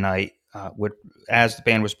 every night would, as the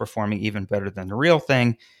band was performing Even Better Than the Real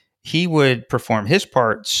Thing, he would perform his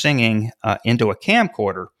part singing into a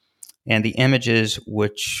camcorder, and the images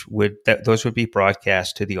those would be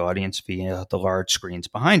broadcast to the audience via the large screens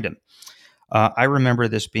behind him. I remember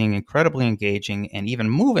this being incredibly engaging and even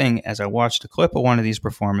moving as I watched a clip of one of these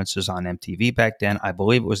performances on MTV back then. I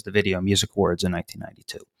believe it was the Video Music Awards in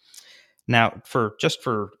 1992. Now, for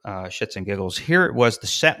shits and giggles, here it was the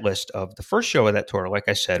set list of the first show of that tour, like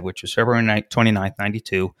I said, which was February 29th,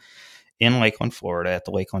 92, in Lakeland, Florida, at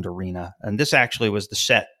the Lakeland Arena. And this actually was the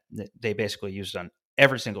set that they basically used on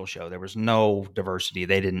every single show. There was no diversity.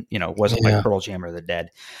 They didn't, it wasn't like Pearl Jam or The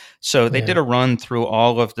Dead. So they did a run through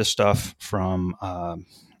all of the stuff from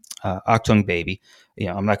Achtung Baby.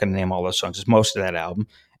 I'm not going to name all those songs. It's most of that album.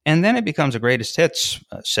 And then it becomes a greatest hits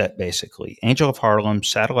set, basically. Angel of Harlem,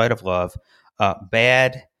 Satellite of Love,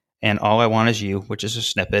 Bad, and All I Want Is You, which is a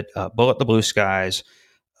snippet, Bullet the Blue Skies,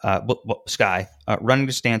 Sky, Running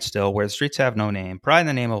to Stand Still, Where the Streets Have No Name, Pride in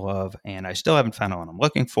the Name of Love, and I Still Haven't Found the One I'm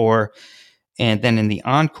Looking For. And then in the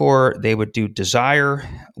encore, they would do Desire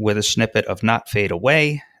with a snippet of Not Fade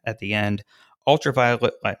Away at the end,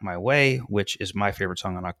 Ultraviolet, Light My Way, which is my favorite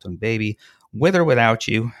song on Achtung Baby, With or Without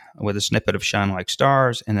You, with a snippet of Shine Like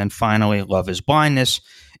Stars, and then finally Love Is Blindness.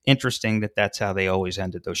 Interesting that that's how they always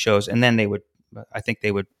ended those shows. And then they would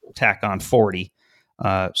tack on 40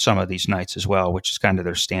 some of these nights as well, which is kind of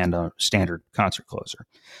their standard concert closer.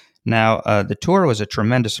 Now, the tour was a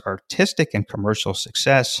tremendous artistic and commercial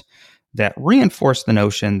success that reinforced the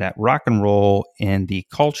notion that rock and roll, in the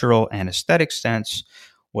cultural and aesthetic sense,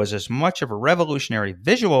 was as much of a revolutionary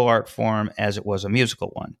visual art form as it was a musical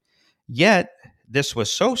one. Yet, this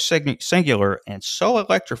was so singular and so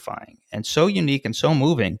electrifying and so unique and so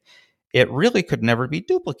moving, it really could never be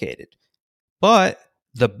duplicated. But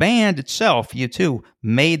the band itself, U2,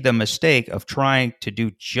 made the mistake of trying to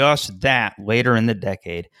do just that later in the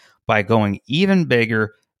decade by going even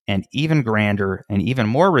bigger and even grander and even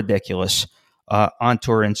more ridiculous on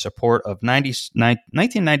tour in support of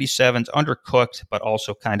 1997's undercooked but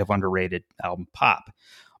also kind of underrated album Pop.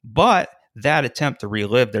 But that attempt to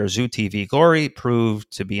relive their Zoo TV glory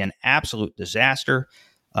proved to be an absolute disaster.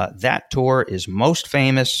 That tour is most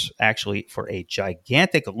famous, actually, for a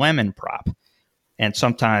gigantic lemon prop. And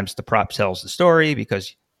sometimes the prop tells the story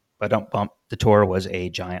because, the tour was a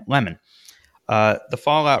giant lemon. The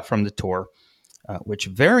fallout from the tour, which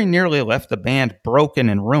very nearly left the band broken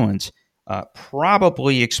in ruins,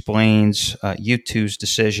 probably explains U2's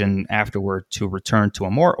decision afterward to return to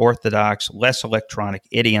a more orthodox, less electronic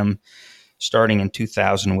idiom, starting in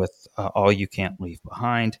 2000 with All You Can't Leave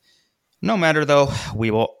Behind. No matter, though,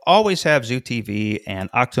 we will always have Zoo TV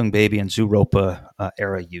and Achtung Baby and Zooropa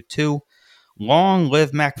era U2. Long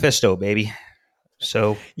live Macfisto, baby.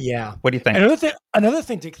 So, yeah. What do you think? Another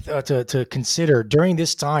thing to consider during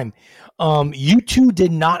this time, U2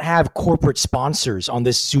 did not have corporate sponsors on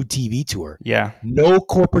this Zoo TV tour. Yeah. No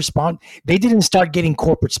corporate They didn't start getting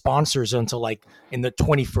corporate sponsors until like in the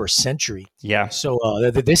 21st century. Yeah. So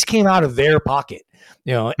this came out of their pocket,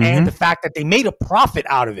 and the fact that they made a profit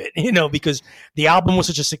out of it, because the album was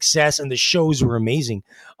such a success and the shows were amazing.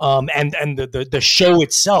 And the show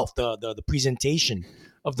itself, the presentation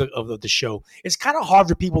of the show, it's kind of hard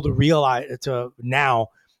for people to realize to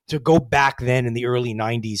go back then in the early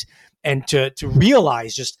 90s and to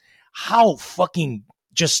realize just how fucking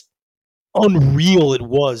just unreal it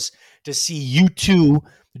was to see U2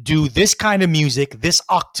 do this kind of music, this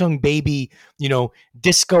Achtung Baby,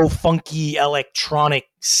 disco, funky, electronic,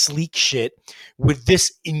 sleek shit with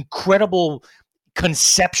this incredible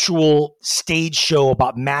conceptual stage show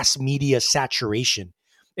about mass media saturation.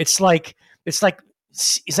 It's like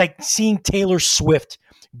seeing Taylor Swift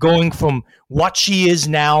going from what she is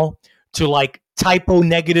now to like typo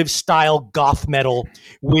negative style goth metal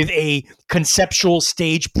with a conceptual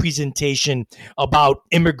stage presentation about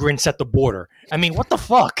immigrants at the border. I mean, what the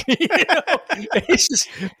fuck? It's just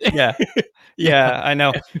yeah, I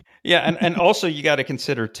know. Yeah, and also you got to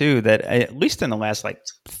consider too that at least in the last like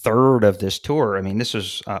third of this tour, I mean, this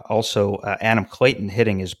was also Adam Clayton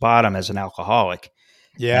hitting his bottom as an alcoholic.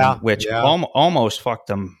 Yeah, which almost fucked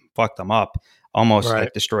them up. Almost right.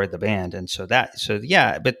 like destroyed the band. And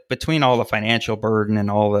but between all the financial burden and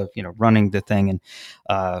all the, running the thing and,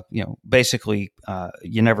 basically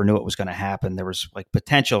you never knew what was going to happen. There was like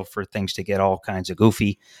potential for things to get all kinds of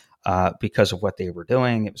goofy because of what they were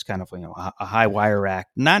doing. It was kind of, a high wire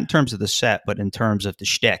act, not in terms of the set, but in terms of the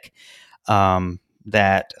shtick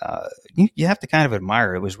that you have to kind of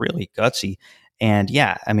admire. It was really gutsy. And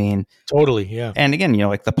yeah, I mean, totally. Yeah. And again,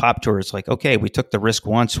 like the Pop tour, it's like, okay, we took the risk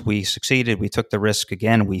once, we succeeded. We took the risk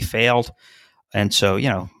again, we failed. And so,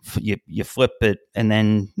 you flip it and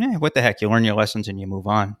then what the heck, you learn your lessons and you move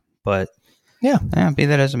on. But be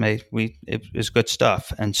that as it may, it was good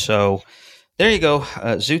stuff. And so there you go.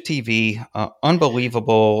 Zoo TV,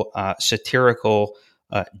 unbelievable, satirical,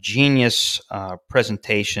 genius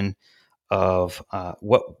presentation of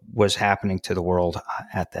what was happening to the world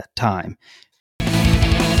at that time.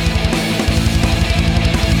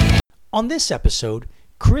 On this episode,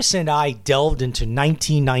 Chris and I delved into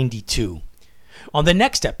 1992. On the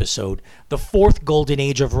next episode, the fourth golden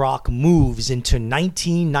age of rock moves into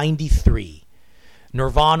 1993.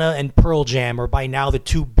 Nirvana and Pearl Jam are by now the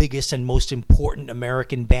two biggest and most important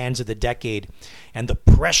American bands of the decade, and the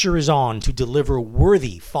pressure is on to deliver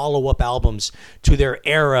worthy follow-up albums to their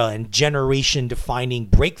era and generation-defining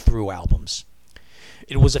breakthrough albums.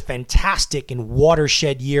 It was a fantastic and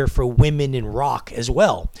watershed year for women in rock as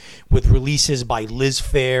well, with releases by Liz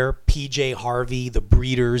Phair, PJ Harvey, The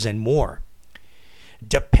Breeders, and more.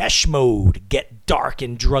 Depeche Mode get dark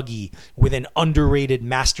and druggy with an underrated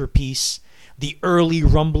masterpiece. The early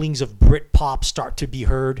rumblings of Britpop start to be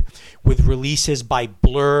heard, with releases by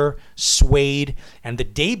Blur, Suede, and the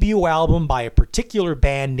debut album by a particular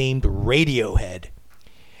band named Radiohead.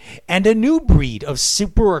 And a new breed of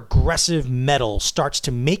super aggressive metal starts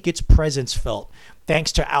to make its presence felt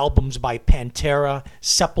thanks to albums by Pantera,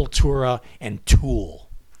 Sepultura, and Tool.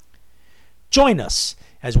 Join us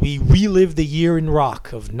as we relive the year in rock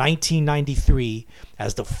of 1993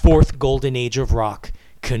 as the fourth golden age of rock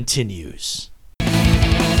continues.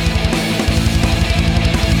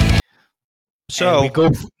 So we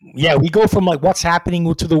go from like what's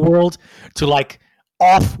happening to the world to like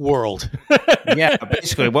off world. yeah,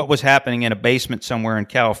 basically what was happening in a basement somewhere in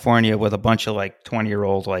California with a bunch of like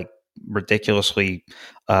 20-year-old, like ridiculously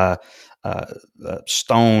stoned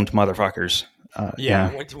motherfuckers.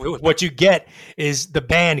 What you get is the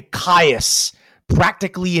band Kyuss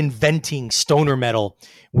practically inventing stoner metal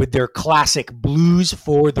with their classic Blues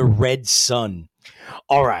for the Red Sun.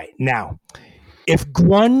 All right, now, if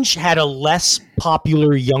grunge had a less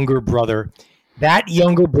popular younger brother, that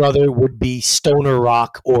younger brother would be stoner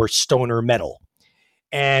rock or stoner metal.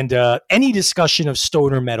 And any discussion of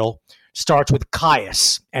stoner metal starts with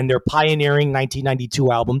Kyuss and their pioneering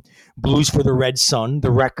 1992 album, Blues for the Red Sun,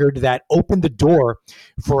 the record that opened the door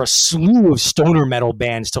for a slew of stoner metal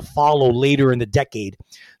bands to follow later in the decade,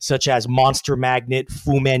 such as Monster Magnet,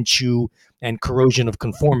 Fu Manchu, and Corrosion of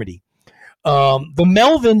Conformity. The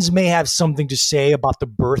Melvins may have something to say about the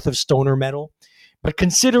birth of stoner metal, but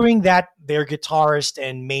considering that their guitarist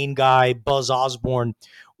and main guy, Buzz Osborne,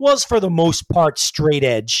 was for the most part straight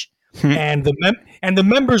edge, and the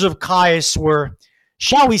members of Kyuss were,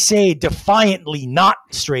 shall we say, defiantly not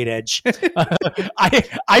straight edge,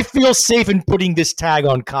 I feel safe in putting this tag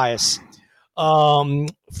on Kyuss.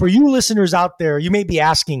 For you listeners out there, you may be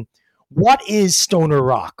asking, what is stoner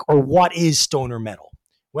rock or what is stoner metal?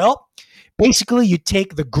 Well, basically, you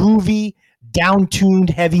take the groovy,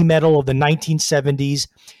 down-tuned heavy metal of the 1970s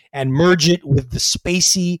and merge it with the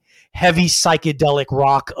spacey, heavy psychedelic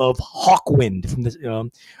rock of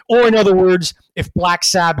Hawkwind. Or in other words, if Black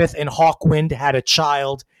Sabbath and Hawkwind had a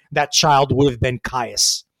child, that child would have been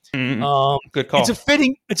Kyuss. Good call.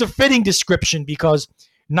 It's a fitting description because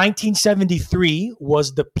 1973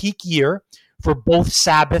 was the peak year for both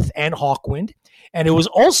Sabbath and Hawkwind, and it was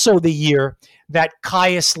also the year that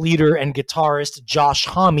Kyuss leader and guitarist Josh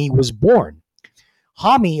Homme was born.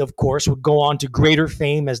 Homme, of course, would go on to greater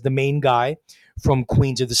fame as the main guy from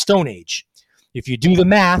Queens of the Stone Age. If you do the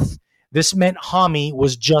math, this meant Homme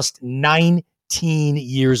was just 19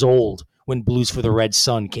 years old when Blues for the Red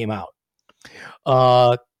Sun came out.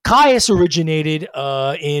 Kyuss originated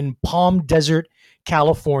in Palm Desert,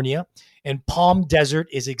 California, and Palm Desert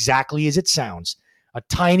is exactly as it sounds. A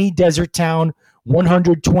tiny desert town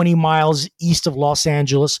 120 miles east of Los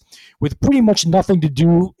Angeles with pretty much nothing to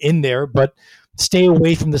do in there but stay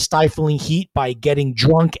away from the stifling heat by getting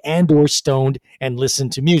drunk and or stoned and listen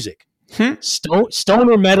to music.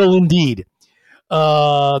 Stoner metal indeed.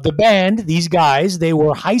 The band, these guys, they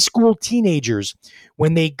were high school teenagers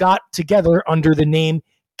when they got together under the name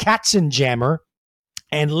Katzenjammer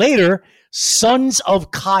and later Sons of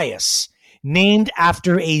Kyuss, named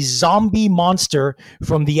after a zombie monster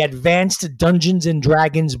from the Advanced Dungeons and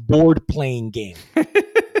Dragons board playing game.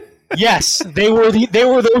 Yes, they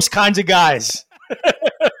were those kinds of guys.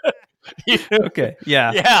 Okay,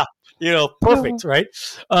 yeah. Yeah, perfect, right?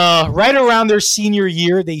 Right around their senior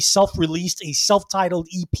year, they self-released a self-titled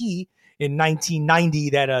EP in 1990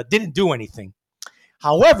 that didn't do anything.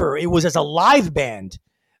 However, it was as a live band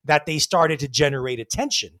that they started to generate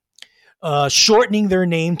attention. Shortening their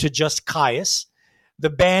name to just Kyuss, the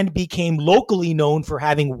band became locally known for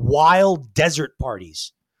having wild desert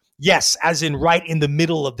parties. Yes, as in right in the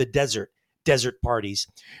middle of the desert parties,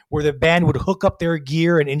 where the band would hook up their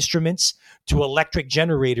gear and instruments to electric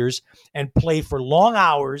generators and play for long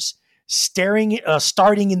hours, starting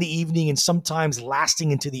in the evening and sometimes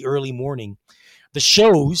lasting into the early morning. The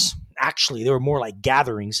shows, actually, they were more like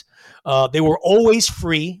gatherings. They were always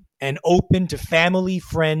free and open to family,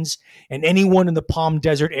 friends, and anyone in the Palm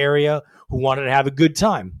Desert area who wanted to have a good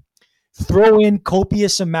time. Throw in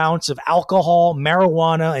copious amounts of alcohol,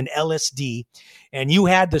 marijuana, and LSD, and you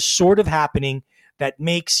had the sort of happening that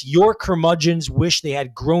makes your curmudgeons wish they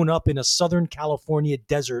had grown up in a Southern California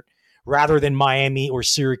desert rather than Miami or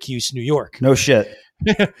Syracuse, New York. No shit.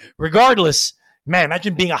 Regardless, man,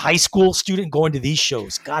 imagine being a high school student going to these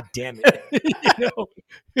shows. God damn it.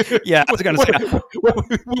 Yeah, I was going to say.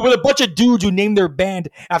 With a bunch of dudes who named their band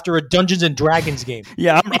after a Dungeons and Dragons game.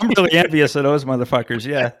 Yeah, I'm really envious of those motherfuckers.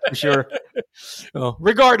 Yeah, for sure.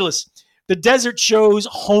 Regardless, the desert shows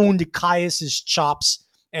honed Kyuss's chops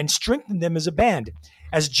and strengthened them as a band.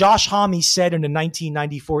 As Josh Homme said in a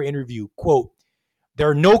 1994 interview, quote, "There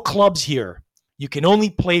are no clubs here. You can only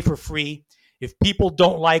play for free. If people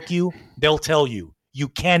don't like you, they'll tell you. You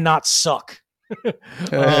cannot suck."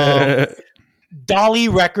 Dali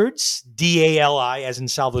Records, D-A-L-I, as in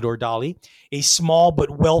Salvador Dali, a small but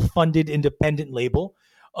well-funded independent label,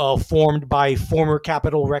 formed by former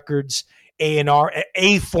Capitol Records A&R,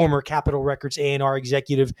 a former Capitol Records A&R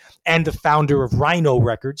executive and the founder of Rhino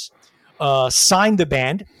Records, signed the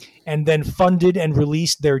band and then funded and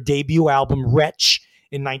released their debut album, Wretch,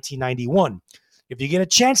 in 1991. If you get a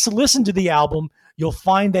chance to listen to the album, you'll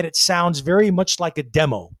find that it sounds very much like a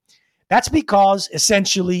demo. That's because,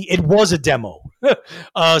 essentially, it was a demo.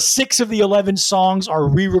 6 of the 11 songs are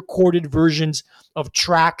re-recorded versions of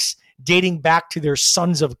tracks dating back to their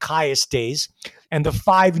Sons of Caius days, and the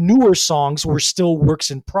 5 newer songs were still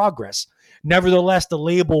works in progress. Nevertheless, the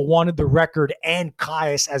label wanted the record and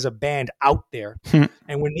Caius as a band out there.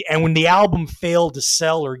 And when the album failed to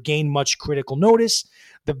sell or gain much critical notice,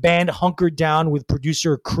 the band hunkered down with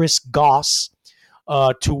producer Chris Goss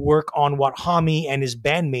to work on what Homme and his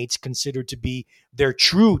bandmates considered to be their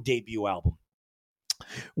true debut album.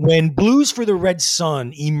 When Blues for the Red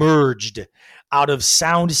Sun emerged out of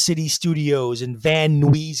Sound City Studios in Van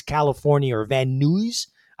Nuys, California, or Van Nuys,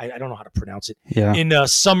 I don't know how to pronounce it, in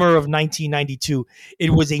summer of 1992, it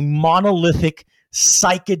was a monolithic,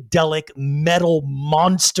 psychedelic metal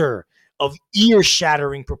monster of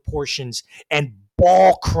ear-shattering proportions and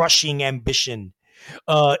ball-crushing ambition.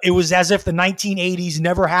 It was as if the 1980s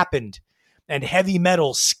never happened, and heavy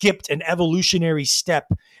metal skipped an evolutionary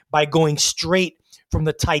step by going straight from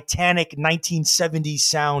the titanic 1970s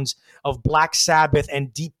sounds of Black Sabbath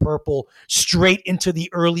and Deep Purple straight into the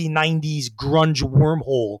early 90s grunge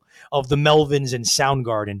wormhole of the Melvins and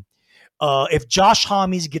Soundgarden. If Josh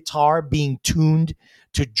Homme's guitar being tuned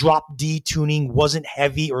to drop D tuning wasn't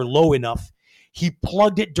heavy or low enough, he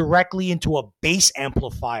plugged it directly into a bass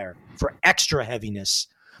amplifier for extra heaviness.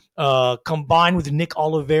 Combined with Nick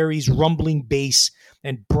Oliveri's rumbling bass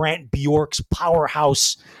and Brant Bjork's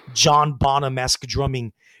powerhouse John Bonham-esque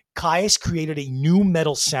drumming, Caius created a new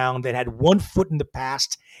metal sound that had one foot in the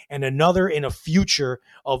past and another in a future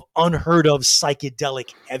of unheard of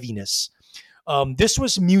psychedelic heaviness. This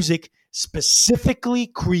was music specifically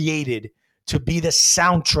created to be the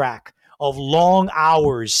soundtrack of long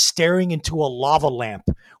hours staring into a lava lamp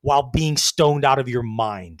while being stoned out of your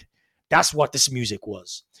mind. That's what this music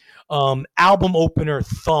was. Album opener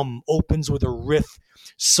Thumb opens with a riff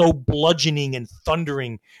so bludgeoning and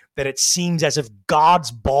thundering that it seems as if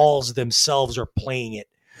God's balls themselves are playing it,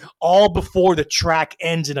 all before the track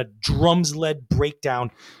ends in a drums-led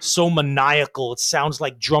breakdown so maniacal it sounds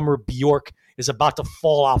like drummer Bjork is about to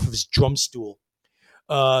fall off of his drum stool.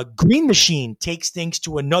 Green Machine takes things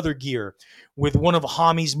to another gear with one of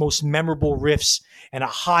Homme's most memorable riffs and a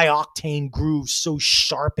high-octane groove so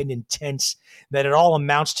sharp and intense that it all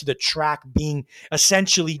amounts to the track being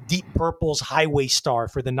essentially Deep Purple's Highway Star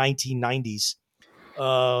for the 1990s.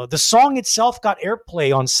 The song itself got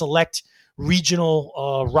airplay on select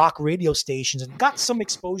regional rock radio stations and got some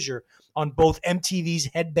exposure on both MTV's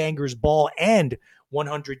Headbangers Ball and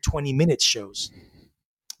 120 Minutes shows.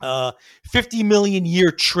 50 Million Year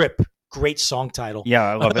Trip, great song title. Yeah,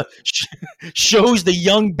 I love it. Shows the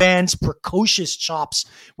young band's precocious chops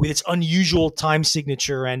with its unusual time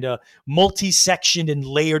signature and multi-sectioned and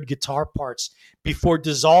layered guitar parts before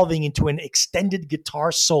dissolving into an extended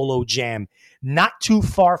guitar solo jam, not too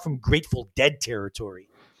far from Grateful Dead territory.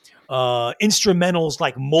 Instrumentals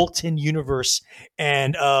like Molten Universe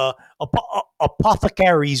and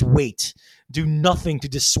Apothecary's Weight do nothing to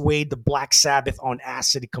dissuade the Black Sabbath on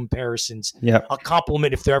acid comparisons. Yep. A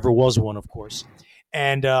compliment if there ever was one, of course.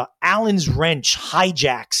 And Allen's Wrench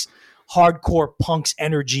hijacks hardcore punk's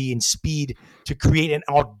energy and speed to create an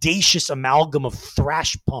audacious amalgam of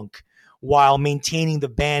thrash punk while maintaining the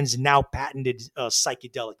band's now patented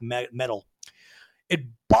psychedelic metal. It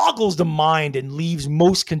boggles the mind and leaves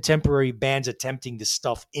most contemporary bands attempting this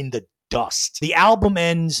stuff in the dust. The album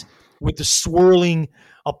ends with the swirling,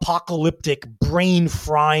 apocalyptic,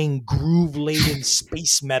 brain-frying, groove-laden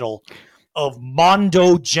space metal of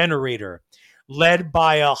Mondo Generator, led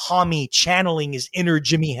by Homme channeling his inner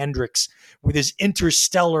Jimi Hendrix with his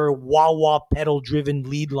interstellar wah-wah pedal-driven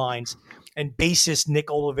lead lines and bassist Nick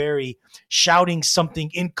Oliveri shouting something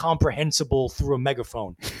incomprehensible through a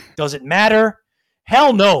megaphone. Does it matter?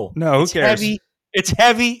 Hell no. No, who cares? It's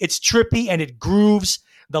heavy, it's trippy, and it grooves,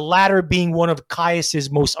 the latter being one of Caius's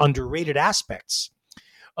most underrated aspects.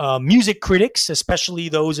 Music critics, especially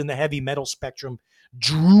those in the heavy metal spectrum,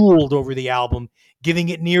 drooled over the album, giving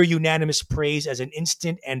it near unanimous praise as an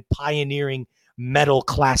instant and pioneering metal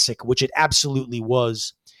classic, which it absolutely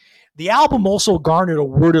was. The album also garnered a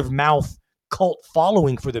word-of-mouth cult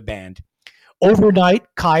following for the band. Overnight,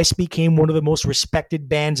 Caius became one of the most respected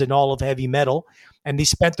bands in all of heavy metal, and they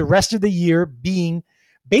spent the rest of the year being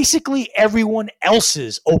basically everyone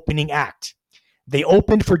else's opening act. They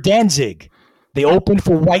opened for Danzig, They opened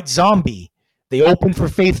for White Zombie. They opened for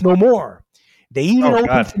Faith No More. They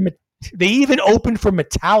even opened for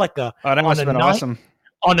Metallica Oh, that must have been awesome.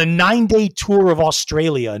 On a 9-day tour of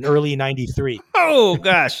Australia in early '93. Oh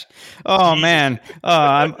gosh! Oh man!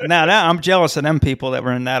 I'm jealous of them people that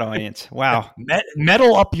were in that audience. Wow!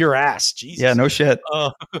 Metal up your ass, Jesus. Yeah, no shit.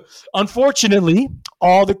 Unfortunately,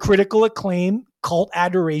 all the critical acclaim, cult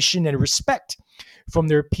adoration, and respect from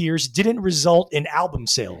their peers didn't result in album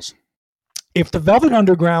sales. If the Velvet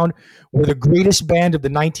Underground were the greatest band of the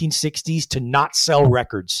 1960s to not sell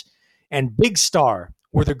records, and Big Star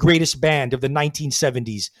were the greatest band of the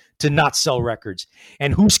 1970s to not sell records,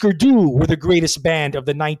 and Husker Du were the greatest band of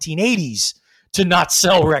the 1980s to not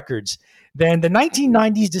sell records, then the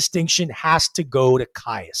 1990s distinction has to go to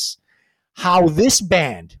Kyuss. How this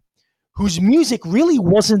band, whose music really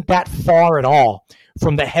wasn't that far at all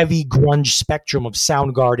from the heavy grunge spectrum of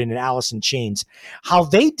Soundgarden and Alice in Chains, how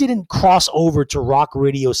they didn't cross over to rock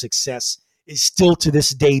radio success is still to this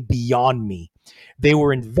day beyond me. They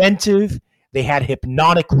were inventive. They had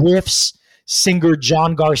hypnotic riffs. Singer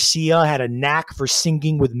John Garcia had a knack for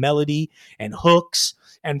singing with melody and hooks,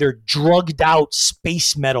 and their drugged-out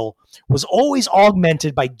space metal was always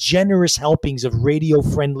augmented by generous helpings of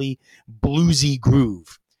radio-friendly, bluesy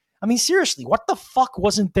groove. I mean, seriously, what the fuck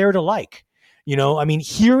wasn't there to like? You know, I mean,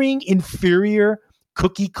 hearing inferior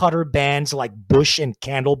cookie-cutter bands like Bush and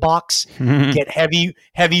Candlebox get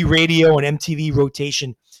heavy radio and MTV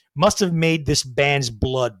rotation must have made this band's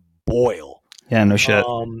blood boil. Yeah, no shit.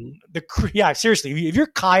 Seriously, if you're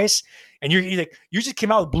Kyuss and you just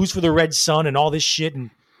came out with Blues for the Red Sun and all this shit, and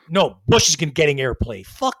no, Bush is getting airplay.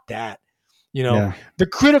 Fuck that. You know, Yeah. The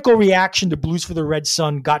critical reaction to Blues for the Red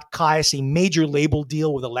Sun got Kyuss a major label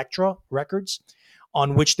deal with Elektra Records,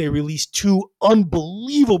 on which they released 2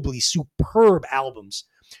 unbelievably superb albums,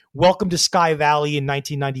 Welcome to Sky Valley in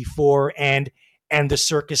 1994 and The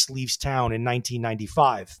Circus Leaves Town in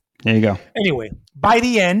 1995. There you go. Anyway, by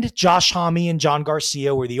the end, Josh Homme and John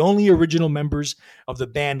Garcia were the only original members of the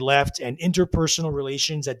band left, and interpersonal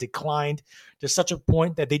relations had declined to such a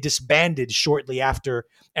point that they disbanded shortly after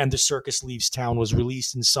And the Circus Leaves Town was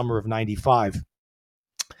released in summer of '95.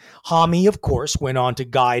 Homme, of course, went on to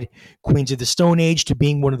guide Queens of the Stone Age to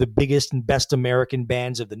being one of the biggest and best American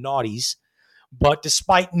bands of the noughties. But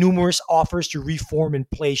despite numerous offers to reform and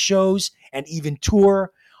play shows and even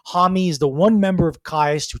tour, Homme is the one member of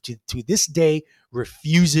Kyuss who to this day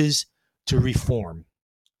refuses to reform.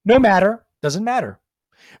 Doesn't matter.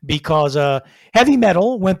 Because heavy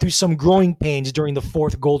metal went through some growing pains during the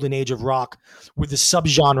 4th golden age of rock, with the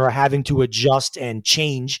subgenre having to adjust and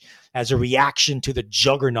change as a reaction to the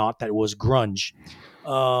juggernaut that was grunge.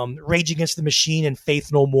 Rage Against the Machine and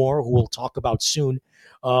Faith No More, who we'll talk about soon,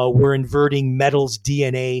 were inverting metal's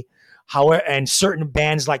DNA. However, and certain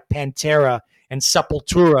bands like Pantera and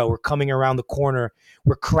Sepultura were coming around the corner,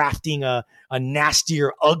 were crafting a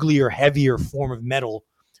nastier, uglier, heavier form of metal.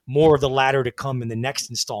 More of the latter to come in the next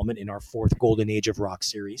installment in our 4th Golden Age of Rock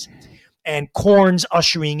series. And Korn's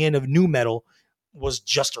ushering in of new metal was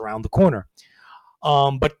just around the corner.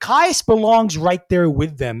 But Kyuss belongs right there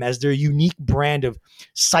with them as their unique brand of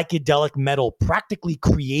psychedelic metal practically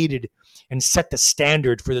created and set the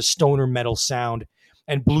standard for the stoner metal sound.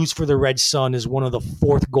 And Blues for the Red Sun is one of the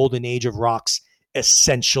 4th Golden Age of Rock's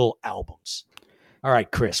essential albums. All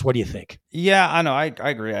right, Chris, what do you think? Yeah, I know. I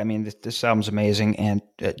agree. I mean, this album's amazing. And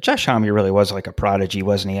Josh Homme really was like a prodigy,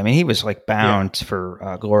 wasn't he? I mean, he was like bound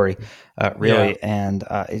for glory, really. Yeah. And,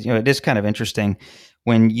 it is kind of interesting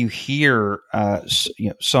when you hear,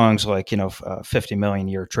 songs like, 50 Million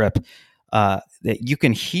Year Trip, that you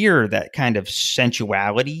can hear that kind of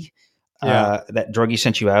sensuality, that druggy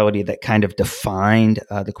sensuality that kind of defined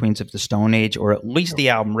the Queens of the Stone Age, or at least the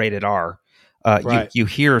album Rated R. Right. You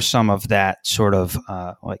hear some of that sort of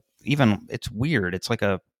like, even it's weird. It's like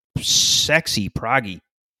a sexy prog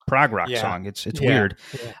rock song. It's weird.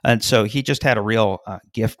 Yeah. And so he just had a real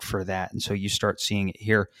gift for that. And so you start seeing it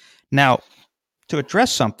here. Now, to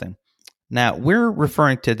address something, now we're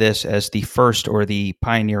referring to this as the first or the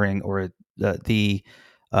pioneering or the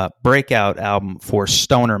breakout album for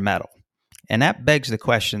stoner metal. And that begs the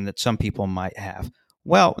question that some people might have.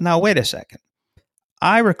 Well, now wait a second.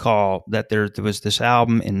 I recall that there was this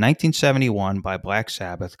album in 1971 by Black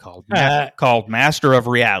Sabbath called Master of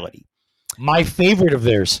Reality. My favorite of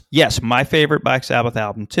theirs. Yes, my favorite Black Sabbath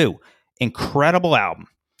album too. Incredible album.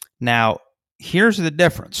 Now, here's the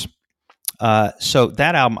difference. So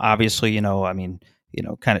that album, obviously,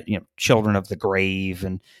 kind of, Children of the Grave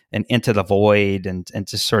and Into the Void, and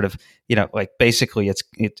just sort of, like basically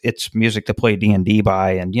it's music to play D&D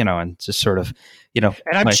by, and just sort of, And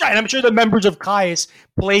I'm sure the members of Caius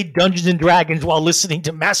played Dungeons and Dragons while listening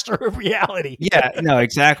to Master of Reality. Yeah, no,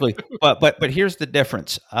 exactly. But here's the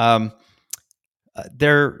difference.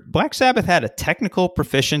 Their Black Sabbath had a technical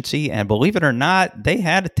proficiency, and believe it or not, they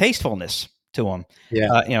had a tastefulness to them.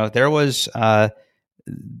 Yeah. There was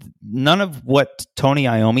none of what Tony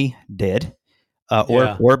Iommi did,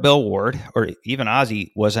 or Bill Ward, or even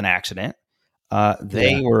Ozzy was an accident.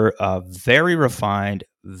 They were very refined,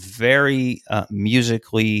 very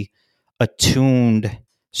musically attuned,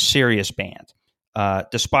 serious band.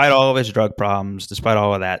 Despite all of his drug problems, despite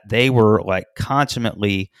all of that, they were like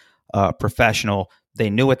consummately professional. They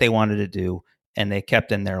knew what they wanted to do, and they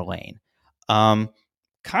kept in their lane.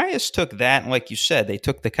 Caius took that, and like you said, they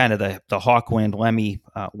took the kind of the Hawkwind, Lemmy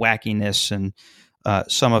wackiness, and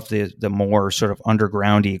some of the more sort of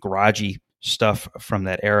undergroundy, garagey stuff from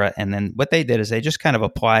that era. And then what they did is they just kind of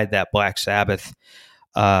applied that Black Sabbath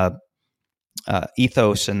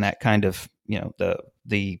ethos and that kind of,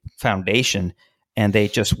 the foundation, and they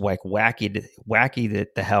just like wackied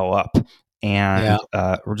it the hell up. And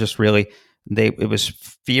we're just really, it was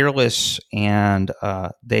fearless, and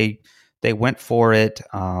they went for it,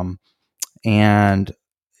 and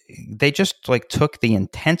they just like took the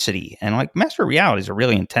intensity, and like Master of Reality is a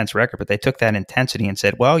really intense record, but they took that intensity and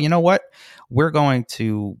said, well, you know what, we're going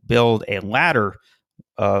to build a ladder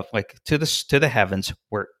of like to the heavens,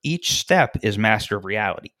 where each step is Master of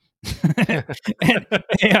Reality.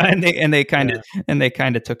 and they kind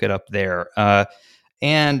of took it up there.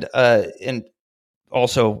 And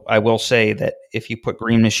also, I will say that if you put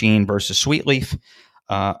Green Machine versus Sweetleaf,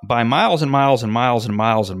 by miles and miles and miles and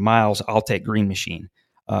miles and miles, I'll take Green Machine.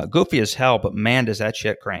 Goofy as hell, but man, does that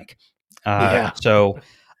shit crank. So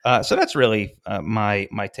that's really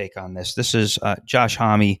my take on this. This is Josh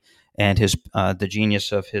Homme and his the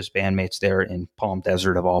genius of his bandmates there in Palm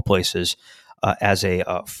Desert, of all places, as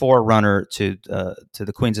a forerunner to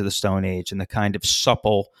the Queens of the Stone Age and the kind of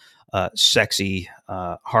supple, sexy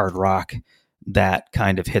hard rock that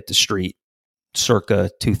kind of hit the street circa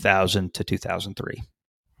 2000 to 2003.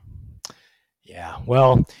 Yeah,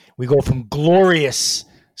 well, we go from glorious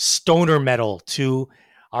stoner metal to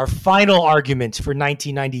our final argument for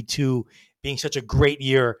 1992 being such a great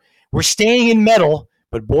year. We're staying in metal,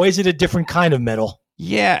 but boy, is it a different kind of metal.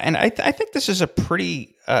 Yeah, and I think this is a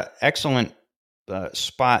pretty excellent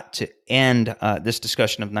spot to end this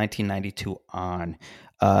discussion of 1992 on.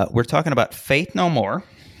 We're talking about Faith No More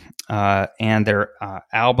and their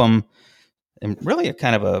album, and really a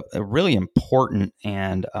kind of a really important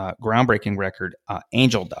and groundbreaking record,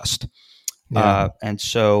 Angel Dust. And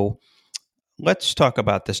so let's talk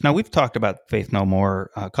about this. Now, we've talked about Faith No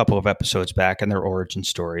More a couple of episodes back and their origin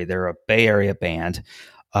story. They're a Bay Area band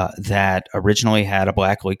that originally had a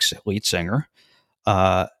black lead singer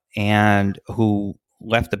and who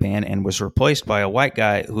left the band and was replaced by a white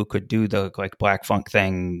guy who could do the like black funk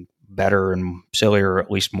thing better and sillier, or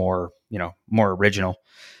at least more original,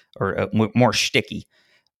 or more shticky.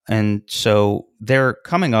 And so they're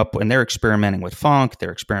coming up and they're experimenting with funk,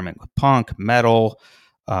 they're experimenting with punk, metal,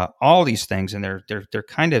 all these things, and they're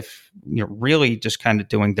kind of really just kind of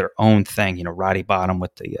doing their own thing. Roddy Bottum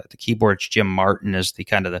with the keyboards, Jim Martin is the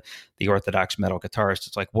kind of the orthodox metal guitarist.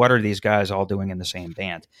 It's like, what are these guys all doing in the same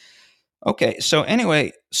band? Okay, so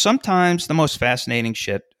anyway, sometimes the most fascinating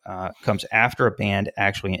shit comes after a band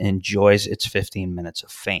actually enjoys its 15 minutes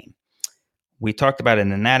of fame. We talked about it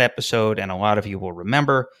in that episode, and a lot of you will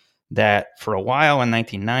remember that for a while in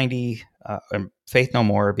 1990, Faith No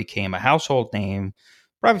More became a household name,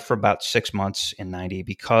 probably for about 6 months in 90,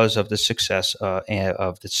 because of the success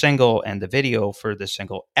of the single and the video for the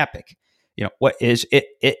single Epic. What is it?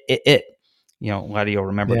 A lot of you will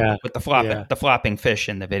remember with the flopping fish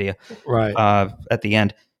in the video, right at the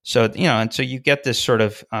end. So, and so you get this sort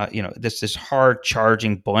of, this hard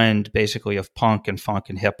charging blend basically of punk and funk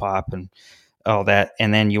and hip hop and all that.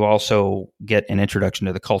 And then you also get an introduction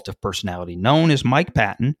to the cult of personality known as Mike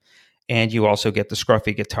Patton. And you also get the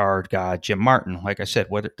scruffy guitar god, Jim Martin. Like I said,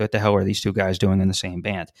 what the hell are these two guys doing in the same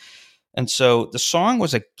band? And so the song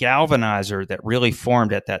was a galvanizer that really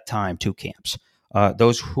formed at that time two camps. There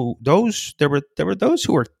were those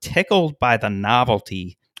who were tickled by the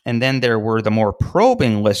novelty, and then there were the more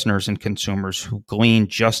probing listeners and consumers who gleaned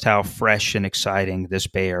just how fresh and exciting this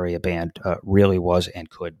Bay Area band really was and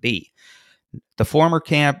could be. The former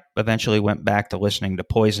camp eventually went back to listening to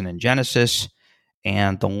Poison and Genesis,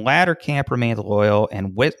 and the latter camp remained loyal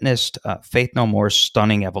and witnessed Faith No More's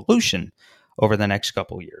stunning evolution over the next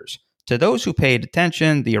couple years. To those who paid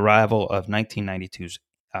attention, the arrival of 1992's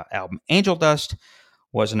album Angel Dust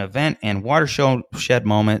was an event and watershed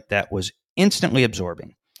moment that was instantly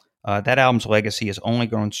absorbing. That album's legacy has only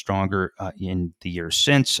grown stronger in the years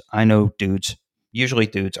since. I know usually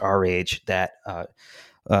dudes our age, that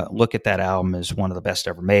look at that album as one of the best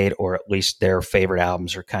ever made, or at least their favorite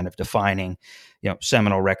albums are kind of defining,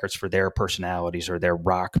 seminal records for their personalities or their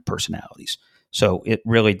rock personalities. So it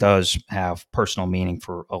really does have personal meaning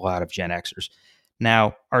for a lot of Gen Xers.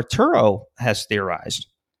 Now, Arturo has theorized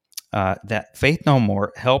that Faith No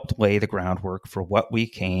More helped lay the groundwork for what we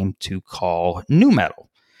came to call nu metal,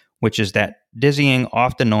 which is that dizzying,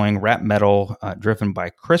 oft annoying rap metal driven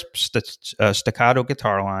by crisp staccato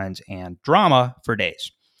guitar lines and drama for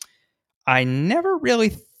days. I never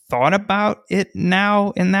really thought about it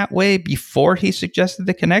now in that way before he suggested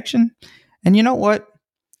the connection. And you know what?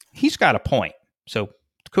 He's got a point. So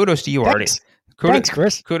kudos to you, Artie. Thanks,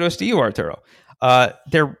 Chris. Kudos to you, Arturo.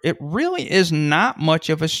 It really is not much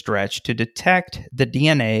of a stretch to detect the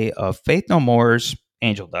DNA of Faith No More's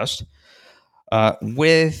Angel Dust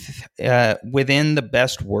within the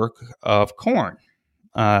best work of Korn.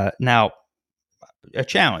 Now, a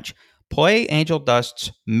challenge. Play Angel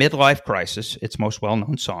Dust's Midlife Crisis, its most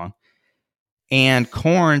well-known song, and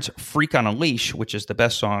Korn's Freak on a Leash, which is the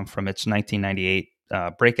best song from its 1998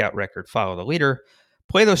 breakout record, Follow the Leader.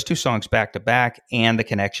 Play those two songs back to back, and the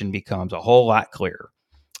connection becomes a whole lot clearer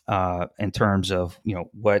in terms of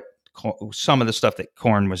what some of the stuff that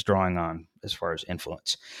Korn was drawing on as far as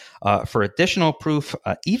influence. For additional proof,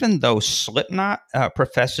 even though Slipknot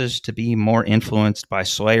professes to be more influenced by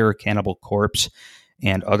Slayer, Cannibal Corpse,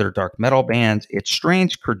 and other dark metal bands, it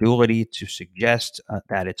strains credulity to suggest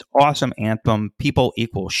that its awesome anthem, People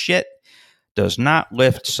Equal Shit, does not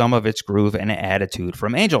lift some of its groove and attitude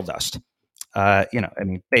from Angel Dust.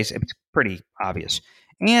 Basically, it's pretty obvious.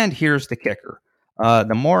 And here's the kicker.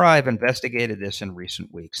 The more I've investigated this in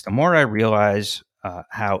recent weeks, the more I realize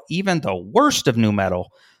how even the worst of nu metal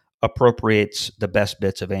appropriates the best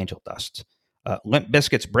bits of Angel Dust. Limp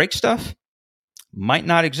Bizkit's Break Stuff might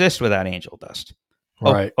not exist without Angel Dust.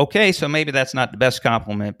 Right. Okay, so maybe that's not the best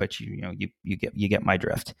compliment, but you get my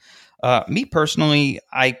drift. Me personally,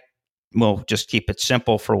 I will just keep it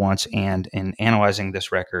simple for once, and in analyzing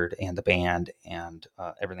this record and the band and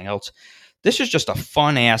everything else, this is just a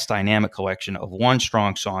fun-ass dynamic collection of one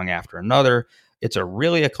strong song after another. It's a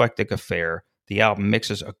really eclectic affair. The album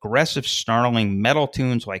mixes aggressive, snarling metal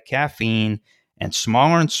tunes like Caffeine and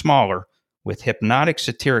smaller with hypnotic,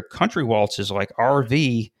 satiric country waltzes like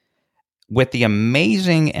RV, with the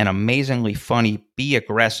amazing and amazingly funny Be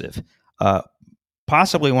Aggressive,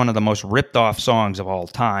 possibly one of the most ripped off songs of all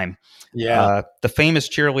time. Yeah. The famous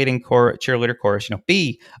cheerleader chorus,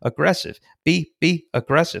 be aggressive, be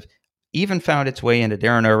aggressive, even found its way into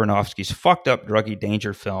Darren Aronofsky's fucked up druggy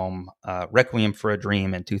danger film, Requiem for a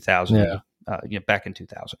Dream in 2000, back in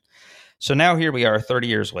 2000. So now here we are 30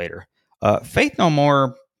 years later. Faith No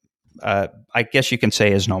More, I guess you can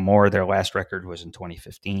say, is no more. Their last record was in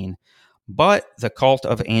 2015. But the cult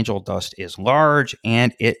of Angel Dust is large,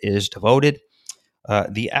 and it is devoted.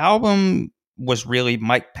 The album was really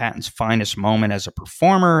Mike Patton's finest moment as a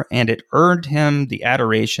performer, and it earned him the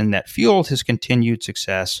adoration that fueled his continued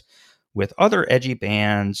success with other edgy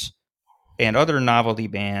bands and other novelty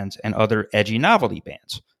bands and other edgy novelty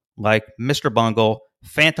bands like Mr. Bungle,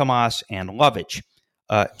 Fantomas, and Lovage.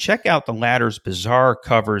 Check out the latter's bizarre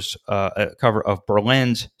cover of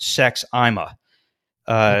Berlin's Sex Ima,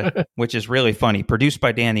 which is really funny, produced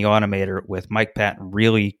by Dan the Automator with Mike Patton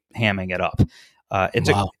really hamming it up.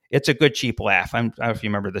 It's a good cheap laugh. I don't know if you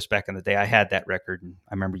remember this back in the day. I had that record, and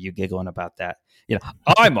I remember you giggling about that.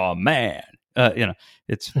 I'm a man.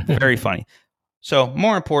 It's very funny. So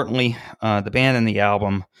more importantly, the band and the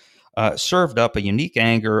album served up a unique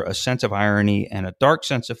anger, a sense of irony, and a dark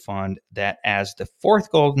sense of fun that, as the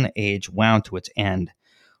fourth golden age wound to its end,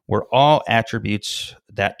 were all attributes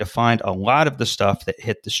that defined a lot of the stuff that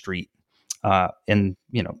hit the street in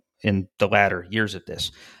the latter years of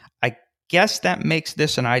this. I guess that makes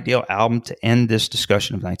this an ideal album to end this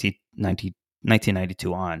discussion of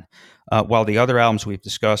 1992 on. While the other albums we've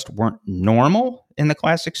discussed weren't normal in the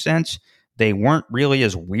classic sense, they weren't really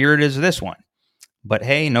as weird as this one. But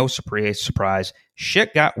hey, no surprise,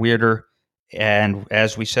 shit got weirder. And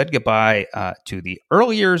as we said goodbye to the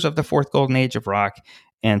early years of the fourth golden age of rock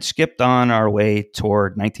and skipped on our way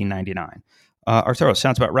toward 1999. Arturo,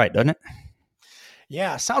 sounds about right, doesn't it?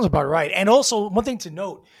 Yeah, sounds about right. And also, one thing to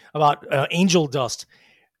note about Angel Dust.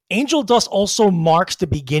 Angel Dust also marks the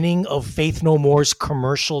beginning of Faith No More's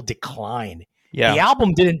commercial decline. Yeah, the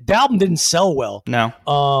album didn't sell well. No,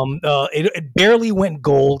 it barely went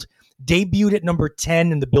gold. debuted at number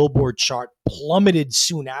 10 in the Billboard chart, plummeted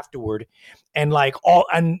soon afterward, and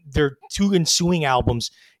their two ensuing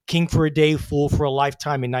albums, King for a Day, Fool for a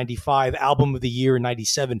Lifetime in 95, Album of the Year in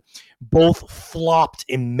 97, both flopped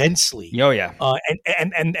immensely. Oh, yeah.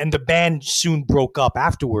 And the band soon broke up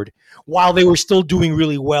afterward, while they were still doing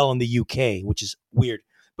really well in the UK, which is weird.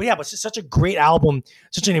 But yeah, but it's such a great album,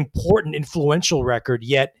 such an important, influential record,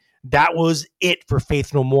 yet that was it for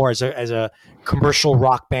Faith No More as a commercial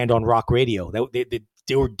rock band on rock radio.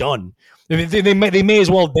 They were done. They may as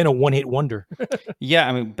well have been a one-hit wonder. Yeah,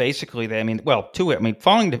 I mean, basically,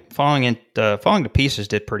 Falling to Pieces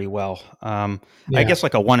did pretty well. I guess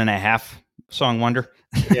like a 1.5 song wonder.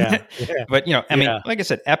 Yeah. But I mean, like I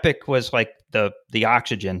said, Epic was like the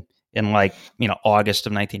Oxygen in August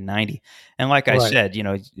of 1990, and like I said,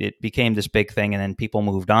 it became this big thing, and then people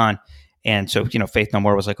moved on, and so Faith No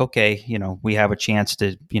More was like, okay, we have a chance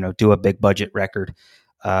to do a big budget record.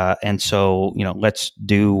 And so, let's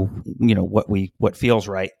do, what feels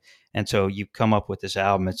right. And so you come up with this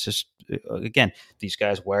album. It's just, again, these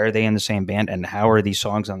guys, why are they in the same band and how are these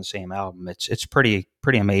songs on the same album? It's pretty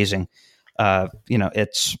amazing.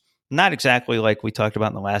 It's not exactly like we talked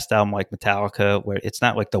about in the last album, like Metallica, where it's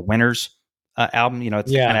not like the Winners album,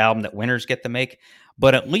 it's the kind of album that winners get to make,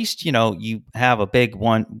 but at least, you have a big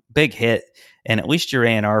hit, and at least your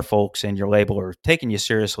A&R folks and your label are taking you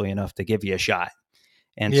seriously enough to give you a shot.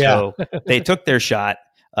 And so they took their shot,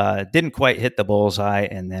 didn't quite hit the bullseye,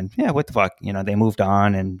 and then, what the fuck? They moved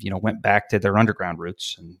on and, went back to their underground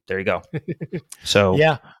roots, and there you go. So,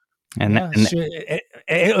 And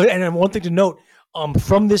one thing to note,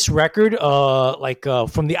 from this record,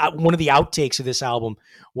 from one of the outtakes of this album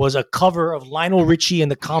was a cover of Lionel Richie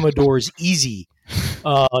and the Commodores' Easy,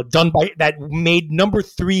 that made number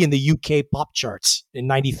 3 in the UK pop charts in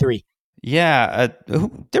 93. Yeah,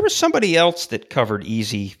 there was somebody else that covered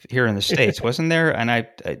Easy here in the States, wasn't there? And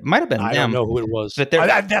it might have been them. I don't know who it was. But they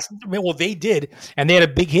did, and they had a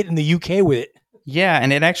big hit in the UK with it. Yeah,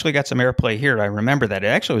 and it actually got some airplay here. I remember that. It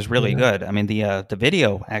actually was really good. I mean, the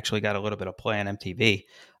video actually got a little bit of play on MTV.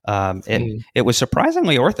 It was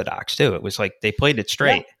surprisingly orthodox, too. It was like they played it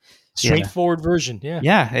straight. Yeah. Straightforward version, yeah.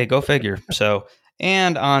 Yeah, hey, go figure. So,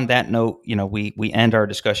 and on that note, we end our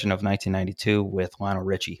discussion of 1992 with Lionel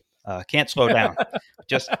Richie. Can't slow down.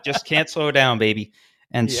 just can't slow down, baby.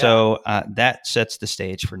 And so that sets the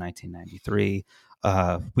stage for 1993.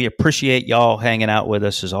 We appreciate y'all hanging out with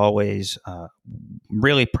us as always.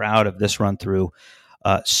 Really proud of this run through.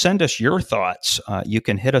 Send us your thoughts. You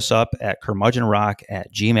can hit us up at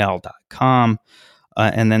curmudgeonrock@gmail.com.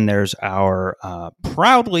 And then there's our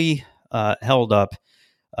proudly held up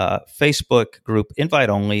Facebook group, invite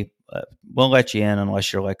only. We'll let you in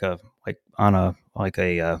unless you're on a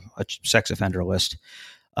sex offender list.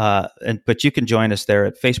 But you can join us there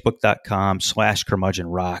at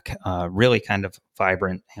facebook.com/curmudgeonrock. Really kind of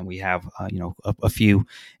vibrant, and we have a few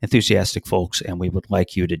enthusiastic folks, and we would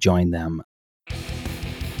like you to join them.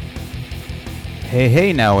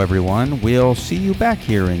 Hey now everyone, we'll see you back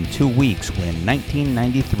here in 2 weeks when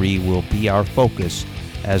 1993 will be our focus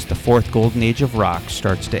as the fourth golden age of rock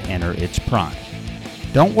starts to enter its prime.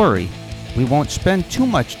 Don't worry, we won't spend too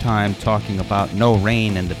much time talking about No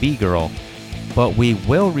Rain and the B-Girl, but we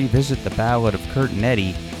will revisit the Ballad of Kurt and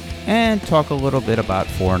Eddie and talk a little bit about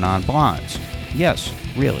Four Non-Blondes. Yes,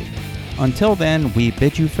 really. Until then, we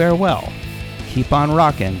bid you farewell. Keep on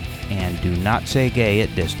rockin' and do not say gay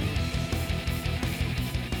at Disney.